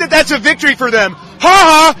 they think that that's a victory for them. Ha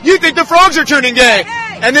ha! You think the frogs are turning gay.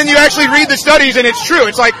 And then you actually read the studies and it's true.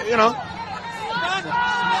 It's like, you know.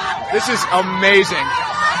 This is amazing.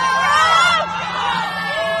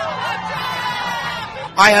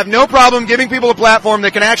 I have no problem giving people a platform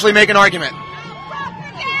that can actually make an argument.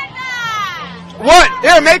 What?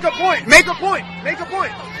 Here, make a point. Make a point. Make a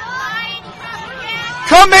point.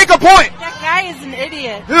 Come make a point. That guy is an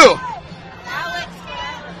idiot. Who?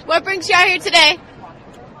 What brings you out here today?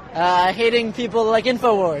 Hating people like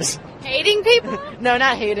InfoWars. Hating people? No,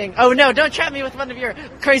 not hating. Oh, no, don't trap me with one of your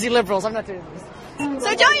crazy liberals. I'm not doing this.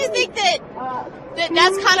 So don't you think that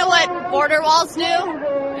that's kind of what border walls do?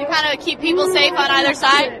 They kind of keep people safe on either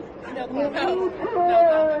side?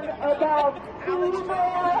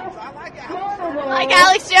 Like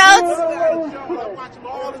Alex Jones?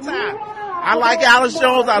 I like Alex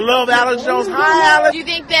Jones. I love Alex Jones. Hi, Alex. Do you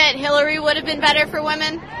think that Hillary would have been better for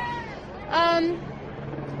women?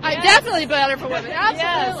 Definitely better for women.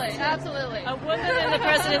 Absolutely. Yes. Absolutely. A woman in the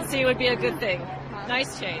presidency would be a good thing.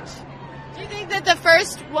 Nice change. Do you think that the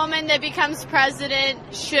first woman that becomes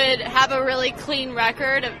president should have a really clean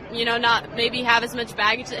record of, not maybe have as much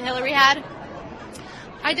baggage that Hillary had?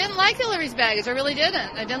 I didn't like Hillary's baggage. I really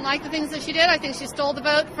didn't. I didn't like the things that she did. I think she stole the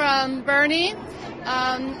vote from Bernie.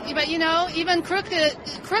 But, even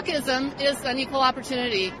crookism is an equal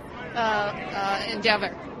opportunity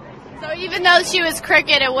endeavor. So even though she was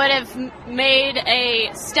crooked, it would have made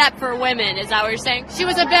a step for women. Is that what you're saying? She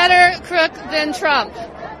was a better crook than Trump.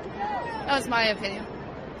 That was my opinion.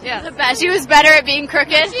 Yeah. She was better at being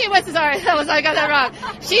crooked? She was, sorry, I got that wrong.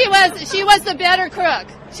 She was the better crook.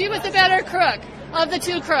 She was the better crook of the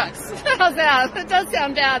two crooks. How's that? It does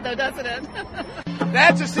sound bad though, doesn't it?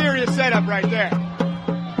 That's a serious setup right there.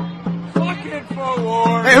 Fuck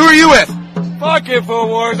InfoWars. Hey, who are you with? Fuck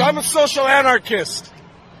InfoWars. I'm a social anarchist.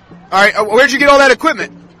 All right, where'd you get all that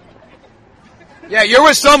equipment? Yeah, you're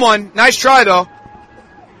with someone. Nice try, though.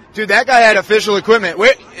 Dude, that guy had official equipment.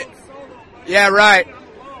 Yeah, right.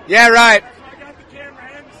 Yeah, right.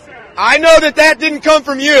 I know that didn't come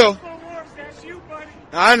from you.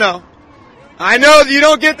 I know. I know that you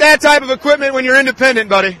don't get that type of equipment when you're independent,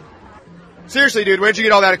 buddy. Seriously, dude, where'd you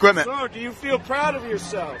get all that equipment? So, do you feel proud of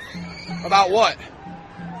yourself? About what?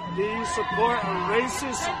 Do you support a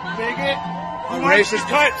racist bigot? A racist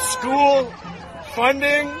cut school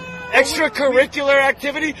funding, extracurricular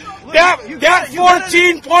activity? That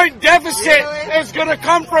 14-point deficit is going to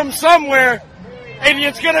come from somewhere. And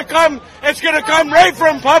it's gonna come right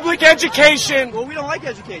from public education. Well, we don't like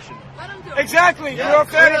education. Exactly. Yeah, You're a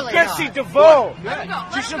fan of clearly Betsy not. DeVoe. Good.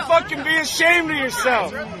 You should fucking be ashamed of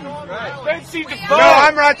yourself. Right. Betsy DeVoe. No,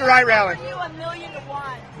 I'm at the right rally.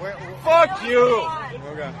 Fuck you.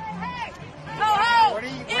 Okay.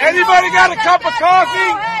 Anybody got a cup of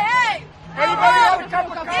coffee? Anybody got a cup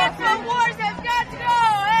of coffee? InfoWars has got to go.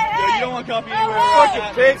 Yeah, you don't want coffee anywhere.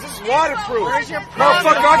 Fucking pigs, this is waterproof.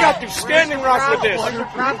 Motherfucker, I got through Standing Rock with this. I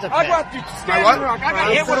got through Standing Rock. I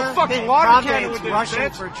got hit with a fucking water cannon with this,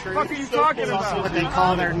 bitch. What the fuck are you talking about? What they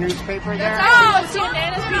call their newspaper there. Oh,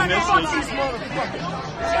 CNN's Fuck these motherfuckers.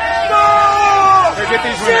 Here, get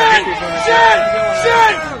these winners.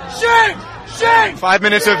 Shame! 5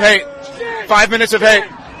 minutes of hate. 5 minutes of hate.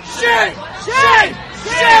 Shame!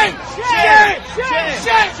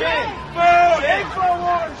 Boo!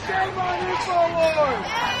 InfoWars! Shame on InfoWars!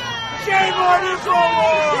 Shame on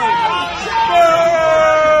InfoWars!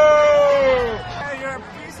 Boo! Hey, you're a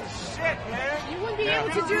piece of shit, man. You wouldn't be able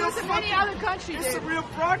to do this in any other country, It's a real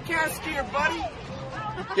broadcast here, buddy.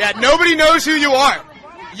 Yeah, nobody knows who you are.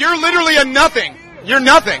 You're literally a nothing. You're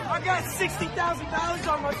nothing. I got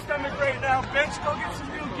 $60,000 on my stomach right now, bitch. Go get some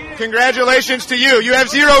new gear. Congratulations to you. You have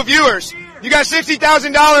 0 viewers. You got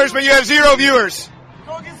 $60,000, but you have 0 viewers.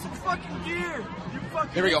 Go get some fucking gear. You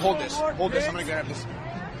fucking Here we go. Hold this. Lord, Hold this. I'm bitch. gonna grab this.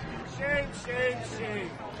 Shame.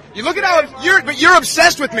 You look at how you're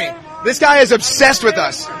obsessed with me. This guy is obsessed with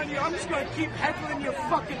us. I'm just gonna keep heckling your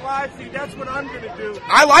fucking live feed. That's what I'm gonna do.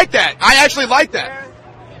 I like that. I actually like that.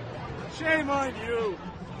 Shame on you.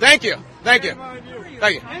 Thank you. Thank you. Shame on you.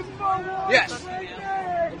 Thank you. InfoWars Yes. right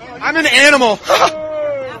there. I'm an animal.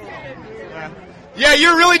 Yeah,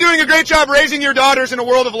 you're really doing a great job raising your daughters in a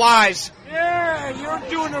world of lies. Yeah, you're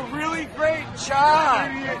doing a really great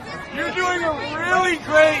job. You're doing a really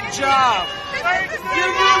great job.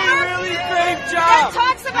 You're doing a really great job. That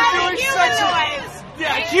talks about You're a doing such humanoid.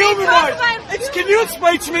 Yeah, They humanoid. talk about Can you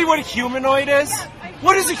explain to me what a humanoid is?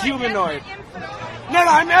 What is a humanoid? No,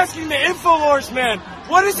 I'm asking the InfoWars man.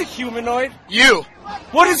 What is a humanoid? You.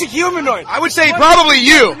 What is a humanoid? I would say What probably is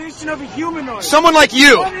you. the definition of a humanoid? Someone like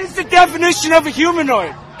you. What is the definition of a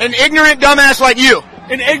humanoid? An ignorant dumbass like you.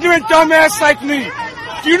 An ignorant dumbass like me.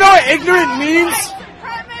 Do you know what ignorant means?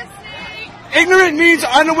 Ignorant means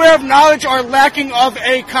unaware of knowledge or lacking of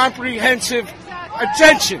a comprehensive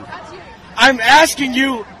attention. I'm asking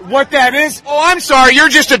you what that is. Oh, I'm sorry. You're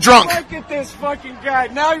just a drunk. Look at this fucking guy.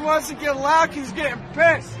 Now he wants to get loud. He's getting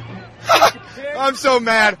pissed. I'm so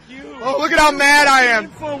mad. Oh, look at how mad I am.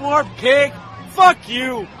 InfoWars pig. Fuck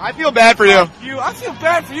you. I feel bad for you. Fuck you. I feel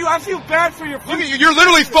bad for you. I feel bad for your. Look at you. You're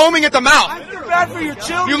literally foaming at the I mouth. feel bad for your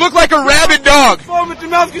children. You look like a rabid dog. Foam at the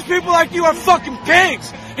mouth because people like you are fucking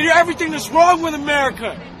pigs. And you're everything that's wrong with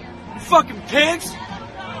America. You fucking pigs.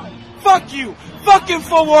 Fuck you. Fuck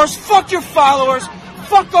InfoWars. Fuck your followers.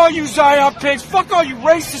 Fuck all you Zion pigs. Fuck all you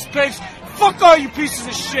racist pigs. Fuck all you pieces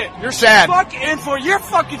of shit. You're sad. Fuck Info. You're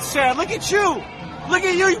fucking sad. Look at you. Look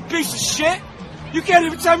at you, you piece of shit. You can't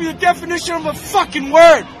even tell me the definition of a fucking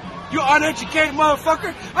word. You uneducated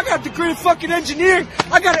motherfucker. I got a degree in fucking engineering.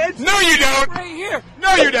 I got an No, you don't. right here.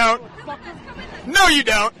 No, you don't. No, you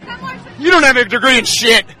don't. You don't have a degree in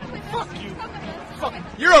shit. Fuck you. Fuck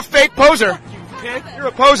You're a fake poser. you, pig. You're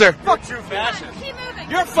a poser. Fuck you, fascist.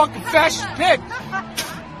 You're a fucking fascist pig.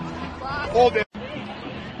 Hold it.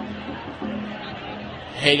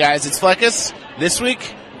 Hey guys, it's Fleckus. This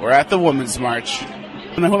week, we're at the Women's March.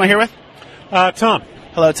 Who am I here with? Tom.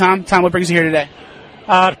 Hello, Tom. Tom, what brings you here today?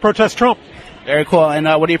 To protest Trump. Very cool. And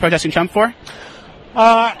what are you protesting Trump for?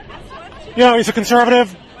 He's a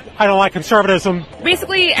conservative. I don't like conservatism.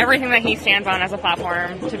 Basically, everything that he stands on as a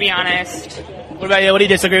platform, to be honest. What about you? What do you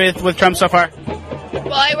disagree with Trump so far?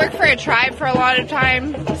 Well, I worked for a tribe for a lot of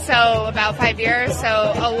time, so about 5 years,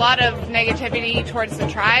 so a lot of negativity towards the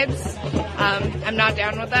tribes. I'm not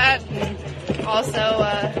down with that. And also,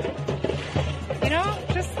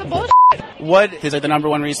 just the bullshit. What is like the number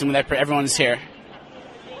one reason that everyone's here?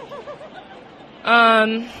 Who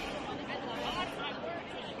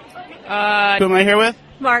am I here with?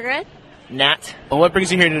 Margaret. Nat. Well, what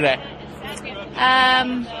brings you here today?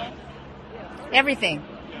 Everything.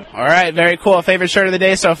 All right, very cool. Favorite shirt of the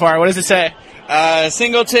day so far. What does it say?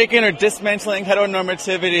 Single taken or dismantling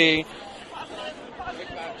heteronormativity.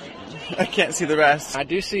 I can't see the rest. I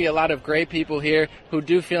do see a lot of great people here who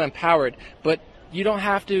do feel empowered, but you don't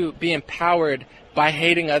have to be empowered by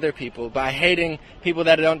hating other people, by hating people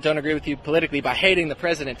that don't agree with you politically, by hating the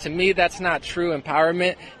president. To me, that's not true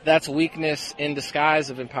empowerment. That's weakness in disguise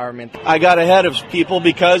of empowerment. I got ahead of people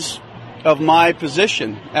because of my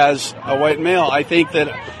position as a white male. I think that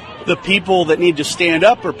the people that need to stand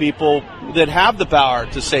up are people that have the power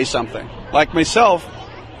to say something, like myself.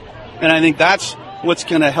 And I think that's what's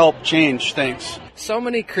going to help change things. So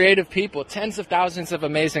many creative people, tens of thousands of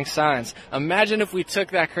amazing signs. Imagine if we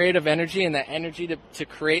took that creative energy and that energy to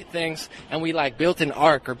create things and we built an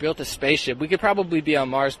ark or built a spaceship. We could probably be on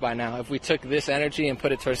Mars by now if we took this energy and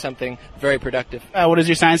put it towards something very productive. What does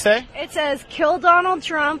your sign say? It says kill Donald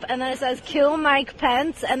Trump, and then it says kill Mike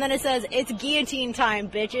Pence, and then it says it's guillotine time,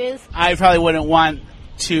 bitches. I probably wouldn't want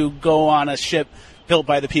to go on a ship built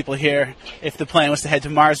by the people here if the plan was to head to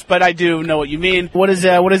Mars, but I do know what you mean. What does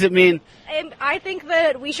it mean? I think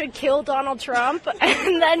that we should kill Donald Trump,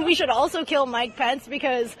 and then we should also kill Mike Pence,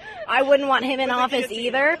 because I wouldn't want him in office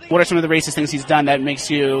either. What are some of the racist things he's done that makes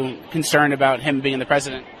you concerned about him being the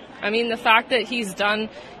president? I mean, the fact that he's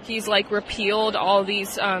repealed all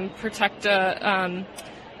these protecta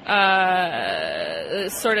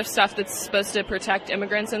sort of stuff that's supposed to protect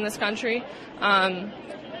immigrants in this country.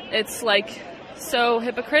 It's so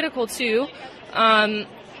hypocritical too.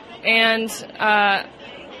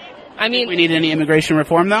 I mean, we need any immigration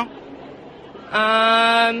reform though?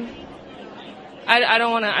 I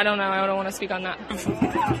don't want to speak on that.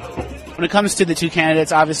 When it comes to the two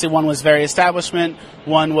candidates, obviously one was very establishment,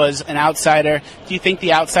 one was an outsider. Do you think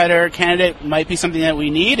the outsider candidate might be something that we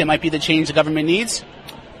need? It might be the change the government needs?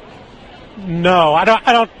 No,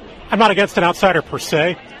 I'm not against an outsider per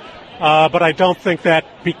se, but I don't think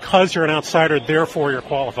that because you're an outsider, therefore you're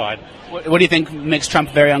qualified. What do you think makes Trump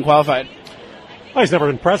very unqualified? Well, he's never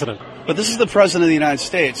been president. But this is the president of the United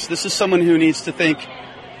States. This is someone who needs to think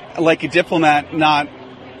like a diplomat, not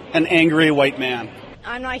an angry white man.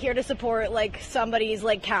 I'm not here to support somebody's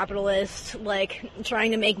capitalist,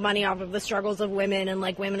 trying to make money off of the struggles of women and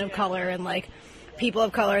women of color and people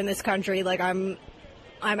of color in this country. I'm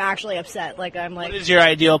actually upset. What is your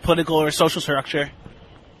ideal political or social structure?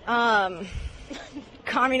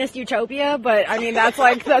 Communist utopia, but I mean that's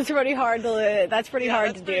pretty hard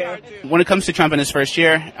to do. When it comes to Trump in his first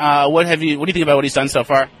year, what do you think about what he's done so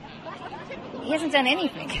far? He hasn't done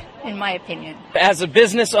anything, in my opinion. As a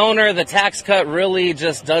business owner, the tax cut really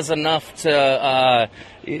just does enough to,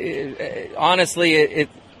 honestly,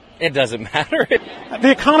 it doesn't matter.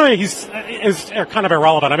 The economy is kind of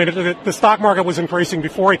irrelevant. I mean, the stock market was increasing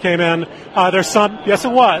before he came in. Yes,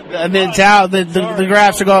 it was. The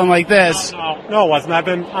graphs are going like this. No, it wasn't.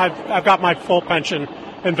 I've got my full pension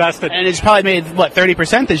invested. And it's probably made,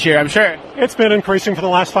 30% this year, I'm sure. It's been increasing for the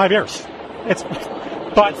last 5 years.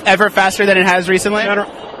 But ever faster than it has recently?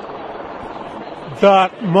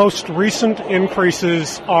 The most recent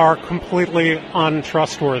increases are completely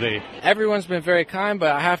untrustworthy. Everyone's been very kind,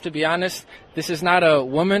 but I have to be honest, this is not a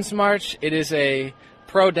women's march. It is a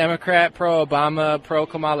pro-Democrat, pro-Obama,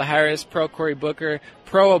 pro-Kamala Harris, pro-Cory Booker,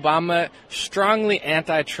 pro-Obama, strongly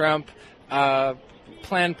anti-Trump,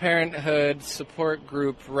 Planned Parenthood support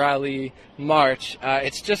group rally march.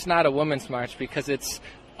 It's just not a women's march because it's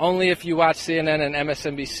only if you watch CNN and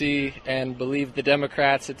MSNBC and believe the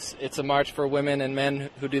Democrats, it's a march for women and men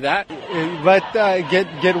who do that. But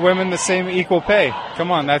get women the same equal pay. Come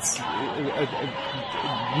on, that's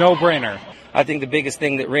a no-brainer. I think the biggest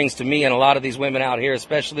thing that rings to me and a lot of these women out here,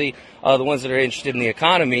 especially the ones that are interested in the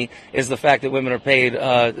economy, is the fact that women are paid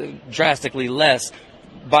drastically less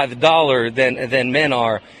by the dollar than men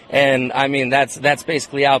are. And I mean, that's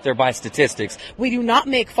basically out there by statistics. We do not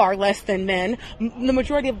make far less than men. The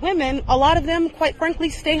majority of women, a lot of them, quite frankly,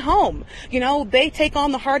 stay home. They take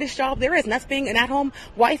on the hardest job there is, and that's being an at-home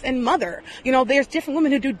wife and mother. There's different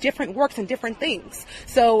women who do different works and different things.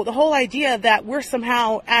 So the whole idea that we're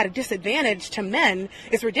somehow at a disadvantage to men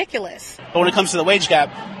is ridiculous. But when it comes to the wage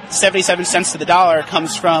gap, 77 cents to the dollar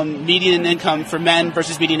comes from median income for men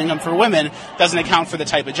versus median income for women. Doesn't account for the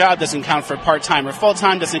type of job, doesn't account for part-time or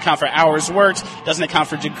full-time, doesn't account for hours worked, doesn't account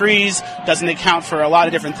for degrees, doesn't account for a lot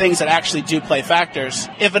of different things that actually do play factors.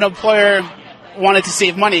 If an employer wanted to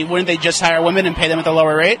save money, wouldn't they just hire women and pay them at the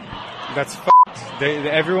lower rate? That's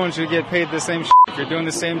everyone should get paid the same shit. If you're doing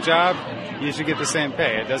the same job, you should get the same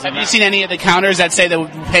pay. It doesn't matter. Have you seen any of the counters that say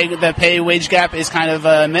the pay wage gap is kind of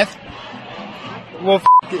a myth? Well,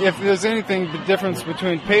 if there's anything the difference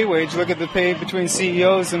between pay wage, look at the pay between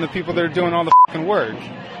CEOs and the people that are doing all the fucking work.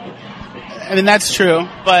 I mean, that's true,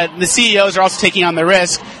 but the CEOs are also taking on the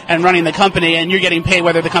risk and running the company, and you're getting paid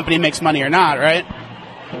whether the company makes money or not, right?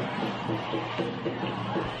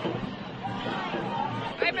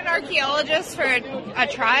 I'm an archaeologist for a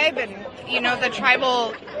tribe, and, the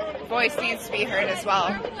tribal voice needs to be heard as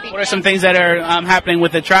well. What are some things that are happening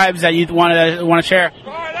with the tribes that you want to share?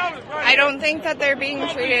 I don't think that they're being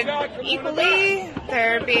treated equally.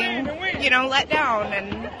 They're being, let down,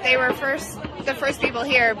 and they were first the first people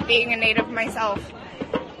here, being a native myself,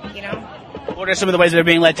 you know. What are some of the ways they're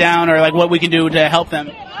being let down, or like what we can do to help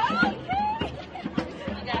them?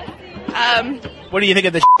 What do you think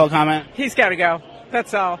of the comment? He's got to go.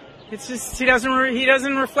 That's all. It's just he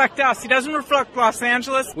doesn't reflect us. He doesn't reflect Los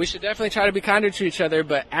Angeles. We should definitely try to be kinder to each other,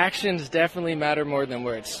 but actions definitely matter more than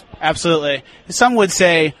words. Absolutely. Some would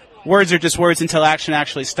say words are just words until action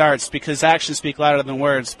actually starts, because actions speak louder than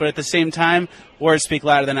words. But at the same time, words speak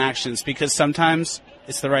louder than actions, because sometimes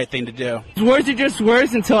it's the right thing to do. Words are just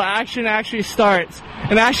words until action actually starts.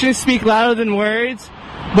 And actions speak louder than words,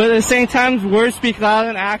 but at the same time, words speak louder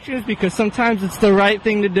than actions, because sometimes it's the right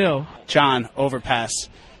thing to do. John, Overpass,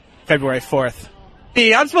 February 4th.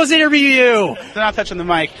 Hey, I'm supposed to interview you. They're not touching the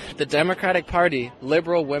mic. The Democratic Party,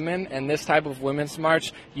 liberal women, and this type of women's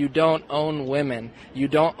march, you don't own women. You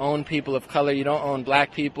don't own people of color. You don't own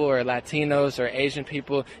black people or Latinos or Asian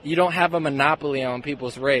people. You don't have a monopoly on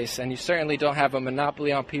people's race, and you certainly don't have a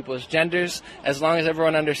monopoly on people's genders. As long as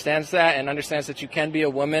everyone understands that and understands that you can be a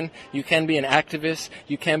woman, you can be an activist,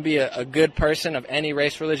 you can be a good person of any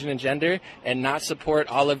race, religion, and gender, and not support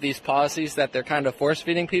all of these policies that they're kind of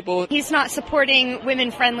force-feeding people. He's not supporting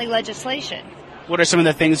women-friendly legislation. What are some of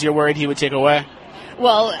the things you're worried he would take away?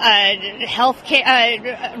 Well, health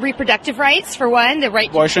care, reproductive rights, for one, the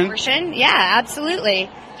right to abortion. Yeah, absolutely.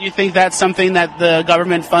 Do you think that's something that the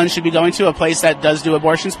government funds should be going to, a place that does do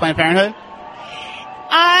abortions, Planned Parenthood?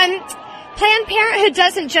 Planned Parenthood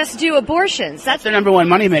doesn't just do abortions. That's their number one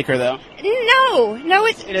moneymaker, though. No,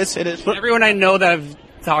 it's... It is. Everyone I know that I've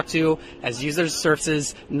talked to has used their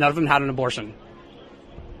services. None of them had an abortion.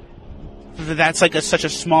 That's like such a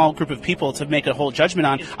small group of people to make a whole judgment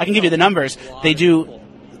on. I can give you the numbers.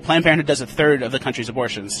 Planned Parenthood does a third of the country's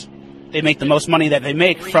abortions. They make the most money that they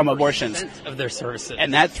make from abortions. Of their services.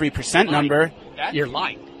 And that 3% number... You're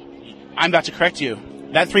lying. I'm about to correct you.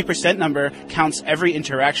 That 3% number counts every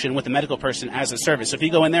interaction with a medical person as a service. So if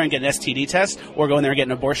you go in there and get an STD test or go in there and get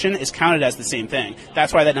an abortion, it's counted as the same thing.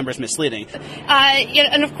 That's why that number is misleading.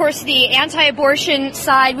 And of course, the anti-abortion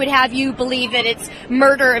side would have you believe that it's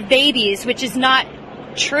murder of babies, which is not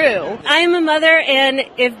true. I'm a mother, and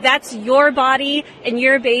if that's your body and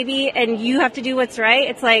your baby and you have to do what's right,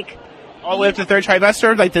 it's like... All the way up to the third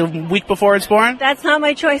trimester, like the week before it's born? That's not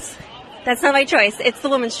my choice. That's not my choice. It's the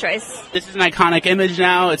woman's choice. This is an iconic image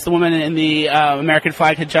now. It's the woman in the American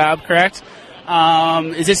flag hijab, correct?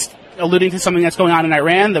 Is this alluding to something that's going on in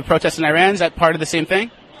Iran, the protests in Iran? Is that part of the same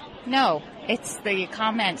thing? No, it's the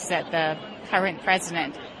comments that the current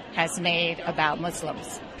president has made about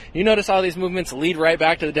Muslims. You notice all these movements lead right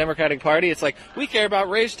back to the Democratic Party. It's like, we care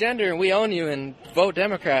about race, gender, and we own you, and vote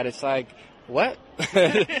Democrat. It's like, what?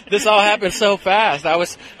 This all happened so fast.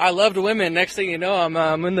 I loved women. Next thing you know,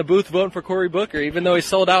 I'm in the booth voting for Cory Booker, even though he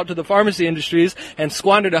sold out to the pharmacy industries and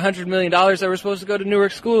squandered $100 million that were supposed to go to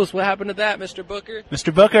Newark schools. What happened to that, Mr. Booker?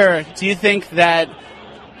 Mr. Booker, do you think that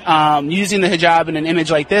using the hijab in an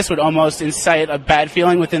image like this would almost incite a bad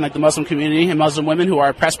feeling within like the Muslim community and Muslim women who are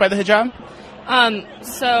oppressed by the hijab?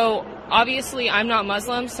 So obviously I'm not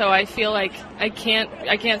Muslim, so I feel like I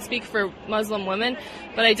can't speak for Muslim women,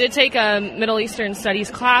 but I did take a Middle Eastern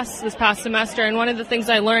Studies class this past semester, and one of the things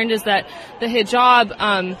I learned is that the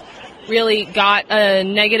hijab really got a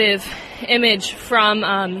negative image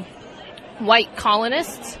from white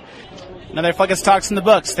colonists. Another Fleckus Talks in the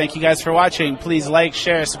books. Thank you guys for watching. Please like,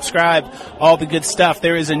 share, subscribe, all the good stuff.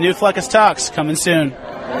 There is a new Fleckus Talks coming soon.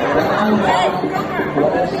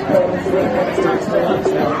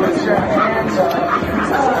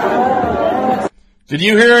 Did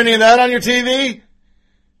you hear any of that on your TV?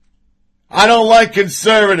 I don't like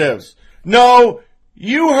conservatives. No,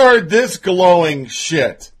 you heard this glowing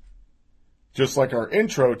shit. Just like our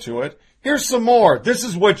intro to it, here's some more. This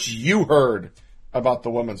is what you heard about the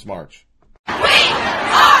Women's March.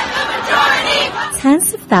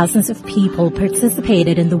 Tens of thousands of people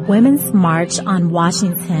participated in the Women's March on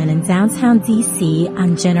Washington in downtown D.C.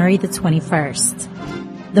 on January the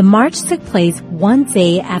 21st. The march took place one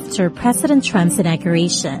day after President Trump's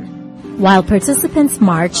inauguration. While participants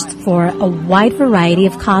marched for a wide variety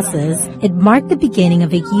of causes, it marked the beginning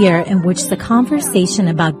of a year in which the conversation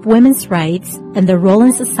about women's rights and their role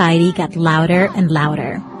in society got louder and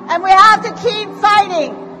louder. And we have to keep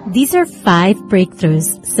fighting. These are 5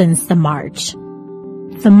 breakthroughs since the march.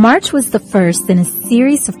 The march was the first in a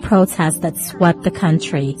series of protests that swept the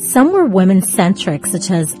country. Some were women-centric,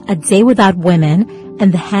 such as A Day Without Women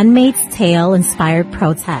and the Handmaid's Tale-inspired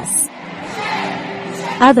protests.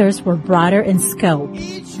 Others were broader in scope.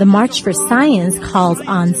 The March for Science called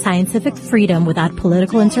on scientific freedom without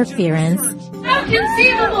political interference. No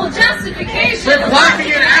inconceivable justification. For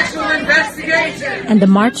blocking an actual investigation. And the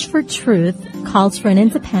March for Truth calls for an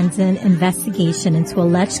independent investigation into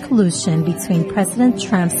alleged collusion between President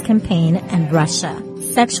Trump's campaign and Russia.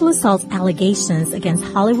 Sexual assault allegations against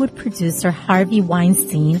Hollywood producer Harvey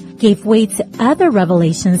Weinstein gave way to other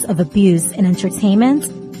revelations of abuse in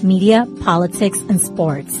entertainment, media, politics, and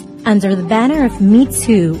sports. Under the banner of Me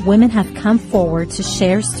Too, women have come forward to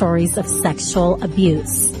share stories of sexual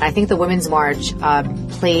abuse. I think the Women's March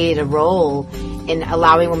played a role in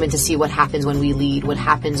allowing women to see what happens when we lead, what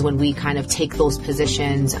happens when we kind of take those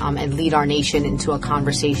positions and lead our nation into a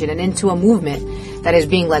conversation and into a movement that is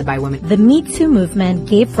being led by women. The Me Too movement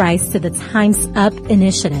gave rise to the Time's Up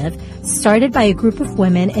initiative, started by a group of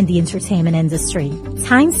women in the entertainment industry.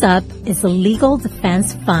 Time's Up is a legal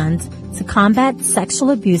defense fund to combat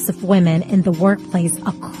sexual abuse of women in the workplace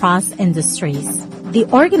across industries. The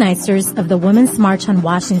organizers of the Women's March on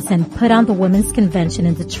Washington put on the Women's Convention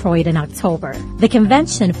in Detroit in October. The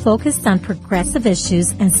convention focused on progressive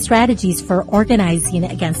issues and strategies for organizing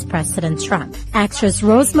against President Trump. Actress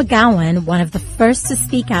Rose McGowan, one of the first to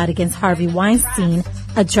speak out against Harvey Weinstein,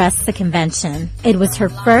 addressed the convention. It was her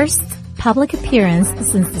first public appearance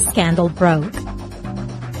since the scandal broke.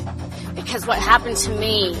 Because what happened to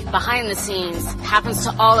me behind the scenes happens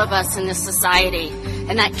to all of us in this society,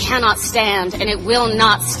 and that cannot stand, and it will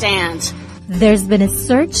not stand. There's been a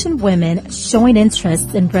surge in women showing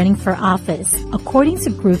interest in running for office, according to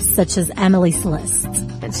groups such as Emily's List.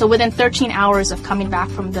 And so within 13 hours of coming back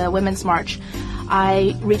from the Women's March,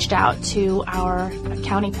 I reached out to our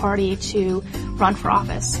county party to run for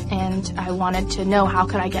office, and I wanted to know how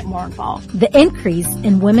could I get more involved. The increase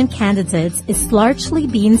in women candidates is largely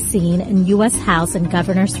being seen in U.S. House and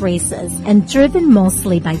governor's races and driven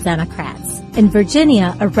mostly by Democrats. In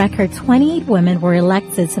Virginia, a record 28 women were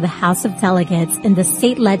elected to the House of Delegates in the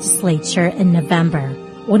state legislature in November.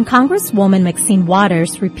 When Congresswoman Maxine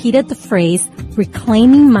Waters repeated the phrase,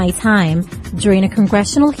 "reclaiming my time," during a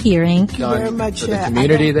congressional hearing, very much for the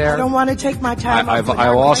community there. I don't want to take my time. I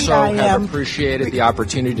also have appreciated the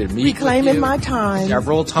opportunity to meet with you my time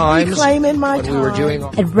several times reclaiming my when time. we were doing.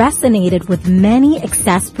 It resonated with many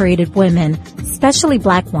exasperated women, especially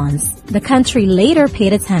black ones. The country later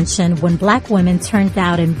paid attention when black women turned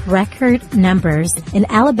out in record numbers in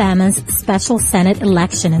Alabama's special Senate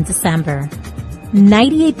election in December.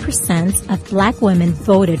 98% of black women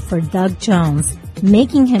voted for Doug Jones,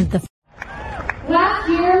 making him the Last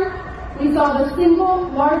year, we saw the single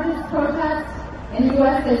largest protest in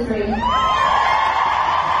U.S. history.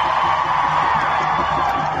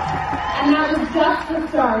 And that was just the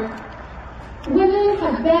start. Women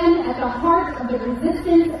have been at the heart of the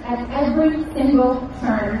resistance at every single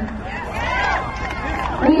turn.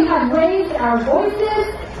 We have raised our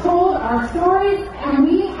voices, told our stories, and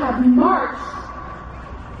we have marched.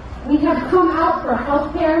 We have come out for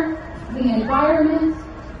healthcare, the environment,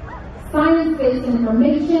 science-based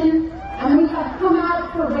information, and we have come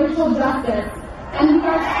out for racial justice. And we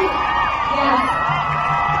are yes.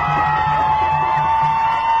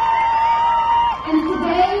 And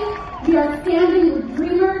today, we are standing with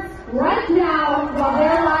dreamers right now while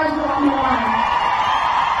their lives are on the line.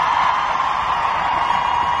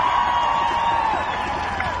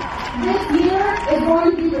 This year is going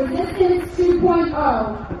to be Resistance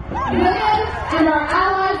 2.0. Women and our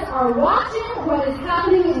allies are watching what is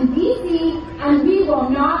happening in D.C., and we will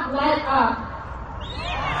not let up.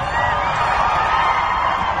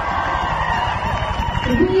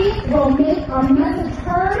 We will make our message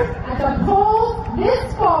heard at the polls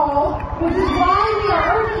this fall, which is why we are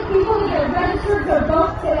urging people to get registered to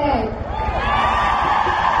vote today.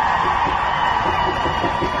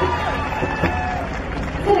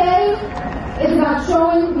 Today is about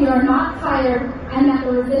showing we are not tired and that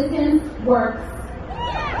the resistance works.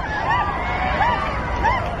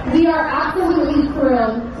 We are absolutely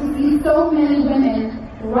thrilled to see so many women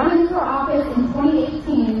running for office in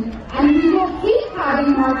 2018, and we will keep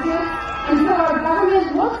having marches until our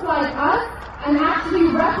government looks like us and actually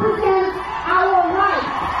represents our rights.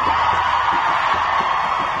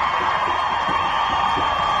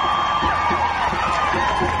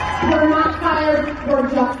 We're not tired, we're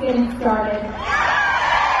just getting started.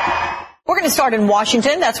 We're going to start in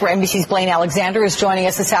Washington. That's where NBC's Blaine Alexander is joining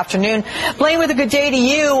us this afternoon. Blaine, with a good day to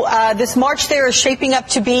you. This march there is shaping up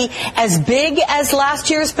to be as big as last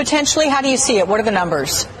year's potentially. How do you see it? What are the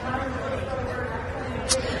numbers?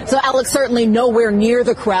 So, Alex, certainly nowhere near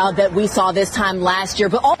the crowd that we saw this time last year,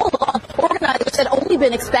 but all along, organizers had only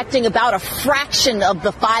been expecting about a fraction of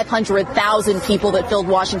the 500,000 people that filled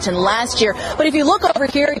Washington last year. But if you look over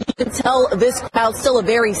here, you can tell this crowd still a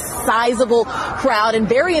very sizable crowd and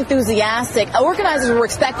very enthusiastic. Organizers were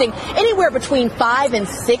expecting anywhere between 5,000 and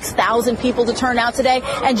 6,000 people to turn out today.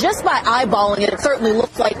 And just by eyeballing it, it certainly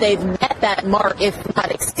looks like they've met that mark, if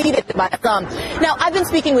not exceeded it by some. Now, I've been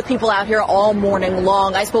speaking with people out here all morning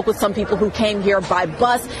long. I spoke with some people who came here by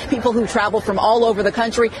bus, people who traveled from all over the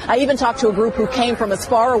country. I even talked to a group who came from as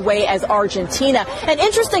far away as Argentina. And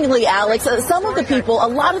interestingly, Alex, a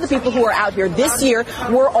lot of the people who are out here this year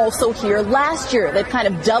were also here last year. They've kind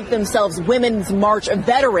of dubbed themselves Women's March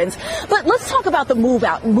veterans. But let's talk about the mood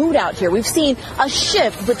out here. We've seen a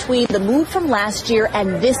shift between the mood from last year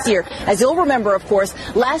and this year. As you'll remember, of course,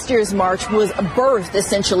 last year's march was birthed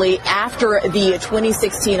essentially after the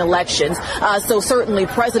 2016 elections. So certainly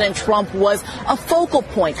President Trump was a focal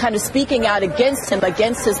point, kind of speaking out against him,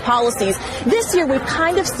 against his policies. This year, we've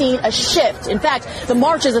kind of seen a shift. In fact, the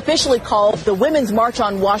march is officially called the Women's March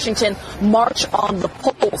on Washington, March on the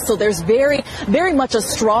Polls. So there's very, very much a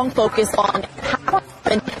strong focus on power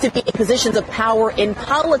and to be in positions of power in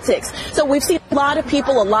politics. So we've seen a lot of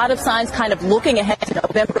people, a lot of signs kind of looking ahead to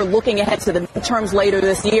November, looking ahead to the midterms later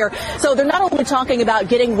this year. So they're not only talking about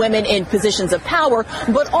getting women in positions of power,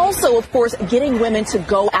 but also, of course, getting women to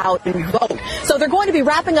go out and vote. So they're going to be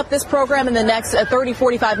wrapping up this program in the next 30,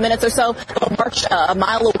 45 minutes or so. They'll march a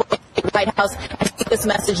mile away from the White House and take this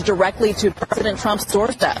message directly to President Trump's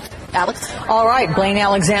doorstep. Alex? All right, Blaine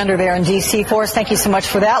Alexander there in D.C. for us. Thank you so much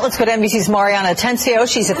for that. Let's go to NBC's Mariana Atencio.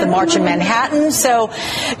 She's at the March in Manhattan. So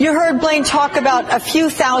you heard Blaine talk about a few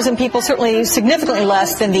thousand people, certainly significantly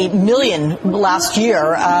less than the million last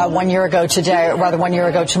year, 1 year ago today, or rather 1 year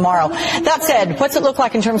ago tomorrow. That said, what's it look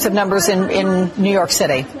like in terms of numbers in New York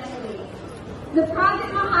City?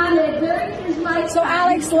 So,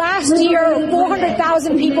 Alex, last year,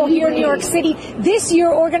 400,000 people here in New York City. This year,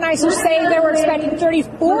 organizers say they were expecting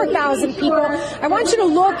 34,000 people. I want you to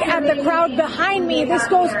look at the crowd behind me. This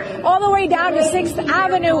goes all the way down to 6th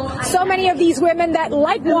Avenue. So many of these women that,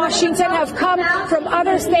 like Washington, have come from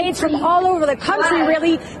other states, from all over the country,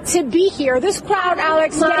 really, to be here. This crowd,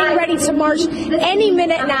 Alex, getting ready to march any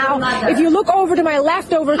minute now. If you look over to my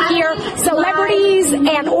left over here, celebrities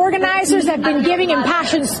and organizers have been giving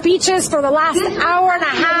impassioned speeches for the last hour and a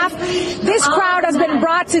half. This crowd has been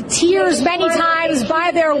brought to tears many times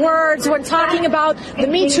by their words when talking about the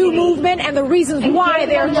Me Too movement and the reasons why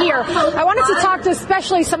they're here. I wanted to talk to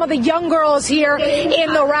especially some of the young girls here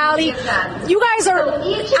in the rally. You guys are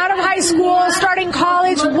out of high school, starting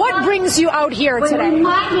college. What brings you out here today?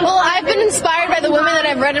 Well, I've been inspired by the women that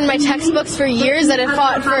I've read in my textbooks for years that have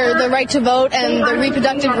fought for the right to vote and the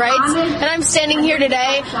reproductive rights. And I'm standing here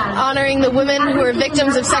today honoring the women who are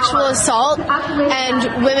victims of sexual assault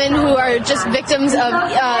and women who are just victims of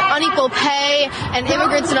unequal pay and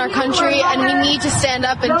immigrants in our country, and we need to stand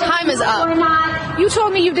up, and time is up. You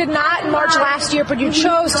told me you did not march last year, but you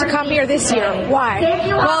chose to come here this year. Why?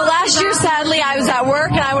 Well, last year, sadly, I was at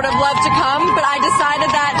work, and I would have loved to come, but I decided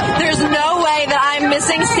that there's no way that I'm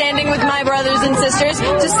missing standing with my brothers and sisters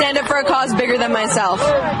to stand up for a cause bigger than myself.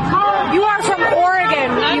 You are from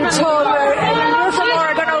Oregon, you told me, and you're from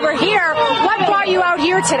Oregon over here. What brought you out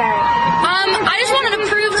here today? I just wanted to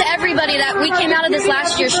prove to everybody that we came out of this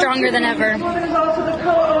last year stronger than ever.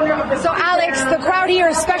 So, Alex, the crowd here,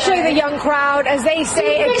 especially the young crowd, as they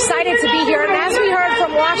say, excited to be here. And as we heard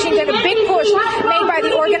from Washington, a big push made by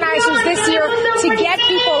the organizers this year to get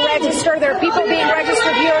people registered. There are people being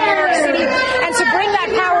registered here in New York City, and to bring that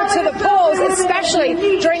power to the polls,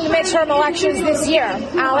 especially during the midterm elections this year.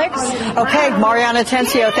 Alex? Okay, Mariana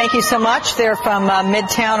Atencio, thank you so much. They're from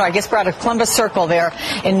Midtown, or I guess we're out of Columbus Circle there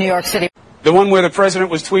in New York City. The one where the president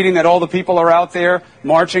was tweeting that all the people are out there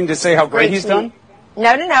marching to say how great he's done?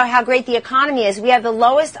 No, how great the economy is. We have the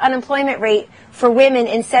lowest unemployment rate for women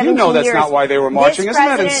in 17 years. You know that's not why they were marching. Isn't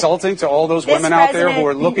that insulting to all those women out there who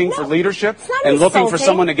are looking for leadership and looking for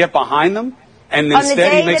someone to get behind them? And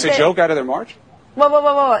instead he makes a joke out of their march?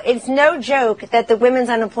 Whoa. It's no joke that the women's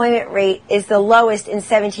unemployment rate is the lowest in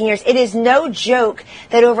 17 years. It is no joke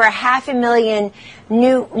that over 500,000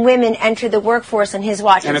 new women enter the workforce on his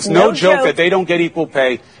watch. And it's no joke that they don't get equal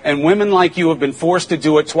pay, and women like you have been forced to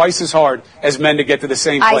do it twice as hard as men to get to the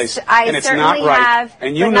same place. And it's not right.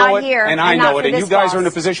 And you know it, and I know it, and you guys are in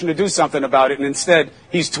a position to do something about it, and instead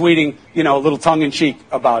he's tweeting, a little tongue-in-cheek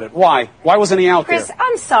about it. Why? Why wasn't he out there? Chris,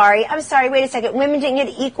 I'm sorry. Wait a second. Women didn't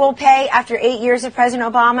get equal pay after 8 years of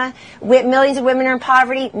President Obama. Millions of women are in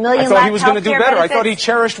poverty. I thought he was going to do better. I thought he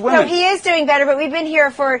cherished women. No, he is doing better, but we've been here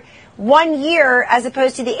for 1 year as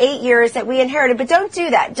opposed to the 8 years that we inherited. But don't do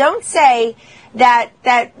that. Don't say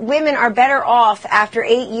that women are better off after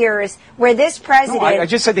 8 years, where this president I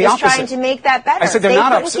just said the is opposite. trying to make that better. I said they're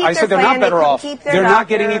not better off. They're not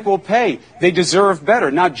getting equal pay. They deserve better,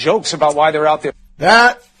 not jokes about why they're out there.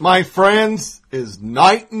 That, my friends, is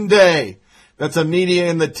night and day. That's a media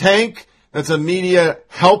in the tank. That's a media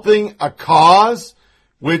helping a cause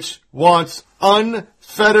which wants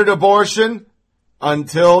unfettered abortion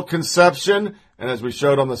until conception. And as we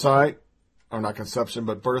showed on the site, or not conception,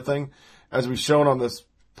 but birthing, as we've shown on this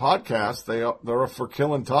podcast, they're for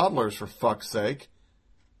killing toddlers, for fuck's sake.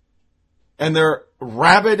 And their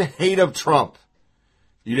rabid hate of Trump.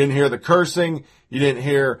 You didn't hear the cursing. You didn't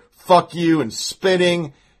hear fuck you and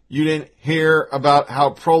spitting. You didn't hear about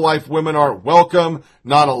how pro-life women are welcome,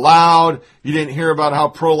 not allowed. You didn't hear about how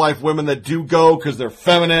pro-life women that do go because they're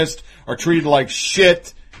feminist are treated like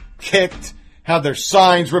shit, kicked, have their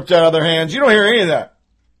signs ripped out of their hands. You don't hear any of that.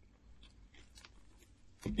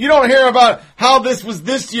 You don't hear about how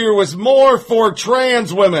this year was more for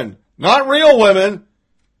trans women, not real women,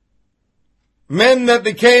 men that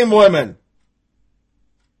became women.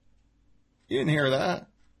 You didn't hear that.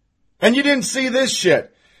 And you didn't see this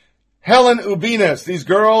shit. Helen Ubinas, these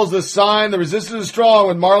girls, the sign, the resistance is strong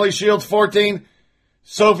with Marley Shields 14,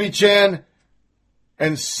 Sophie Chen,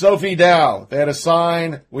 and Sophie Dow. They had a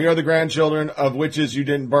sign, we are the grandchildren of witches you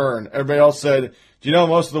didn't burn. Everybody else said, do you know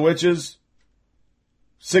most of the witches?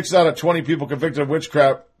 6 out of 20 people convicted of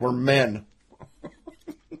witchcraft were men.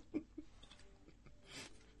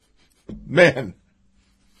 Men.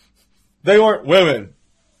 They weren't women.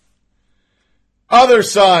 Other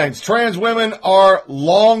signs. Trans women are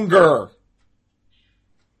longer.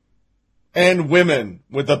 And women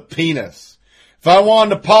with a penis. If I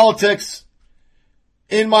wanted to politics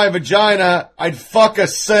in my vagina, I'd fuck a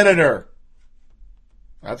senator.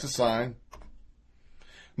 That's a sign.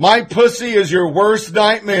 My pussy is your worst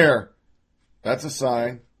nightmare. That's a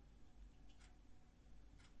sign.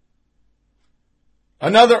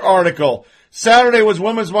 Another article. Saturday was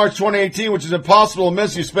Women's March 2018, which is impossible to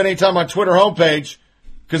miss. You spend any time on Twitter homepage,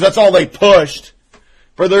 because that's all they pushed.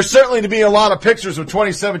 But there's certainly to be a lot of pictures of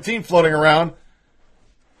 2017 floating around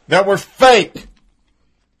that were fake.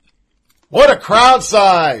 What a crowd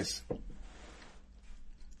size.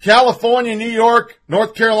 California, New York,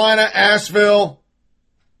 North Carolina, Asheville.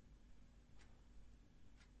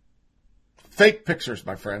 Fake pictures,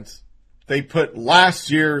 my friends. They put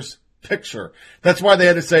last year's picture. That's why they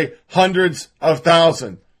had to say hundreds of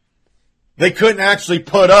thousands. They couldn't actually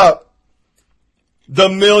put up the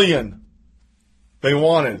million they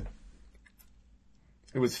wanted.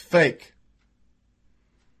 It was fake.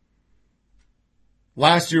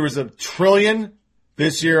 Last year was 1 trillion.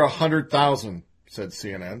 This year 100,000, said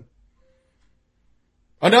CNN.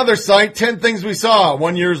 Another site, 10 things we saw.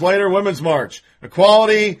 1 year later, Women's March.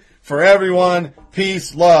 Equality for everyone,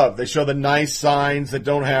 peace, love. They show the nice signs that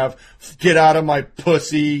don't have, get out of my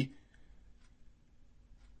pussy.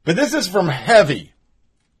 But this is from Heavy.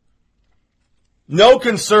 No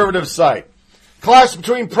conservative site. Clash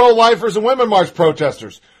between pro-lifers and Women's March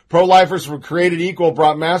protesters. Pro-lifers for Created Equal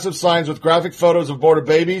brought massive signs with graphic photos of aborted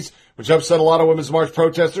babies, which upset a lot of Women's March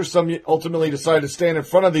protesters. Some ultimately decided to stand in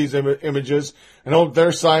front of these images and hold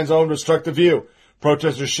their signs on to obstruct the view.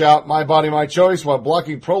 Protesters shout, "My body, my choice," while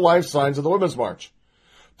blocking pro-life signs of the Women's March.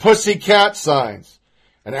 Pussy cat signs.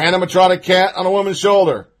 An animatronic cat on a woman's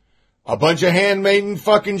shoulder. A bunch of handmaiden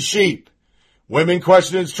fucking sheep. Women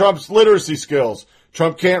questioning Trump's literacy skills.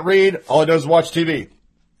 Trump can't read. All he does is watch TV.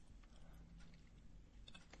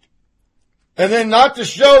 And then not to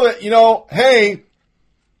show that, hey,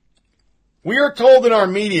 we are told in our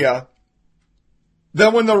media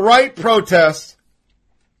that when the right protests,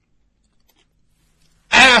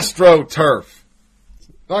 AstroTurf,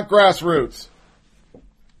 not grassroots,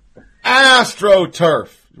 AstroTurf.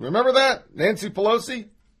 Remember that? Nancy Pelosi?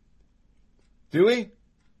 Do we?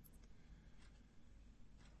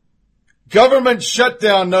 Government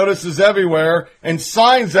shutdown notices everywhere and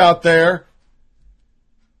signs out there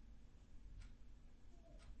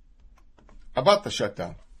about the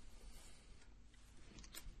shutdown.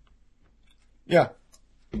 Yeah.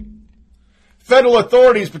 Federal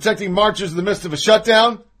authorities protecting marchers in the midst of a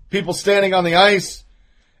shutdown, people standing on the ice,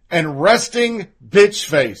 and resting bitch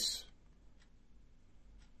face.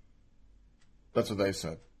 That's what they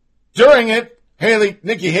said. During it,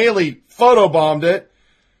 Nikki Haley photobombed it.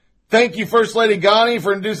 Thank you, First Lady Ghani,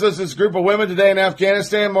 for introducing us to this group of women today in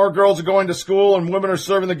Afghanistan. More girls are going to school and women are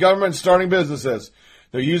serving the government and starting businesses.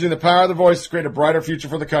 They're using the power of their voice to create a brighter future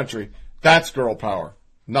for the country. That's girl power,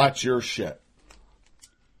 not your shit.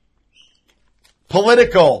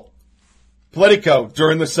 Political. Politico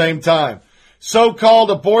during the same time.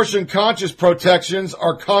 So-called abortion-conscious protections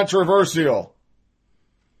are controversial.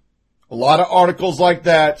 A lot of articles like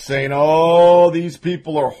that saying, oh, these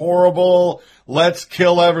people are horrible. Let's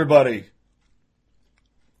kill everybody.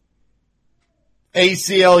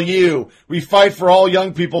 ACLU, we fight for all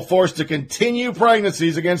young people forced to continue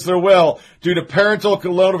pregnancies against their will due to parental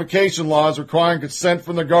notification laws requiring consent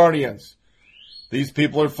from their guardians. These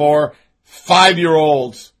people are for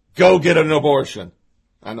 5-year-olds. Go get an abortion.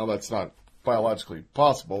 I know that's not biologically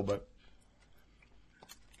possible, but.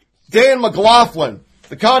 Dan McLaughlin,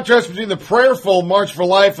 the contrast between the prayerful March for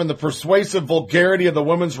Life and the persuasive vulgarity of the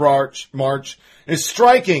Women's March is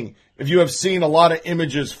striking if you have seen a lot of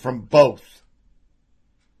images from both.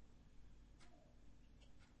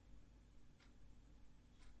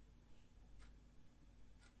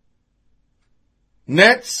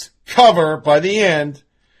 Nets cover, by the end,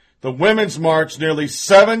 the Women's March nearly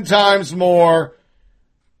 7 times more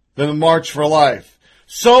than the March for Life.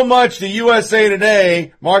 So much the USA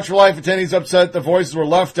Today, March for Life attendees upset the voices were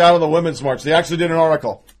left out of the Women's March. They actually did an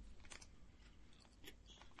article.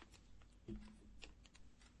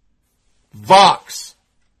 Vox,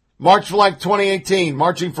 March for Life 2018,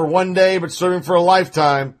 marching for one day but serving for a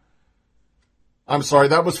lifetime. I'm sorry,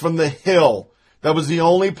 that was from The Hill. That was the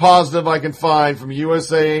only positive I can find from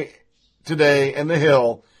USA Today and The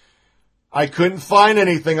Hill. I couldn't find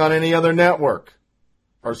anything on any other network.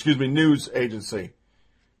 News agency.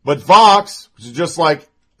 But Vox, which is just like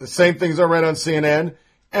the same things I read on CNN,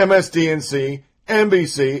 MSDNC,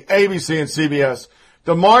 NBC, ABC, and CBS.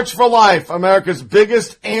 The March for Life, America's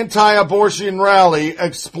biggest anti-abortion rally,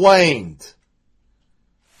 explained.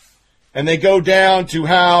 And they go down to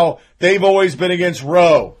how they've always been against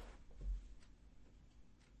Roe.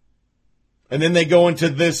 And then they go into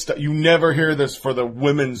this. You never hear this for the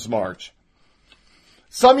Women's March.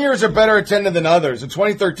 Some years are better attended than others. In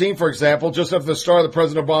 2013, for example, just after the start of the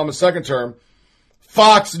President Obama's second term,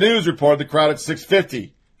 Fox News reported the crowd at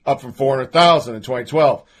 650, up from 400,000 in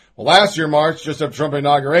 2012. Well, last year, March, just after Trump's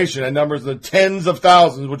inauguration, had numbers in the tens of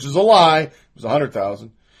thousands, which is a lie. It was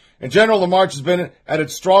 100,000. In general, the march has been at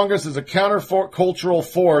its strongest as a countercultural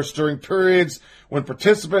force during periods when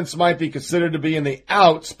participants might be considered to be in the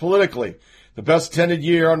outs politically. The best attended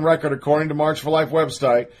year on record, according to March for Life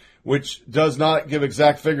website, which does not give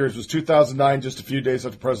exact figures, was 2009, just a few days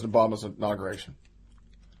after President Obama's inauguration.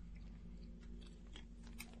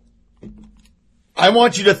 I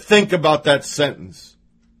want you to think about that sentence.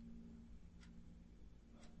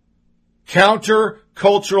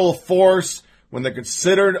 Counter-cultural force when they're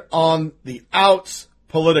considered on the outs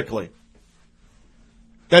politically.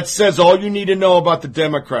 That says all you need to know about the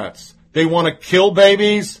Democrats. They want to kill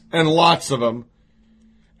babies, and lots of them.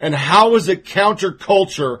 And how is it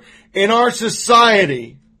counterculture in our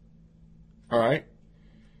society, all right,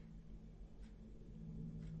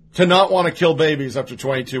 to not want to kill babies after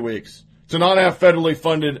 22 weeks, to not have federally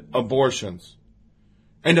funded abortions,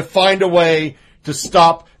 and to find a way to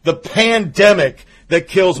stop the pandemic that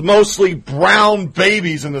kills mostly brown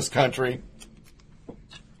babies in this country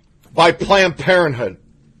by Planned Parenthood,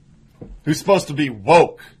 who's supposed to be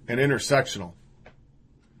woke and intersectional.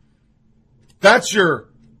 That's your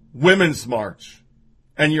Women's March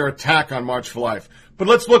and your attack on March for Life. But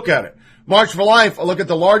let's look at it. March for Life, a look at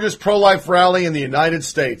the largest pro-life rally in the United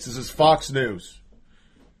States. This is Fox News.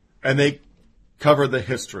 And they cover the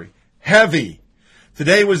history. Heavy.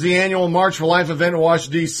 Today was the annual March for Life event in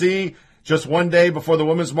Washington, D.C., just one day before the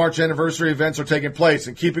Women's March anniversary events are taking place.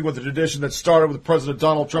 In keeping with the tradition that started with President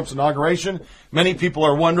Donald Trump's inauguration, many people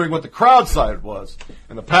are wondering what the crowd size was.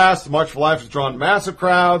 In the past, the March for Life has drawn massive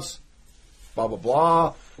crowds, blah, blah,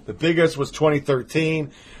 blah. The biggest was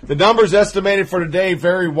 2013. The numbers estimated for today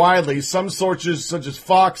vary widely. Some sources, such as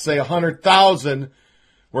Fox, say 100,000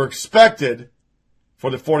 were expected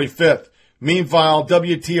for the 45th. Meanwhile,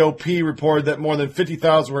 WTOP reported that more than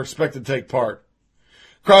 50,000 were expected to take part.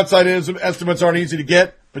 Crowd size estimates aren't easy to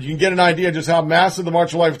get, but you can get an idea just how massive the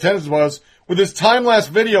March for Life attendance was with this time-lapse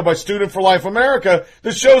video by Student for Life America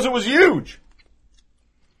that shows it was huge.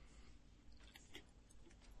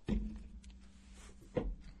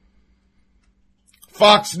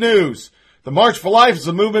 Fox News. The March for Life is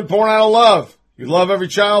a movement born out of love. You love every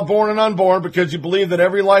child born and unborn because you believe that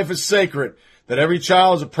every life is sacred, that every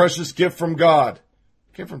child is a precious gift from God.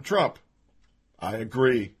 Came from Trump. I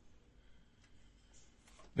agree.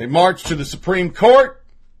 They marched to the Supreme Court.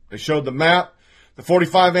 They showed the map. The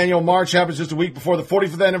 45th annual march happens just a week before the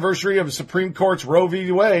 45th anniversary of the Supreme Court's Roe v.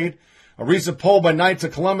 Wade. A recent poll by Knights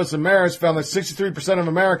of Columbus and Marist found that 63% of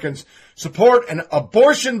Americans support an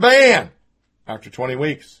abortion ban after 20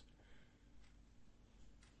 weeks.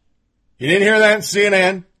 You didn't hear that in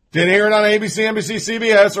CNN. Didn't hear it on ABC, NBC,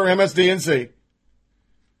 CBS, or MSDNC.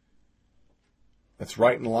 That's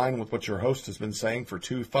right in line with what your host has been saying for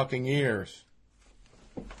 2 fucking years.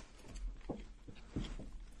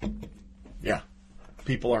 Yeah.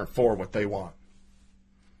 People aren't for what they want.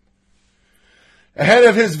 Ahead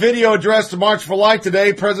of his video address to March for Life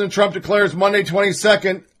today, President Trump declares Monday,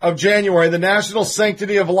 22nd of January, the National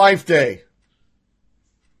Sanctity of Life Day.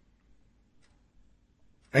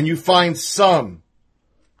 And you find some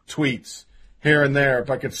tweets here and there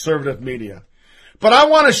by conservative media. But I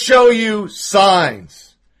want to show you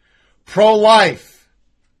signs. Pro-life.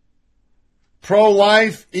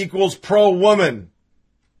 Pro-life equals pro-woman.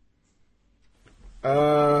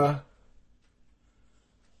 I'm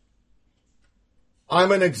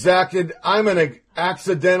an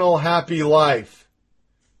accidental happy life.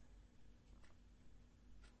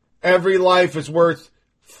 Every life is worth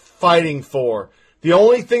fighting for. The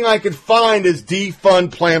only thing I could find is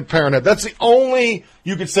defund Planned Parenthood. That's the only,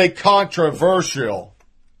 you could say, controversial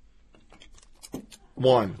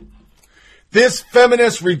one. This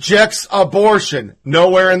feminist rejects abortion.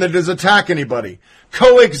 Nowhere in there does attack anybody.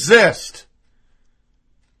 Coexist.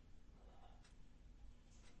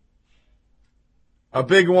 A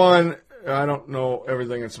big one, I don't know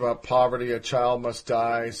everything. It's about poverty. A child must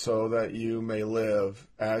die so that you may live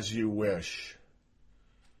as you wish.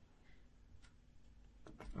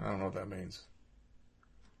 I don't know what that means.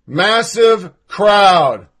 Massive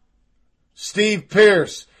crowd. Steve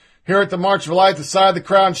Pierce. Here at the March for Life, the side of the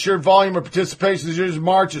crowd and sheer volume of participation in this year's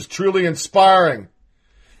march is truly inspiring.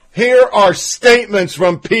 Here are statements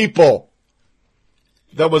from people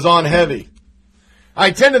that was on heavy. I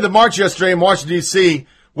attended the march yesterday in Washington, D.C.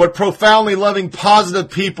 What profoundly loving, positive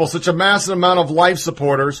people, such a massive amount of life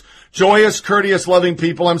supporters, joyous, courteous, loving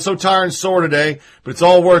people. I'm so tired and sore today, but it's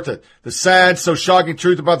all worth it. The sad, so shocking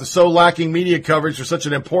truth about the so lacking media coverage for such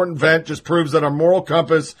an important event just proves that our moral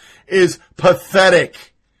compass is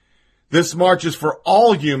pathetic. This march is for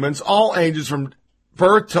all humans, all ages, from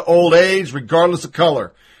birth to old age, regardless of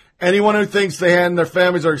color. Anyone who thinks they and their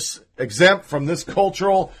families are exempt from this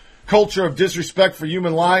culture of disrespect for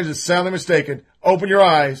human lives is sadly mistaken. Open your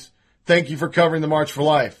eyes. Thank you for covering the March for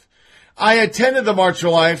Life. I attended the March for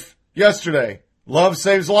Life yesterday. Love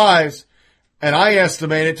saves lives. And I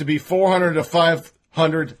estimate it to be 400 to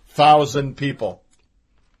 500,000 people.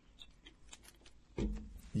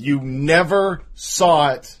 You never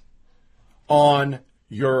saw it on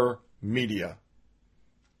your media.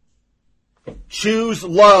 Choose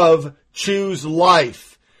love. Choose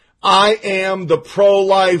life. I am the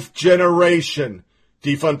pro-life generation.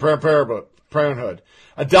 Defund Parenthood.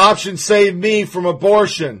 Adoption saved me from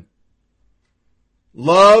abortion.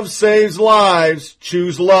 Love saves lives.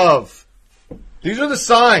 Choose love. These are the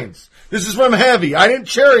signs. This is from Heavy. I didn't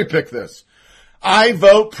cherry pick this. I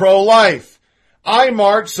vote pro-life. I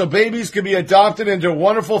march so babies can be adopted into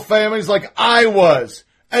wonderful families like I was.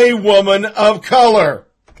 A woman of color.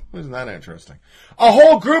 Isn't that interesting? A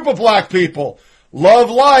whole group of black people. Love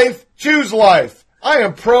life, choose life. I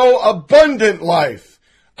am pro-abundant life.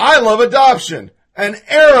 I love adoption. An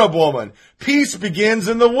Arab woman. Peace begins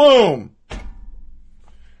in the womb.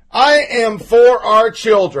 I am for our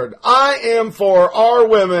children. I am for our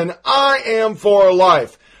women. I am for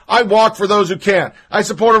life. I walk for those who can't. I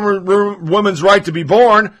support a woman's right to be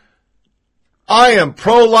born. I am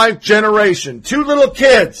pro-life generation. 2 little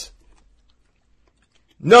kids.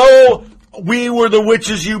 No, we were the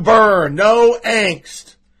witches you burn. No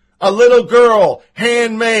angst. A little girl,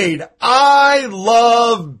 handmade. I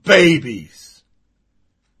love babies.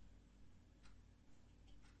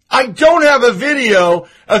 I don't have a video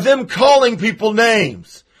of them calling people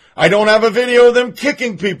names. I don't have a video of them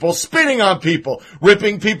kicking people, spitting on people,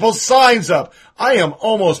 ripping people's signs up. I am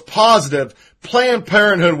almost positive Planned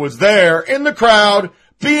Parenthood was there in the crowd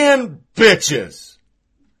being bitches.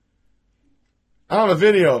 I don't have a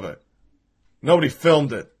video of it. Nobody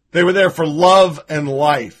filmed it. They were there for love and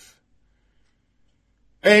life.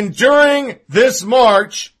 And during this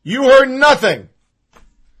march, you heard nothing.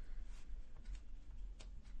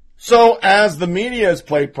 So as the media has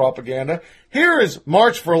played propaganda, here is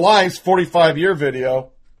March for Life's 45-year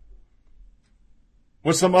video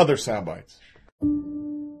with some other sound bites.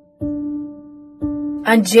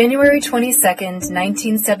 On January 22nd,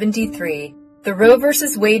 1973, the Roe v.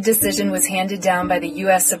 Wade decision was handed down by the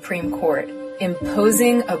U.S. Supreme Court,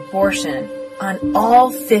 imposing abortion on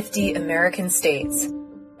all 50 American states.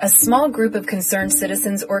 A small group of concerned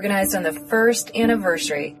citizens organized on the first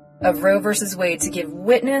anniversary of Roe v. Wade to give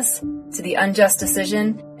witness to the unjust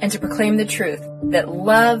decision and to proclaim the truth that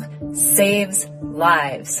love saves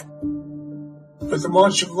lives. But the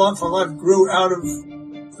March for Life grew out of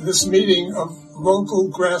this meeting of local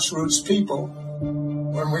grassroots people.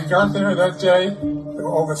 When we got there that day,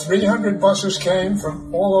 over 300 buses came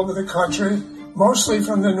from all over the country, mostly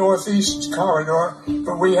from the Northeast corridor,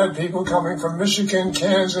 but we had people coming from Michigan,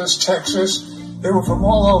 Kansas, Texas. They were from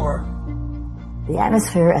all over. The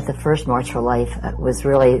atmosphere at the first March for Life was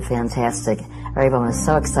really fantastic. Everyone was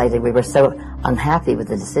so excited. We were so unhappy with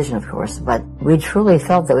the decision, of course, but we truly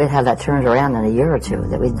felt that we'd have that turned around in a year or two,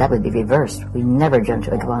 that would be reversed. We never dreamt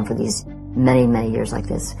it would go on for these many, many years like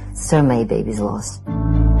this. So many babies lost.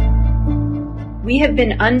 We have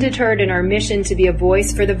been undeterred in our mission to be a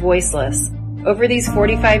voice for the voiceless. Over these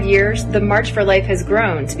 45 years, the March for Life has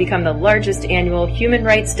grown to become the largest annual human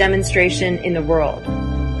rights demonstration in the world.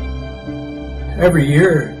 Every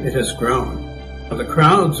year it has grown. The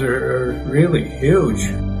crowds are really huge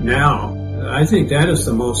now. I think that is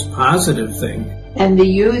the most positive thing. And the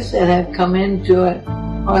youth that have come into it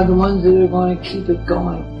are the ones that are going to keep it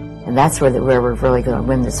going. And that's where we're really going to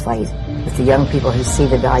win this fight, with the young people who see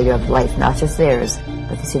the value of life, not just theirs,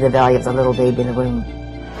 but to see the value of the little baby in the womb.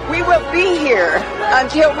 We will be here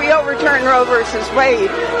until we overturn Roe versus Wade.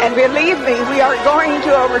 And believe me, we are going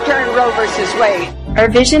to overturn Roe versus Wade. Our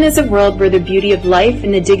vision is a world where the beauty of life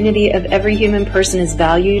and the dignity of every human person is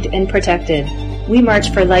valued and protected. We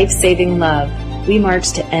march for life-saving love. We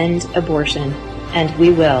march to end abortion. And we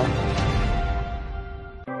will.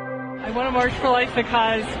 I want to march for life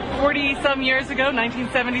because 40-some years ago,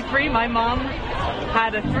 1973, my mom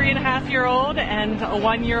had a 3.5-year-old and a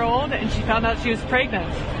 1-year-old, and she found out she was pregnant.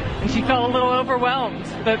 And she felt a little overwhelmed.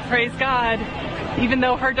 But praise God, even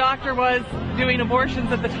though her doctor was doing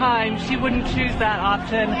abortions at the time, she wouldn't choose that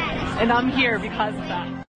option. And I'm here because of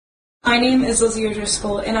that. My name is Lizzie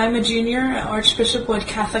O'Driscoll, and I'm a junior at Archbishop Wood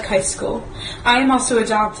Catholic High School. I am also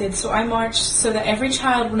adopted, so I march so that every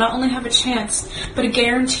child will not only have a chance, but a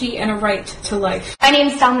guarantee and a right to life. My name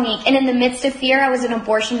is Dominique, and in the midst of fear, I was an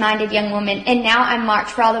abortion-minded young woman, and now I march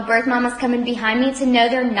for all the birth mamas coming behind me to know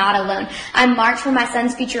they're not alone. I march for my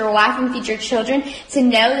son's future wife and future children to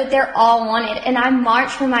know that they're all wanted, and I march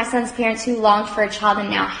for my son's parents who longed for a child and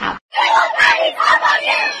now have. We will baby come on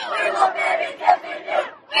you! We will baby come on you!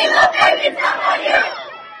 We will baby come on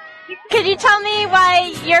you! Could you tell me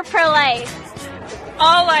why you're pro-life?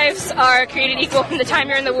 All lives are created equal from the time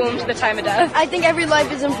you're in the womb to the time of death. I think every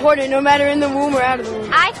life is important, no matter in the womb or out of the womb.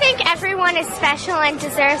 I think everyone is special and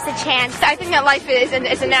deserves a chance. I think that life is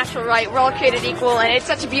a natural right. We're all created equal, and it's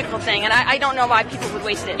such a beautiful thing, and I don't know why people would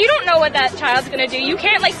waste it. You don't know what that child's going to do. You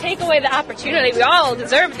can't, take away the opportunity. We all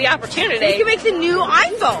deserve the opportunity. You can make the new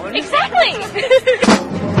iPhone. Exactly.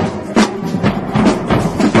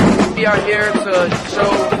 We are here to show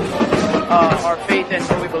our faith in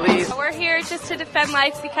what we believe. We're here just to defend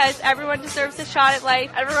life because everyone deserves a shot at life.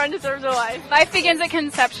 Everyone deserves a life. Life begins at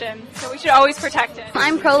conception, so we should always protect it.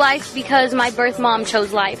 I'm pro-life because my birth mom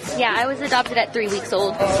chose life. Yeah, I was adopted at 3 weeks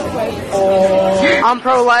old. I'm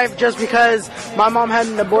pro-life just because my mom had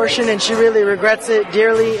an abortion and she really regrets it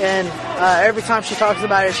dearly, and every time she talks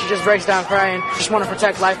about it, she just breaks down crying. Just want to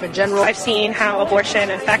protect life in general. I've seen how abortion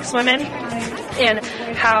affects women and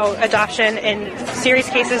how adoption in serious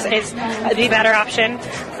cases is the better option,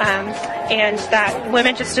 and that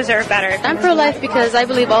women just deserve better. I'm pro-life because I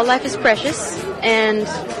believe all life is precious, and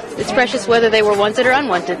it's precious whether they were wanted or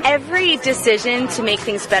unwanted. Every decision to make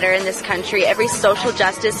things better in this country, every social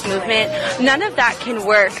justice movement, none of that can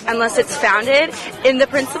work unless it's founded in the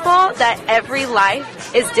principle that every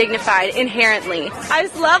life is dignified inherently. I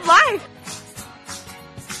just love life.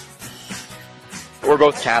 We're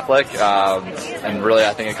both Catholic, and really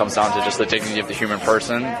I think it comes down to just the dignity of the human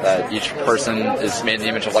person, that each person is made in the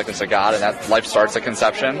image of likeness of God, and that life starts at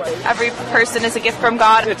conception. Every person is a gift from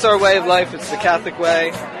God. It's our way of life. It's the Catholic way.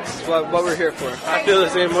 It's what we're here for. I feel the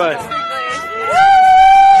same way.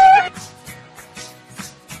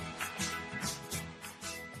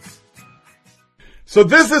 So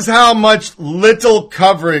this is how much little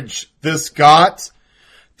coverage this got.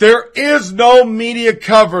 There is no media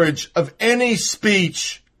coverage of any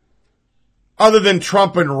speech other than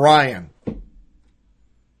Trump and Ryan.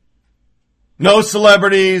 No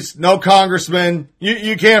celebrities, no congressmen.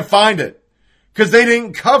 You can't find it because they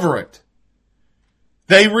didn't cover it.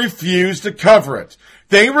 They refused to cover it.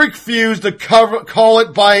 They refused to call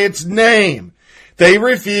it by its name. They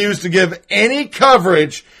refused to give any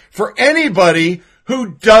coverage for anybody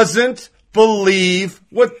who doesn't believe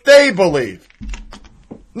what they believe.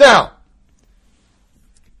 Now,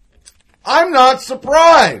 I'm not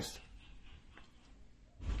surprised.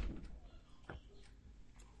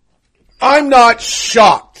 I'm not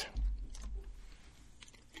shocked.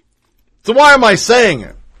 So why am I saying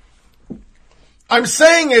it? I'm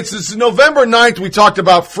saying it's November 9th, we talked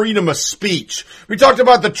about freedom of speech. We talked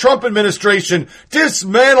about the Trump administration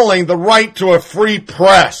dismantling the right to a free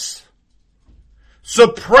press,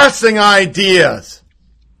 suppressing ideas.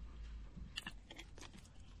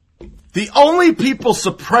 The only people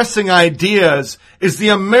suppressing ideas is the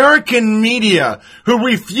American media, who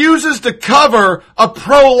refuses to cover a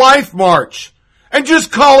pro-life march and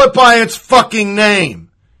just call it by its fucking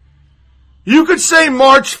name. You could say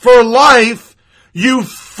March for Life, you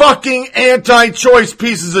fucking anti-choice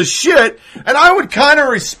pieces of shit, and I would kind of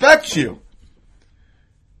respect you.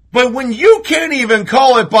 But when you can't even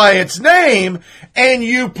call it by its name, and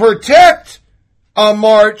you protect a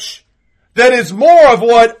march that is more of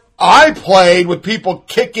what I played with people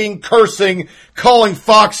kicking, cursing, calling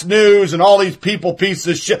Fox News and all these people pieces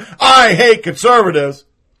of shit. I hate conservatives.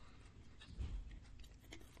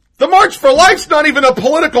 The March for Life's not even a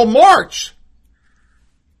political march.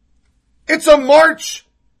 It's a march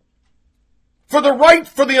for the right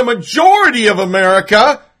for the majority of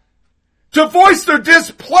America to voice their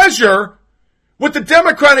displeasure with the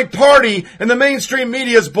Democratic Party and the mainstream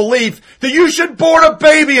media's belief that you should board a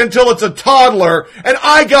baby until it's a toddler and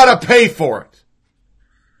I gotta pay for it.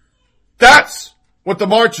 That's what the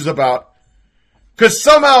march is about. Because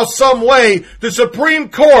somehow, some way, the Supreme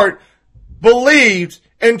Court believed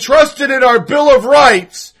and trusted in our Bill of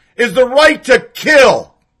Rights is the right to kill.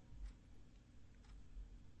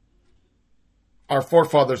 Our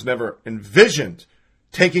forefathers never envisioned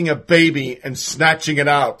taking a baby and snatching it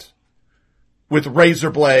out with razor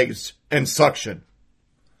blades and suction.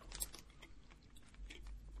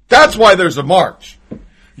 That's why there's a march.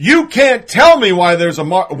 You can't tell me why there's a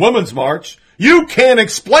women's march. You can't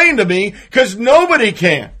explain to me, because nobody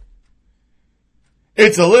can.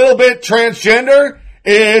 It's a little bit transgender.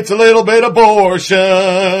 It's a little bit abortion.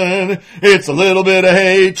 It's a little bit of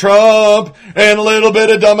hate Trump and a little bit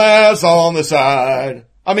of dumbass on the side.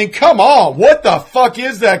 I mean, come on. What the fuck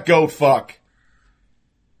is that go fuck?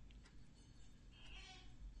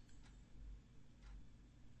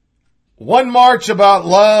 One march about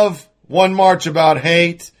love, one march about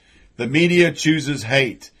hate. The media chooses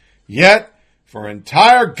hate. Yet, for an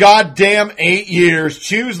entire goddamn 8 years,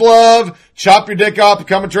 choose love, chop your dick off,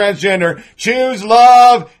 become a transgender, choose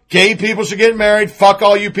love, gay people should get married, fuck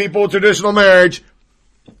all you people with traditional marriage.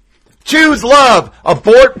 Choose love,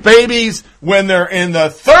 abort babies when they're in the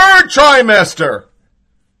 3rd trimester.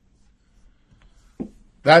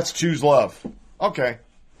 That's choose love. Okay.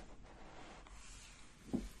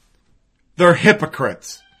 They're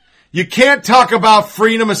hypocrites. You can't talk about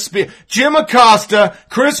freedom of speech. Jim Acosta,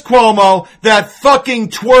 Chris Cuomo, that fucking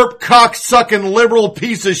twerp cock-sucking liberal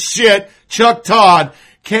piece of shit, Chuck Todd,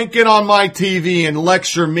 can't get on my TV and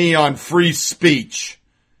lecture me on free speech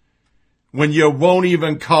when you won't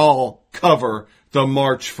even cover the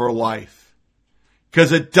March for Life.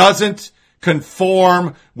 Because it doesn't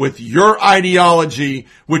conform with your ideology,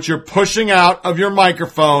 which you're pushing out of your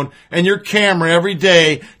microphone and your camera every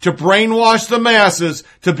day to brainwash the masses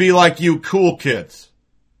to be like you cool kids.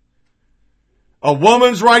 A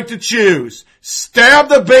woman's right to choose. Stab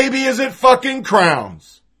the baby as it fucking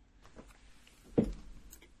crowns.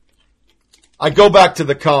 I go back to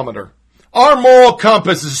the commenter. Our moral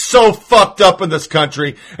compass is so fucked up in this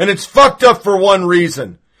country, and it's fucked up for one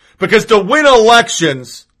reason. Because to win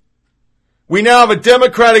elections, we now have a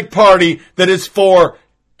Democratic Party that is for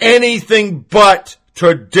anything but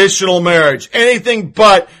traditional marriage, anything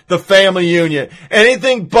but the family union,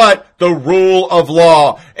 anything but the rule of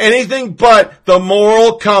law, anything but the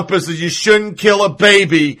moral compass that you shouldn't kill a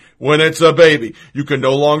baby when it's a baby. You can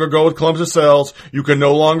no longer go with clumps of cells. You can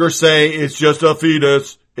no longer say it's just a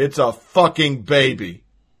fetus. It's a fucking baby.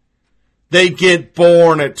 They get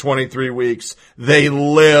born at 23 weeks. They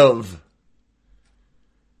live.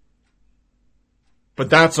 But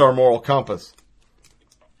that's our moral compass.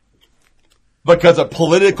 Because a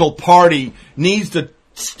political party needs to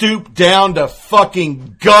stoop down to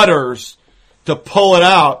fucking gutters to pull it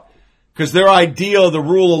out. Because their idea of the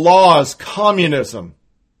rule of law is communism.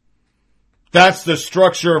 That's the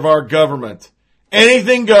structure of our government.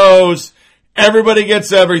 Anything goes. Everybody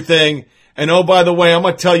gets everything. And oh, by the way, I'm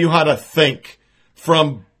going to tell you how to think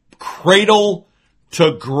from cradle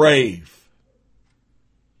to grave.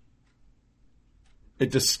 It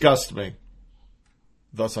disgusts me.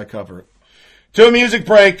 Thus I cover it. To a music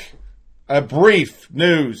break, a brief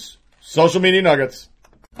news, social media nuggets.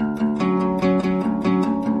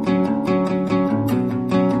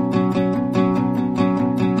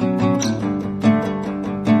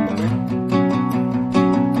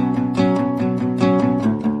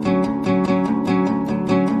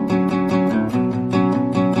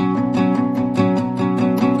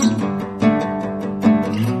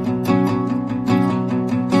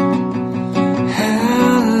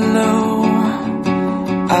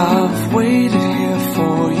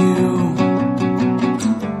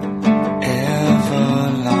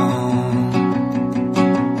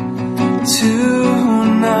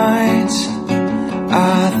 tonight.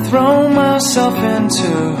 I throw myself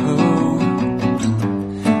into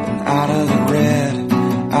and out of the red,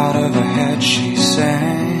 out of her head she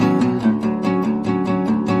sang.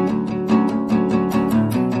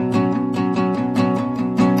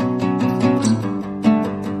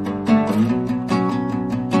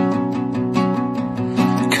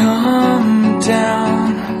 Come down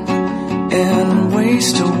and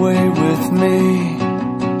waste away with me,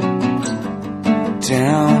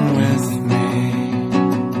 down with me.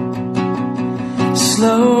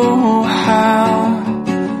 Slow how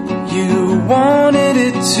you wanted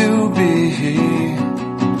it to be.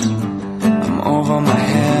 I'm over my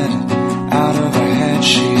head, out of her head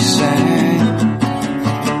she sang.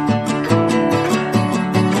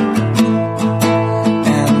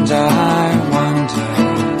 And I wonder,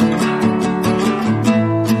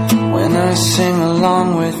 when I sing along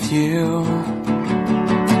with you,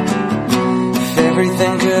 if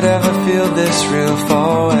everything could ever feel this real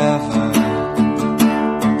forever.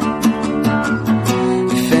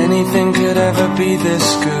 Anything could ever be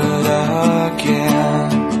this good again.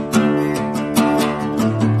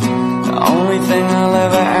 The only thing I'll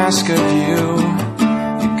ever ask of you,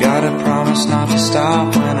 you gotta promise not to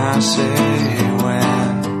stop when I say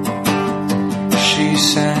when. She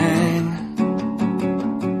sang.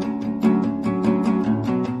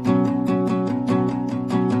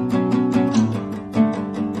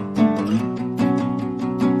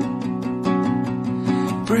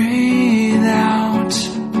 Breathe out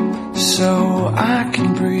so I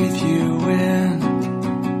can breathe you in,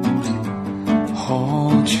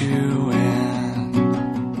 hold you in.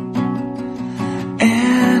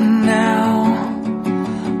 And now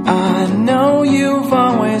I know you've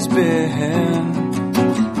always been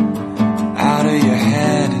out of your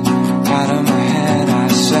head, out of my head I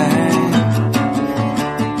sang.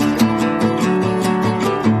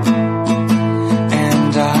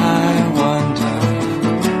 And I wonder,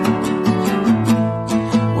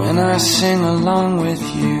 when I sing along with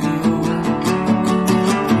you,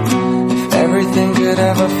 if everything could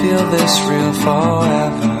ever feel this real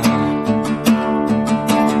forever.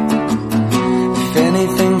 If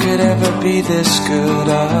anything could ever be this good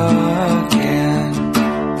again.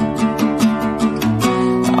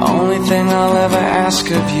 The only thing I'll ever ask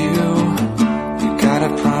of you, you gotta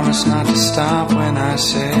promise not to stop when I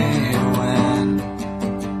say when.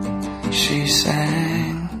 She sang.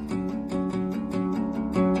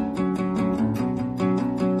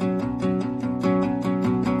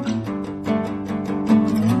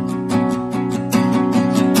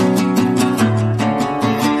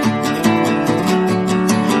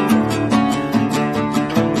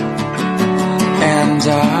 And I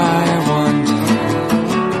wonder,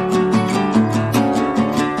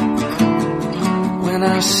 when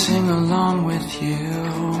I sing along with you,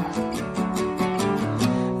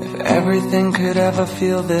 if everything could ever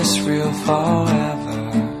feel this real forever.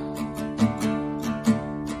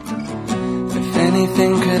 If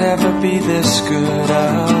anything could ever be this good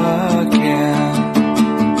again.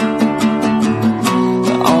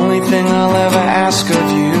 The only thing I'll ever ask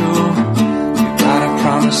of you,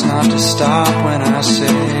 promise not to stop when I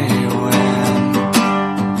say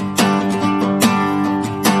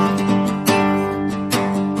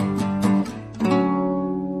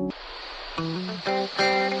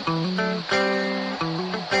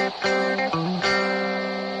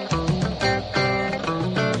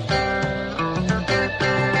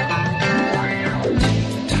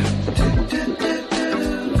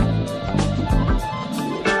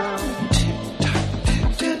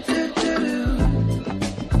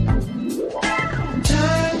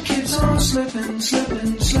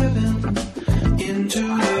slipping into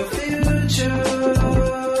the future.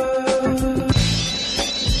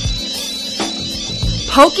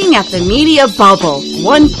 Poking at the media bubble,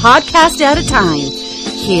 one podcast at a time.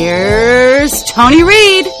 Here's Tony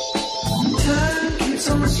Reed. Time keeps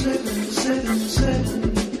on slipping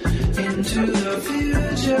into the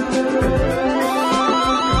future.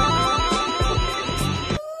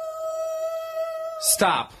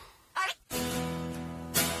 Stop.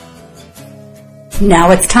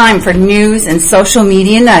 Now it's time for news and social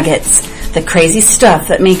media nuggets. The crazy stuff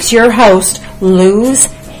that makes your host lose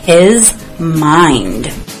his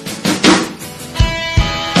mind.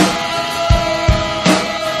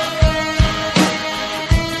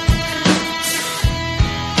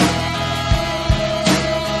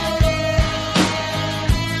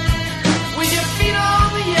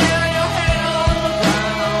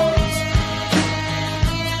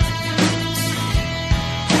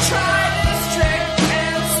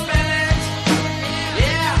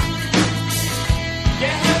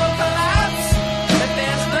 Collapse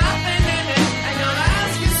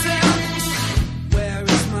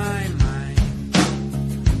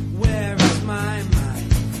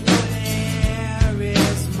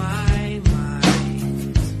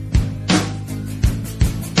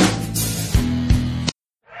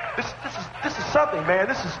something, man.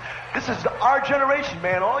 This is our generation,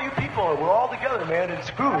 man. All you people, we're all together, man. It's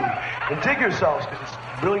groovy. And dig yourselves, because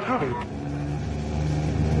it's really groovy.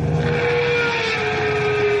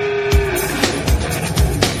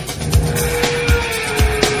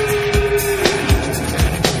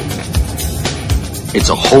 It's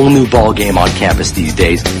a whole new ball game on campus these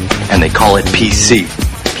days, and they call it PC.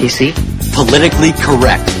 PC? Politically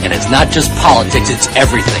correct. And it's not just politics, it's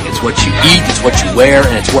everything. It's what you eat, it's what you wear,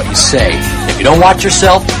 and it's what you say. If you don't watch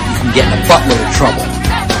yourself, you can get in a buttload of trouble.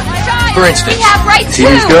 For instance, we have rights see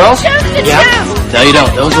these girls? Yeah. No, you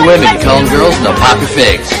don't. Those are women. You call them girls, and they'll pop your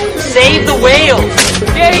figs. Save the whales.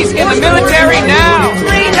 Gays in the military now.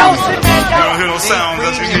 Please don't sit there. You don't hear no sound,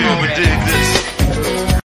 that's what you hear, but dig this.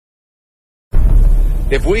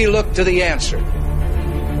 If we look to the answer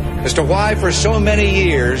as to why for so many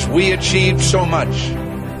years we achieved so much,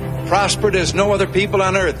 prospered as no other people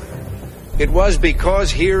on earth, it was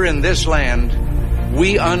because here in this land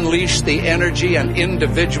we unleashed the energy and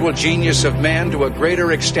individual genius of man to a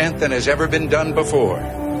greater extent than has ever been done before.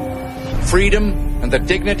 Freedom and the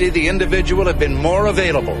dignity of the individual have been more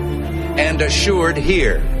available and assured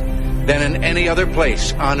here than in any other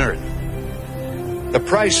place on earth. The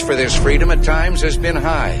price for this freedom at times has been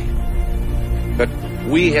high, but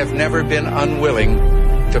we have never been unwilling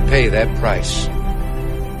to pay that price.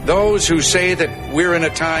 Those who say that we're in a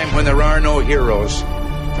time when there are no heroes,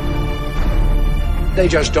 they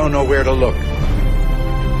just don't know where to look.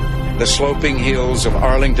 The sloping hills of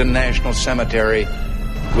Arlington National Cemetery,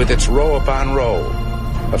 with its row upon row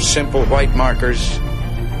of simple white markers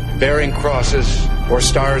bearing crosses or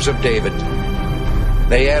stars of David,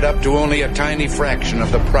 they add up to only a tiny fraction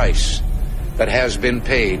of the price that has been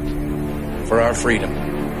paid for our freedom.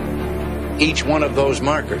 Each one of those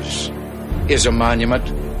markers is a monument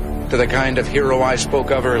to the kind of hero I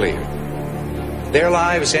spoke of earlier. Their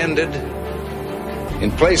lives ended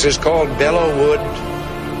in places called Belleau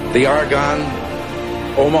Wood, the Argonne,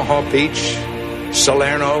 Omaha Beach,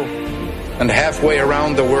 Salerno, and halfway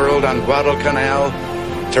around the world on Guadalcanal,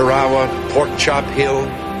 Tarawa, Pork Chop Hill,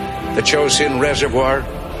 the Chosin Reservoir,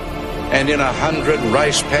 and in 100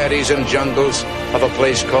 rice paddies and jungles of a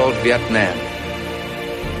place called Vietnam.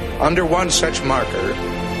 Under one such marker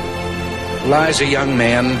lies a young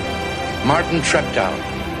man, Martin Treptow,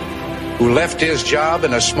 who left his job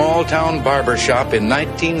in a small-town barber shop in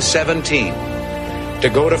 1917 to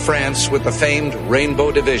go to France with the famed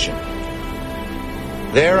Rainbow Division.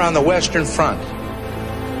 There on the Western Front,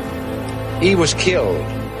 he was killed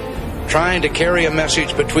trying to carry a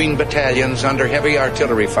message between battalions under heavy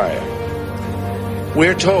artillery fire.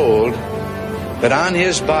 We're told that on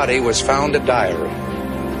his body was found a diary.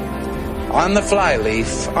 On the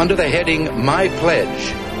flyleaf, under the heading, My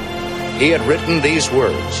Pledge, he had written these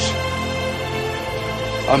words: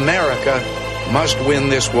 America must win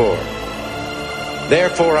this war.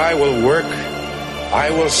 Therefore I will work, I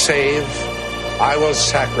will save, I will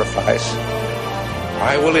sacrifice,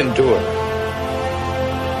 I will endure.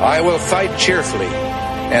 I will fight cheerfully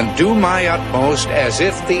and do my utmost as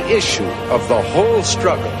if the issue of the whole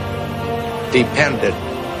struggle depended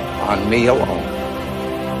on me alone.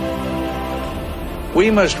 We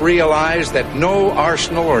must realize that no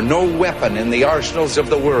arsenal or no weapon in the arsenals of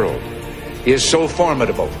the world is so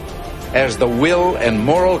formidable as the will and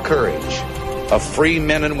moral courage of free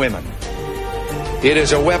men and women. It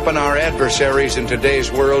is a weapon our adversaries in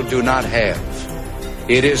today's world do not have.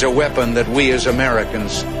 It is a weapon that we as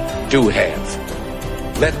Americans do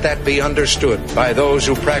have. Let that be understood by those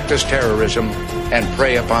who practice terrorism and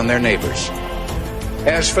prey upon their neighbors.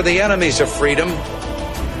 As for the enemies of freedom,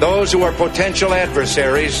 those who are potential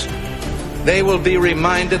adversaries, they will be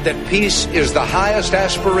reminded that peace is the highest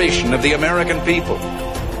aspiration of the American people.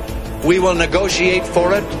 We will negotiate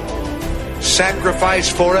for it, sacrifice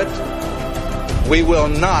for it. We will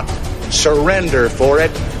not surrender for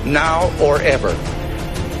it now or ever.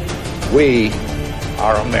 We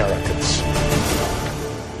are Americans.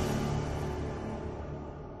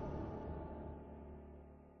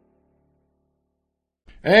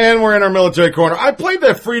 And we're in our military corner. I played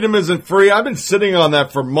that Freedom Isn't Free. I've been sitting on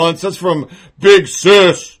that for months. That's from Big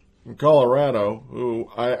Sis from Colorado, who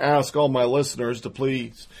I ask all my listeners to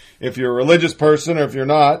please, if you're a religious person or if you're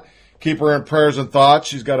not, keep her in prayers and thoughts.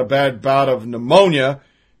 She's got a bad bout of pneumonia,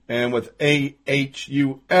 and with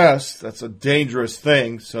AHUS, that's a dangerous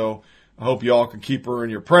thing. So I hope you all can keep her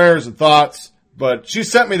in your prayers and thoughts. But she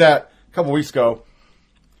sent me that a couple weeks ago.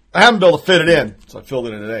 I haven't been able to fit it in, so I filled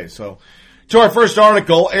it in today. So to our first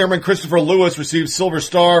article, Airman Christopher Lewis received Silver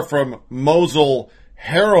Star from Mosul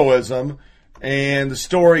Heroism. And the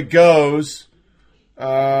story goes,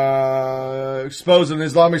 exposed an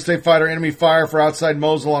Islamic State fighter enemy fire for outside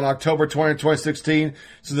Mosul on October 20, 2016.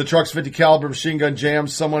 So the truck's 50 caliber machine gun jammed.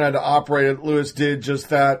 Someone had to operate it. Lewis did just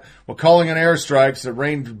that. While calling in airstrikes that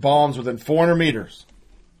rained bombs within 400 meters.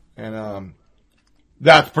 And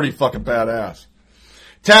that's pretty fucking badass.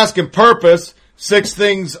 Task and purpose. 6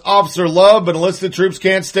 things officer love but enlisted troops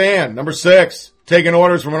can't stand. Number 6, taking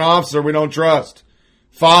orders from an officer we don't trust.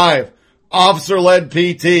 5, officer-led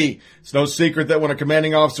PT. It's no secret that when a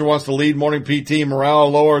commanding officer wants to lead morning PT, morale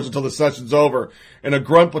lowers until the session's over. In a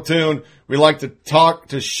grunt platoon, we like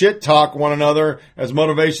to shit talk one another as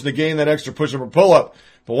motivation to gain that extra push-up or pull-up.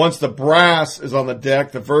 But once the brass is on the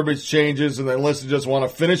deck, the verbiage changes and the enlisted just want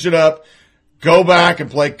to finish it up, go back and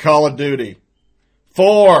play Call of Duty.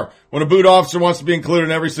 4, when a boot officer wants to be included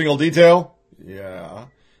in every single detail. Yeah.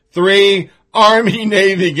 3,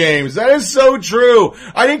 Army-Navy games. That is so true.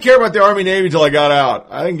 I didn't care about the Army-Navy till I got out.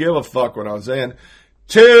 I didn't give a fuck when I was in.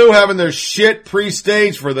 2, having their shit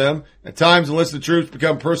pre-staged for them. At times, enlisted troops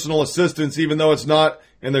become personal assistants, even though it's not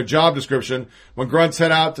in their job description. When grunts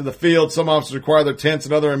head out to the field, some officers require their tents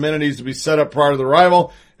and other amenities to be set up prior to the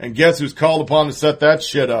arrival. And guess who's called upon to set that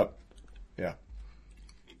shit up? Yeah.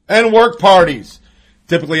 And work parties.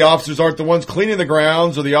 Typically, officers aren't the ones cleaning the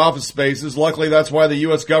grounds or the office spaces. Luckily, that's why the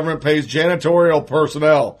U.S. government pays janitorial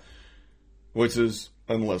personnel, which is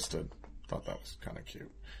enlisted. Thought that was kind of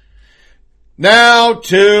cute. Now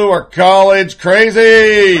to our college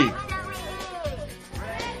crazy.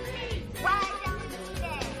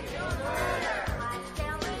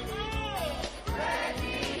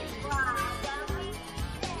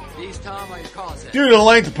 Due to the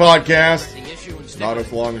length of the podcast, not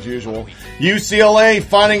as long as usual, UCLA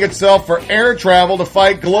finding itself for air travel to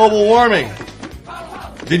fight global warming.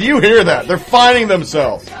 Did you hear that? They're finding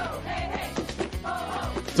themselves.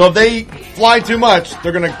 So if they fly too much,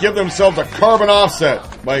 they're going to give themselves a carbon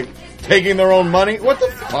offset by taking their own money. What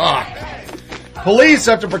the fuck? Police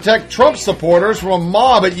have to protect Trump supporters from a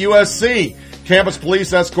mob at USC. Campus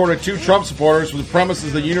police escorted 2 Trump supporters from the premises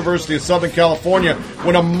of the University of Southern California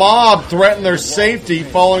when a mob threatened their safety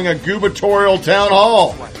following a gubernatorial town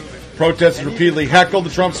hall. Protesters repeatedly heckled the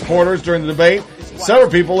Trump supporters during the debate. Several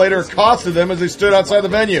people later accosted them as they stood outside the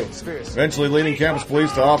venue, eventually leading campus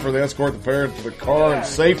police to offer the escort the pair to the car in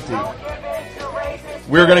safety.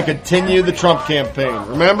 We're going to continue the Trump campaign.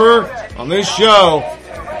 Remember, on this show,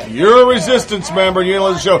 you're a resistance member and you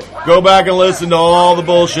didn't listen to the show. Go back and listen to all the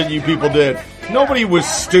bullshit you people did. Nobody was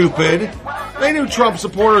stupid. They knew Trump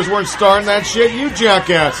supporters weren't starting that shit. You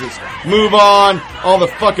jackasses. Move on. All the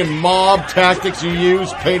fucking mob tactics you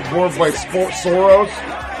use, paid for by Soros.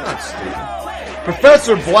 Not stupid.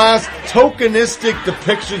 Professor blasts tokenistic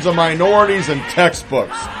depictions of minorities in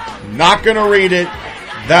textbooks. Not gonna read it.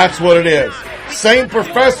 That's what it is. Same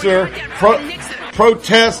professor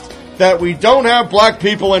protests that we don't have black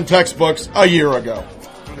people in textbooks a year ago.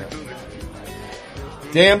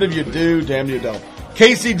 Damned if you do, damned if you don't.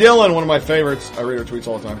 Casey Dillon, one of my favorites. I read her tweets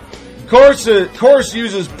all the time. Course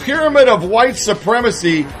uses pyramid of white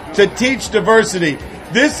supremacy to teach diversity.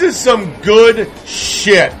 This is some good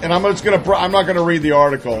shit. And I'm not gonna read the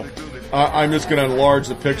article. I'm just gonna enlarge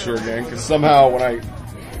the picture again because somehow when I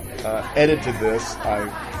edited this, I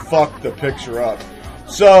fucked the picture up.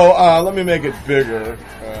 So let me make it bigger.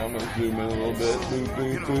 I'm going to zoom in a little bit. Boop,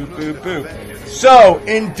 boop, boop, boop, boop. So,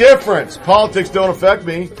 indifference. Politics don't affect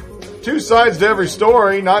me. 2 sides to every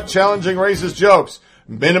story, not challenging racist jokes.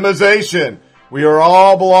 Minimization. We are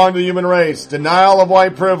all belong to the human race. Denial of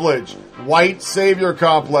white privilege. White savior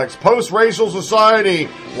complex. Post-racial society.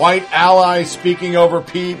 White ally speaking over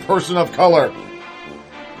person of color.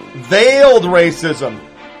 Veiled racism.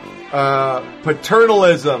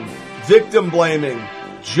 Paternalism. Victim blaming.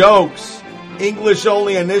 Jokes.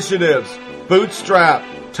 English-only initiatives, bootstrap,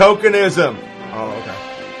 tokenism,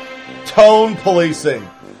 tone policing,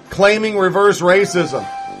 claiming reverse racism,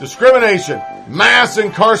 discrimination, mass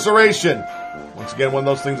incarceration. Once again, one of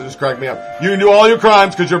those things that just crack me up. You can do all your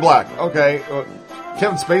crimes because you're black. Okay,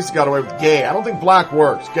 Kevin Spacey got away with gay. I don't think black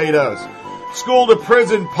works. Gay does. School to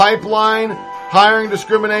prison pipeline, hiring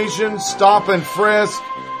discrimination, stop and frisk,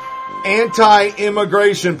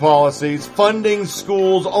 anti-immigration policies, funding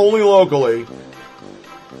schools only locally,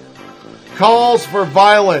 calls for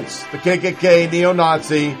violence, the KKK,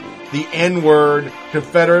 neo-Nazi, the N-word,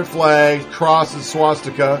 Confederate flag, cross and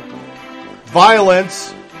swastika,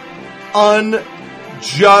 violence,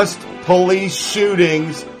 unjust police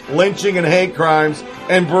shootings, lynching and hate crimes,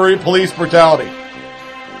 and police brutality.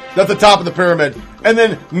 That's the top of the pyramid. And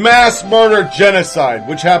then mass murder genocide,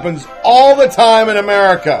 which happens all the time in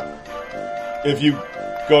America. If you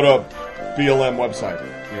go to BLM website.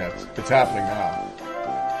 Yeah, it's happening now.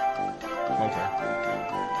 Okay.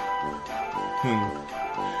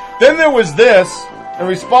 Then there was this, in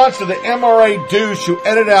response to the MRA douche who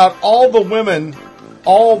edited out all the women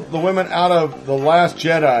out of The Last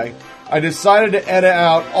Jedi, I decided to edit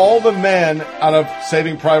out all the men out of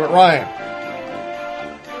Saving Private Ryan.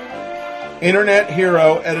 Internet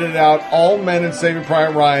hero edited out all men in Saving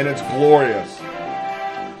Private Ryan. It's glorious.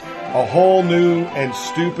 A whole new and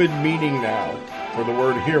stupid meaning now for the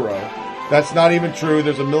word hero. That's not even true.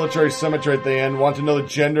 There's a military cemetery at the end. Want to know the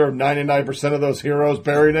gender of 99% of those heroes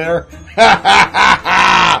buried there?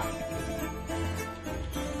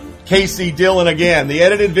 Casey Dillon again. The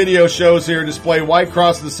edited video shows here display white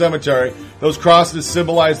crosses in the cemetery. Those crosses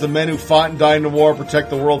symbolize the men who fought and died in the war to protect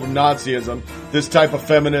the world from Nazism. This type of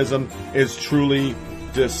feminism is truly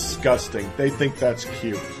disgusting. They think that's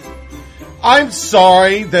cute. I'm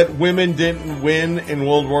sorry that women didn't win in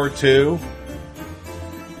World War II.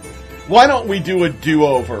 Why don't we do a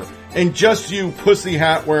do-over and just you pussy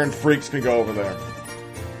hat wearing freaks can go over there?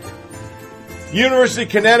 University of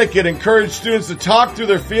Connecticut encouraged students to talk through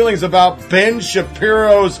their feelings about Ben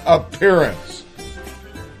Shapiro's appearance.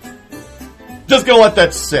 Just gonna let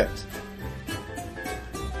that sit.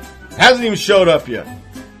 Hasn't even showed up yet.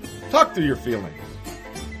 Talk through your feelings.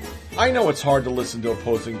 I know it's hard to listen to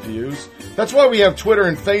opposing views. That's why we have Twitter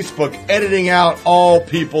and Facebook editing out all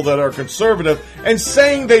people that are conservative and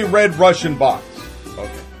saying they read Russian bots. Okay.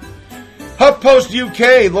 HuffPost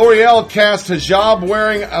UK, L'Oreal cast hijab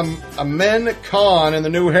wearing a men Khan in the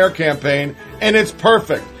new hair campaign, and it's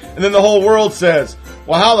perfect. And then the whole world says,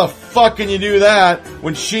 well, how the fuck can you do that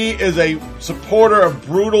when she is a supporter of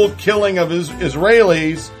brutal killing of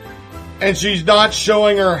Israelis and she's not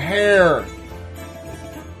showing her hair?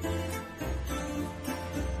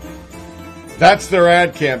 That's their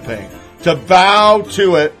ad campaign. To bow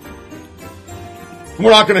to it,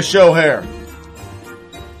 we're not going to show hair.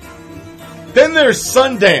 Then there's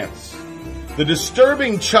Sundance, the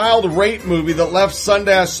disturbing child rape movie that left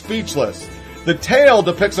Sundance speechless. The tale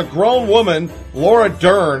depicts a grown woman, Laura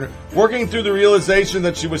Dern, working through the realization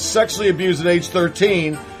that she was sexually abused at age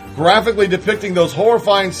 13, graphically depicting those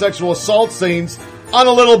horrifying sexual assault scenes on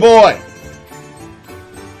a little boy.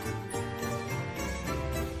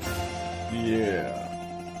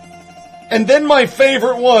 And then my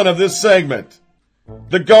favorite one of this segment,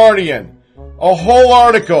 The Guardian. A whole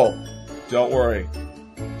article. Don't worry,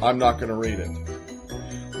 I'm not going to read it.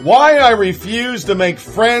 Why I refuse to make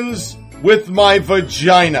friends with my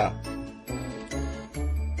vagina.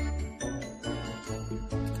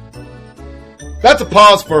 That's a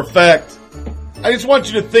pause for effect. I just want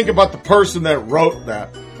you to think about the person that wrote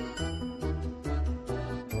that.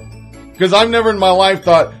 Because I've never in my life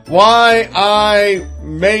thought, why I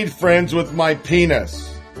made friends with my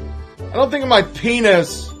penis. I don't think of my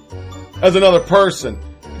penis as another person.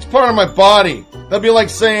 It's part of my body. That'd be like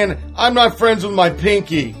saying, I'm not friends with my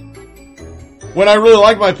pinky. When I really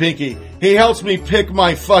like my pinky, he helps me pick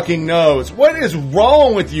my fucking nose. What is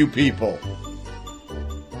wrong with you people?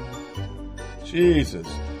 Jesus.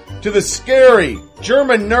 To the scary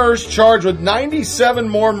German nurse charged with 97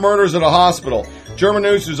 more murders at a hospital. German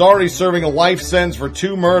nurse who's already serving a life sentence for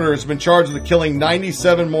 2 murders has been charged with killing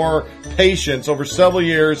 97 more patients over several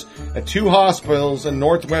years at 2 hospitals in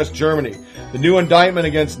northwest Germany. The new indictment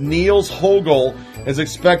against Niels Hogel is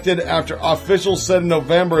expected after officials said in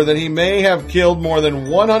November that he may have killed more than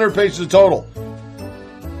 100 patients in total.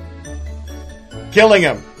 Killing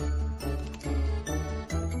him.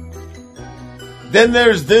 Then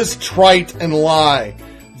there's this trite and lie.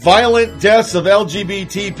 Violent deaths of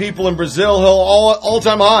LGBT people in Brazil hit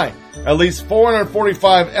all-time high. At least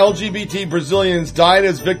 445 LGBT Brazilians died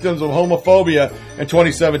as victims of homophobia in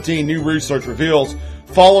 2017, new research reveals,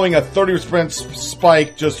 following a 30%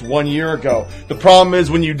 spike just 1 year ago. The problem is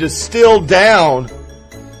when you distill down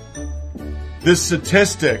this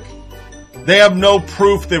statistic, they have no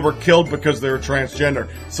proof they were killed because they were transgender.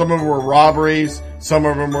 Some of them were robberies, some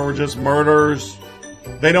of them were just murders.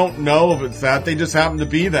 They don't know if it's that. They just happen to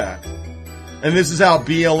be that. And this is how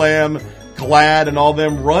BLM, GLAAD, and all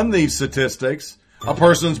them run these statistics. A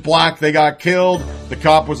person's black, they got killed, the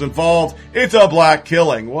cop was involved. It's a black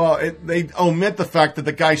killing. Well, they omit the fact that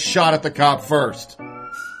the guy shot at the cop first.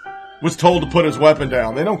 Was told to put his weapon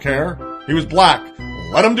down. They don't care. He was black.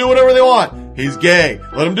 Let them do whatever they want. He's gay.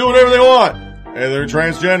 Let them do whatever they want. And they're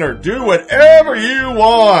transgender. Do whatever you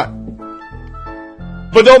want.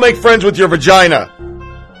 But don't make friends with your vagina.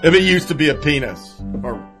 If it used to be a penis.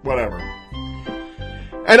 Or whatever.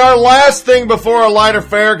 And our last thing before our lighter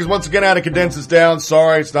fare, because once again I had to condense this down.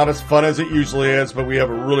 Sorry, it's not as fun as it usually is, but we have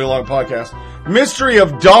a really long podcast. Mystery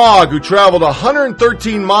of dog who traveled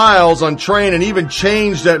 113 miles on train and even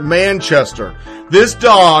changed at Manchester. This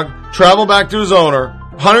dog traveled back to his owner,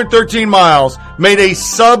 113 miles, made a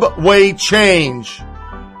subway change,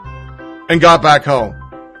 and got back home.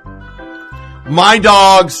 My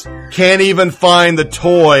dogs can't even find the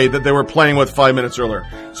toy that they were playing with 5 minutes earlier.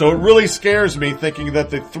 So it really scares me thinking that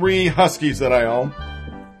the 3 huskies that I own,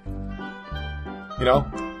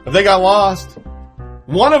 if they got lost,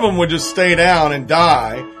 one of them would just stay down and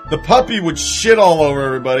die. The puppy would shit all over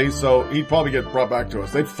everybody, so he'd probably get brought back to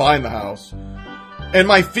us. They'd find the house. And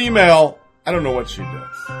my female, I don't know what she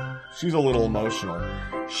does. She's a little emotional.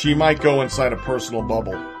 She might go inside a personal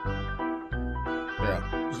bubble.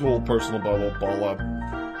 Yeah, just a little personal bubble, ball up.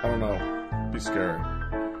 I don't know. Be scary.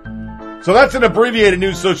 So that's an abbreviated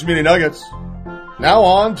news social media nuggets. Now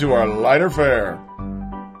on to our lighter fare.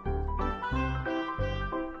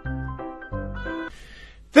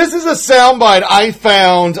 This is a soundbite I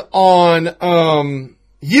found on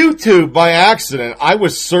YouTube by accident. I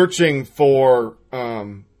was searching for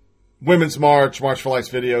Women's March for Life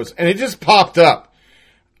videos, and it just popped up.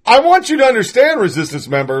 I want you to understand, resistance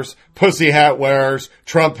members, pussy hat wearers,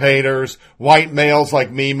 Trump haters, white males like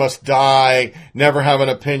me must die, never have an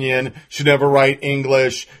opinion, should never write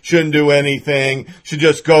English, shouldn't do anything, should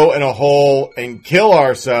just go in a hole and kill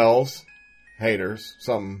ourselves. Haters,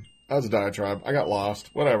 something. That was a diatribe. I got lost.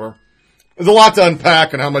 Whatever. There's a lot to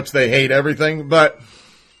unpack on how much they hate everything, but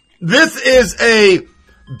this is a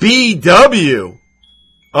BW,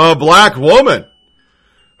 a black woman,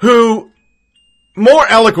 who, more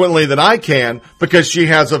eloquently than I can, because she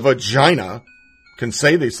has a vagina, can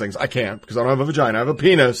say these things. I can't, because I don't have a vagina. I have a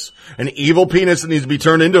penis, an evil penis that needs to be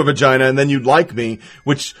turned into a vagina, and then you'd like me,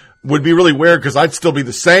 which would be really weird because I'd still be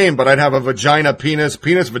the same, but I'd have a vagina, penis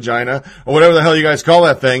vagina, or whatever the hell you guys call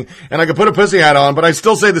that thing, and I could put a pussy hat on, but I'd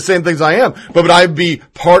still say the same things I am. But I'd be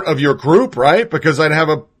part of your group, right? Because I'd have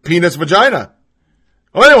a penis vagina.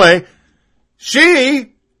 Well, anyway,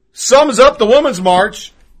 she sums up the Women's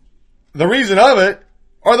March, the reason of it,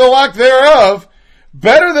 or the lack thereof,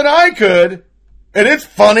 better than I could, and it's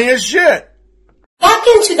funny as shit. Back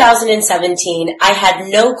in 2017, I had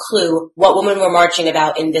no clue what women were marching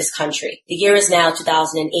about in this country. The year is now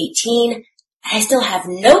 2018, and I still have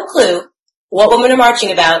no clue what women are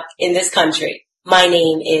marching about in this country. My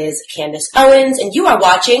name is Candace Owens, and you are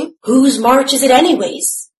watching Whose March Is It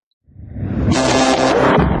Anyways?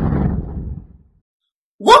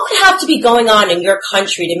 What would have to be going on in your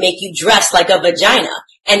country to make you dress like a vagina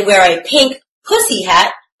and wear a pink pussy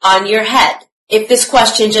hat on your head? If this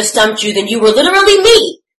question just stumped you, then you were literally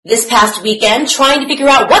me this past weekend trying to figure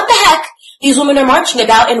out what the heck these women are marching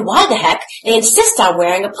about and why the heck they insist on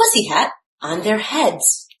wearing a pussy hat on their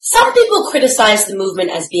heads. Some people criticize the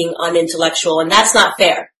movement as being unintellectual, and that's not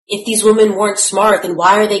fair. If these women weren't smart, then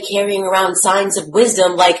why are they carrying around signs of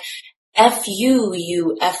wisdom like F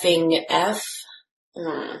you effing F?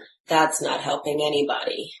 That's not helping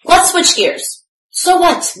anybody. Let's switch gears. So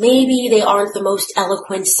what? Maybe they aren't the most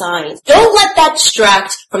eloquent signs. Don't let that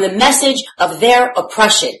distract from the message of their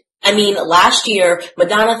oppression. I mean, last year,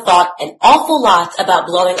 Madonna thought an awful lot about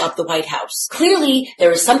blowing up the White House. Clearly,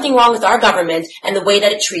 there is something wrong with our government and the way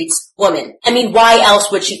that it treats women. I mean, why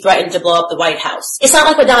else would she threaten to blow up the White House? It's not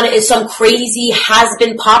like Madonna is some crazy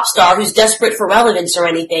has-been pop star who's desperate for relevance or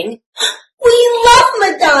anything. We love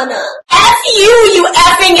Madonna. F you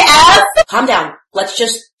effing F! Calm down. Let's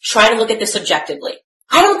just try to look at this objectively.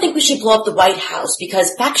 I don't think we should blow up the White House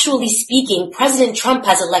because, factually speaking, President Trump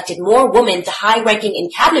has elected more women to high-ranking in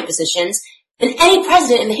cabinet positions than any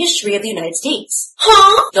president in the history of the United States.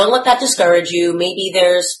 Huh? Don't let that discourage you. Maybe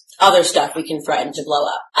there's other stuff we can threaten to blow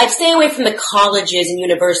up. I'd stay away from the colleges and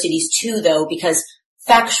universities too, though, because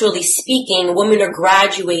factually speaking, women are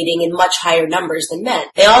graduating in much higher numbers than men.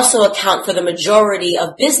 They also account for the majority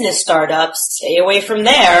of business startups. Stay away from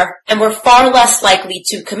there. And we're far less likely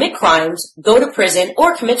to commit crimes, go to prison,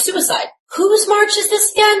 or commit suicide. Whose march is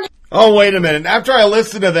this again? Oh, wait a minute. After I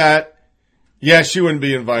listened to that, yeah, she wouldn't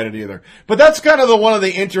be invited either. But that's kind of one of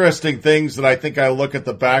the interesting things that I think I look at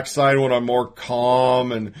the backside when I'm more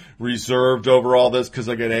calm and reserved over all this because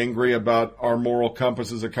I get angry about our moral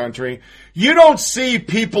compass as a country. You don't see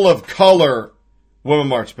people of color Women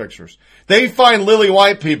March pictures. They find lily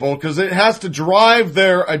white people because it has to drive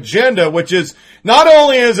their agenda, which is not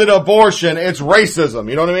only is it abortion, it's racism.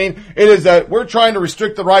 You know what I mean? It is that we're trying to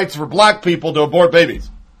restrict the rights for black people to abort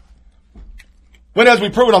babies. When, as we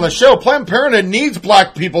proved on the show, Planned Parenthood needs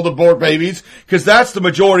black people to abort babies because that's the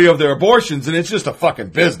majority of their abortions, and it's just a fucking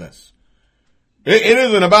business. It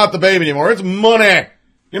isn't about the baby anymore. It's money.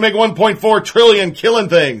 You make $1.4 trillion killing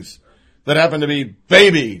things that happen to be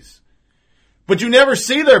babies. But you never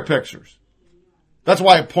see their pictures. That's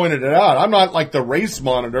why I pointed it out. I'm not like the race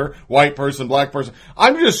monitor, white person, black person.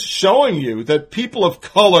 I'm just showing you that people of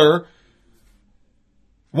color,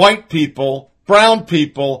 white people, brown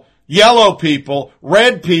people, yellow people,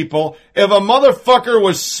 red people, if a motherfucker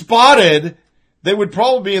was spotted, they would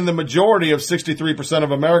probably be in the majority of 63%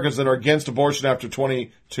 of Americans that are against abortion after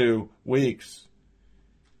 22 weeks.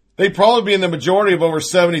 They'd probably be in the majority of over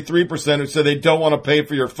 73% who said they don't want to pay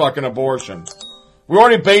for your fucking abortion. We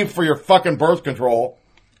already paid for your fucking birth control.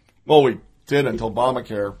 Well, we did until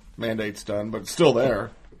Obamacare mandate's done, but it's still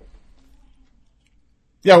there.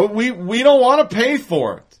 Yeah, we don't want to pay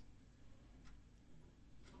for it.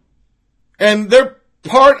 And they're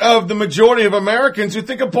part of the majority of Americans who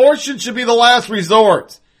think abortion should be the last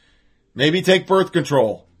resort. Maybe take birth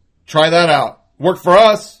control. Try that out. Work for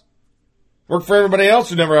us. Work for everybody else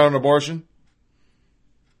who never had an abortion.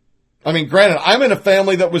 I mean, granted, I'm in a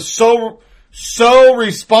family that was so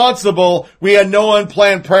responsible, we had no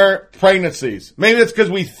unplanned pregnancies. Maybe it's because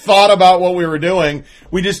we thought about what we were doing.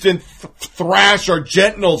 We just didn't thrash our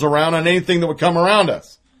genitals around on anything that would come around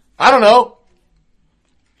us. I don't know.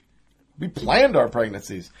 We planned our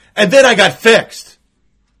pregnancies. And then I got fixed.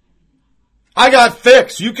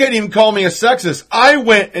 You can't even call me a sexist. I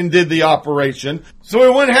went and did the operation so we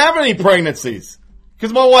wouldn't have any pregnancies.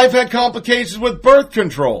 Because my wife had complications with birth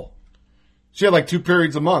control. She had like 2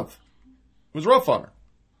 periods a month. It was rough on her.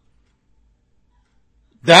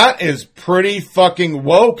 That is pretty fucking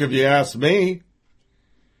woke if you ask me.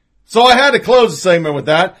 So I had to close the segment with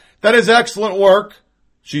that. That is excellent work.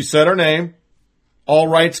 She said her name. All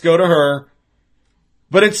rights go to her.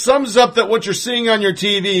 But it sums up that what you're seeing on your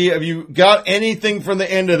TV, have you got anything from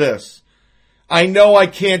the end of this? I know I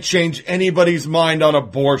can't change anybody's mind on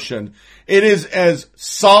abortion. It is as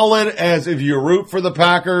solid as if you root for the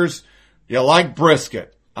Packers, you like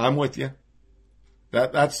brisket. I'm with you.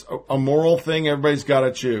 That's a moral thing everybody's got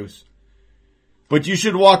to choose. But you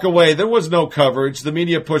should walk away. There was no coverage. The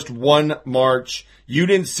media pushed one march. You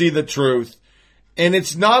didn't see the truth. And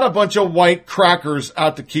it's not a bunch of white crackers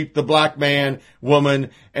out to keep the black man,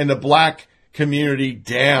 woman, and the black community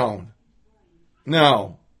down.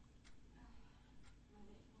 No.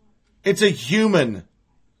 It's a human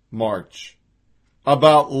march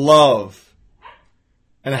about love.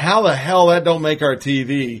 And how the hell that don't make our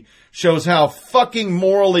TV shows how fucking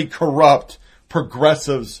morally corrupt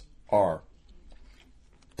progressives are.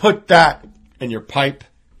 Put that in your pipe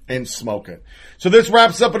and smoke it. So this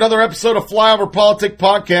wraps up another episode of Flyover Politic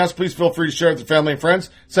Podcast. Please feel free to share it with your family and friends.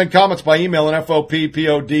 Send comments by email at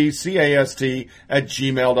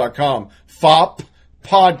foppodcast@gmail.com.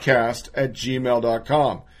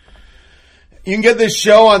 foppodcast@gmail.com. You can get this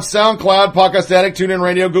show on SoundCloud, Podcast Addict, TuneIn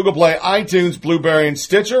Radio, Google Play, iTunes, Blueberry, and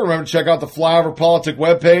Stitcher. Remember to check out the Flyover Politic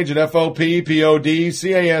webpage at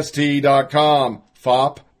foppodcast.com.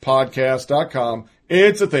 foppodcast.com.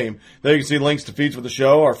 It's a theme. There you can see links to feeds for the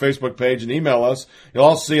show, our Facebook page, and email us. You'll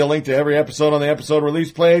also see a link to every episode on the episode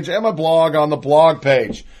release page and my blog on the blog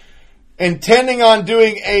page. Intending on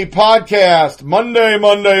doing a podcast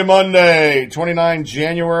Monday, 29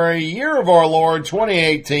 January, year of our Lord,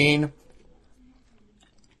 2018.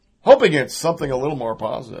 Hoping it's something a little more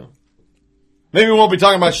positive. Maybe we won't be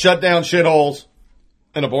talking about shutdown shitholes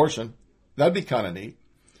and abortion. That'd be kind of neat.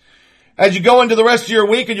 As you go into the rest of your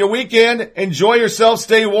week and your weekend, enjoy yourself,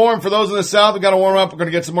 stay warm. For those in the south, we've got to warm up. We're going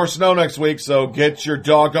to get some more snow next week, so get your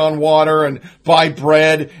doggone water and buy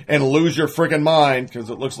bread and lose your freaking mind,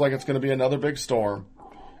 because it looks like it's going to be another big storm.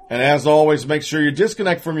 And as always, make sure you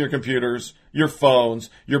disconnect from your computers, your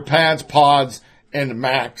phones, your pads, pods, and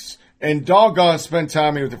Macs. And doggone, spend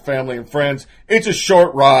time with your family and friends. It's a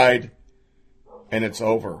short ride, and it's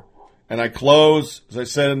over. And I close, as I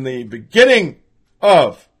said in the beginning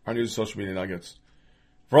of our news and social media nuggets.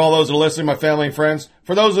 For all those that are listening, my family and friends,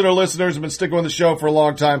 for those that are listeners who have been sticking with the show for a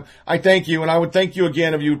long time, I thank you, and I would thank you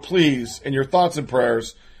again if you would please, in your thoughts and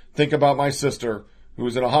prayers, think about my sister, who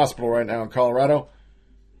is in a hospital right now in Colorado.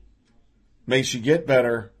 May she get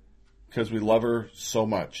better, because we love her so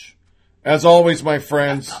much. As always, my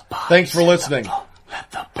friends, thanks for listening,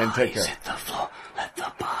 and take care.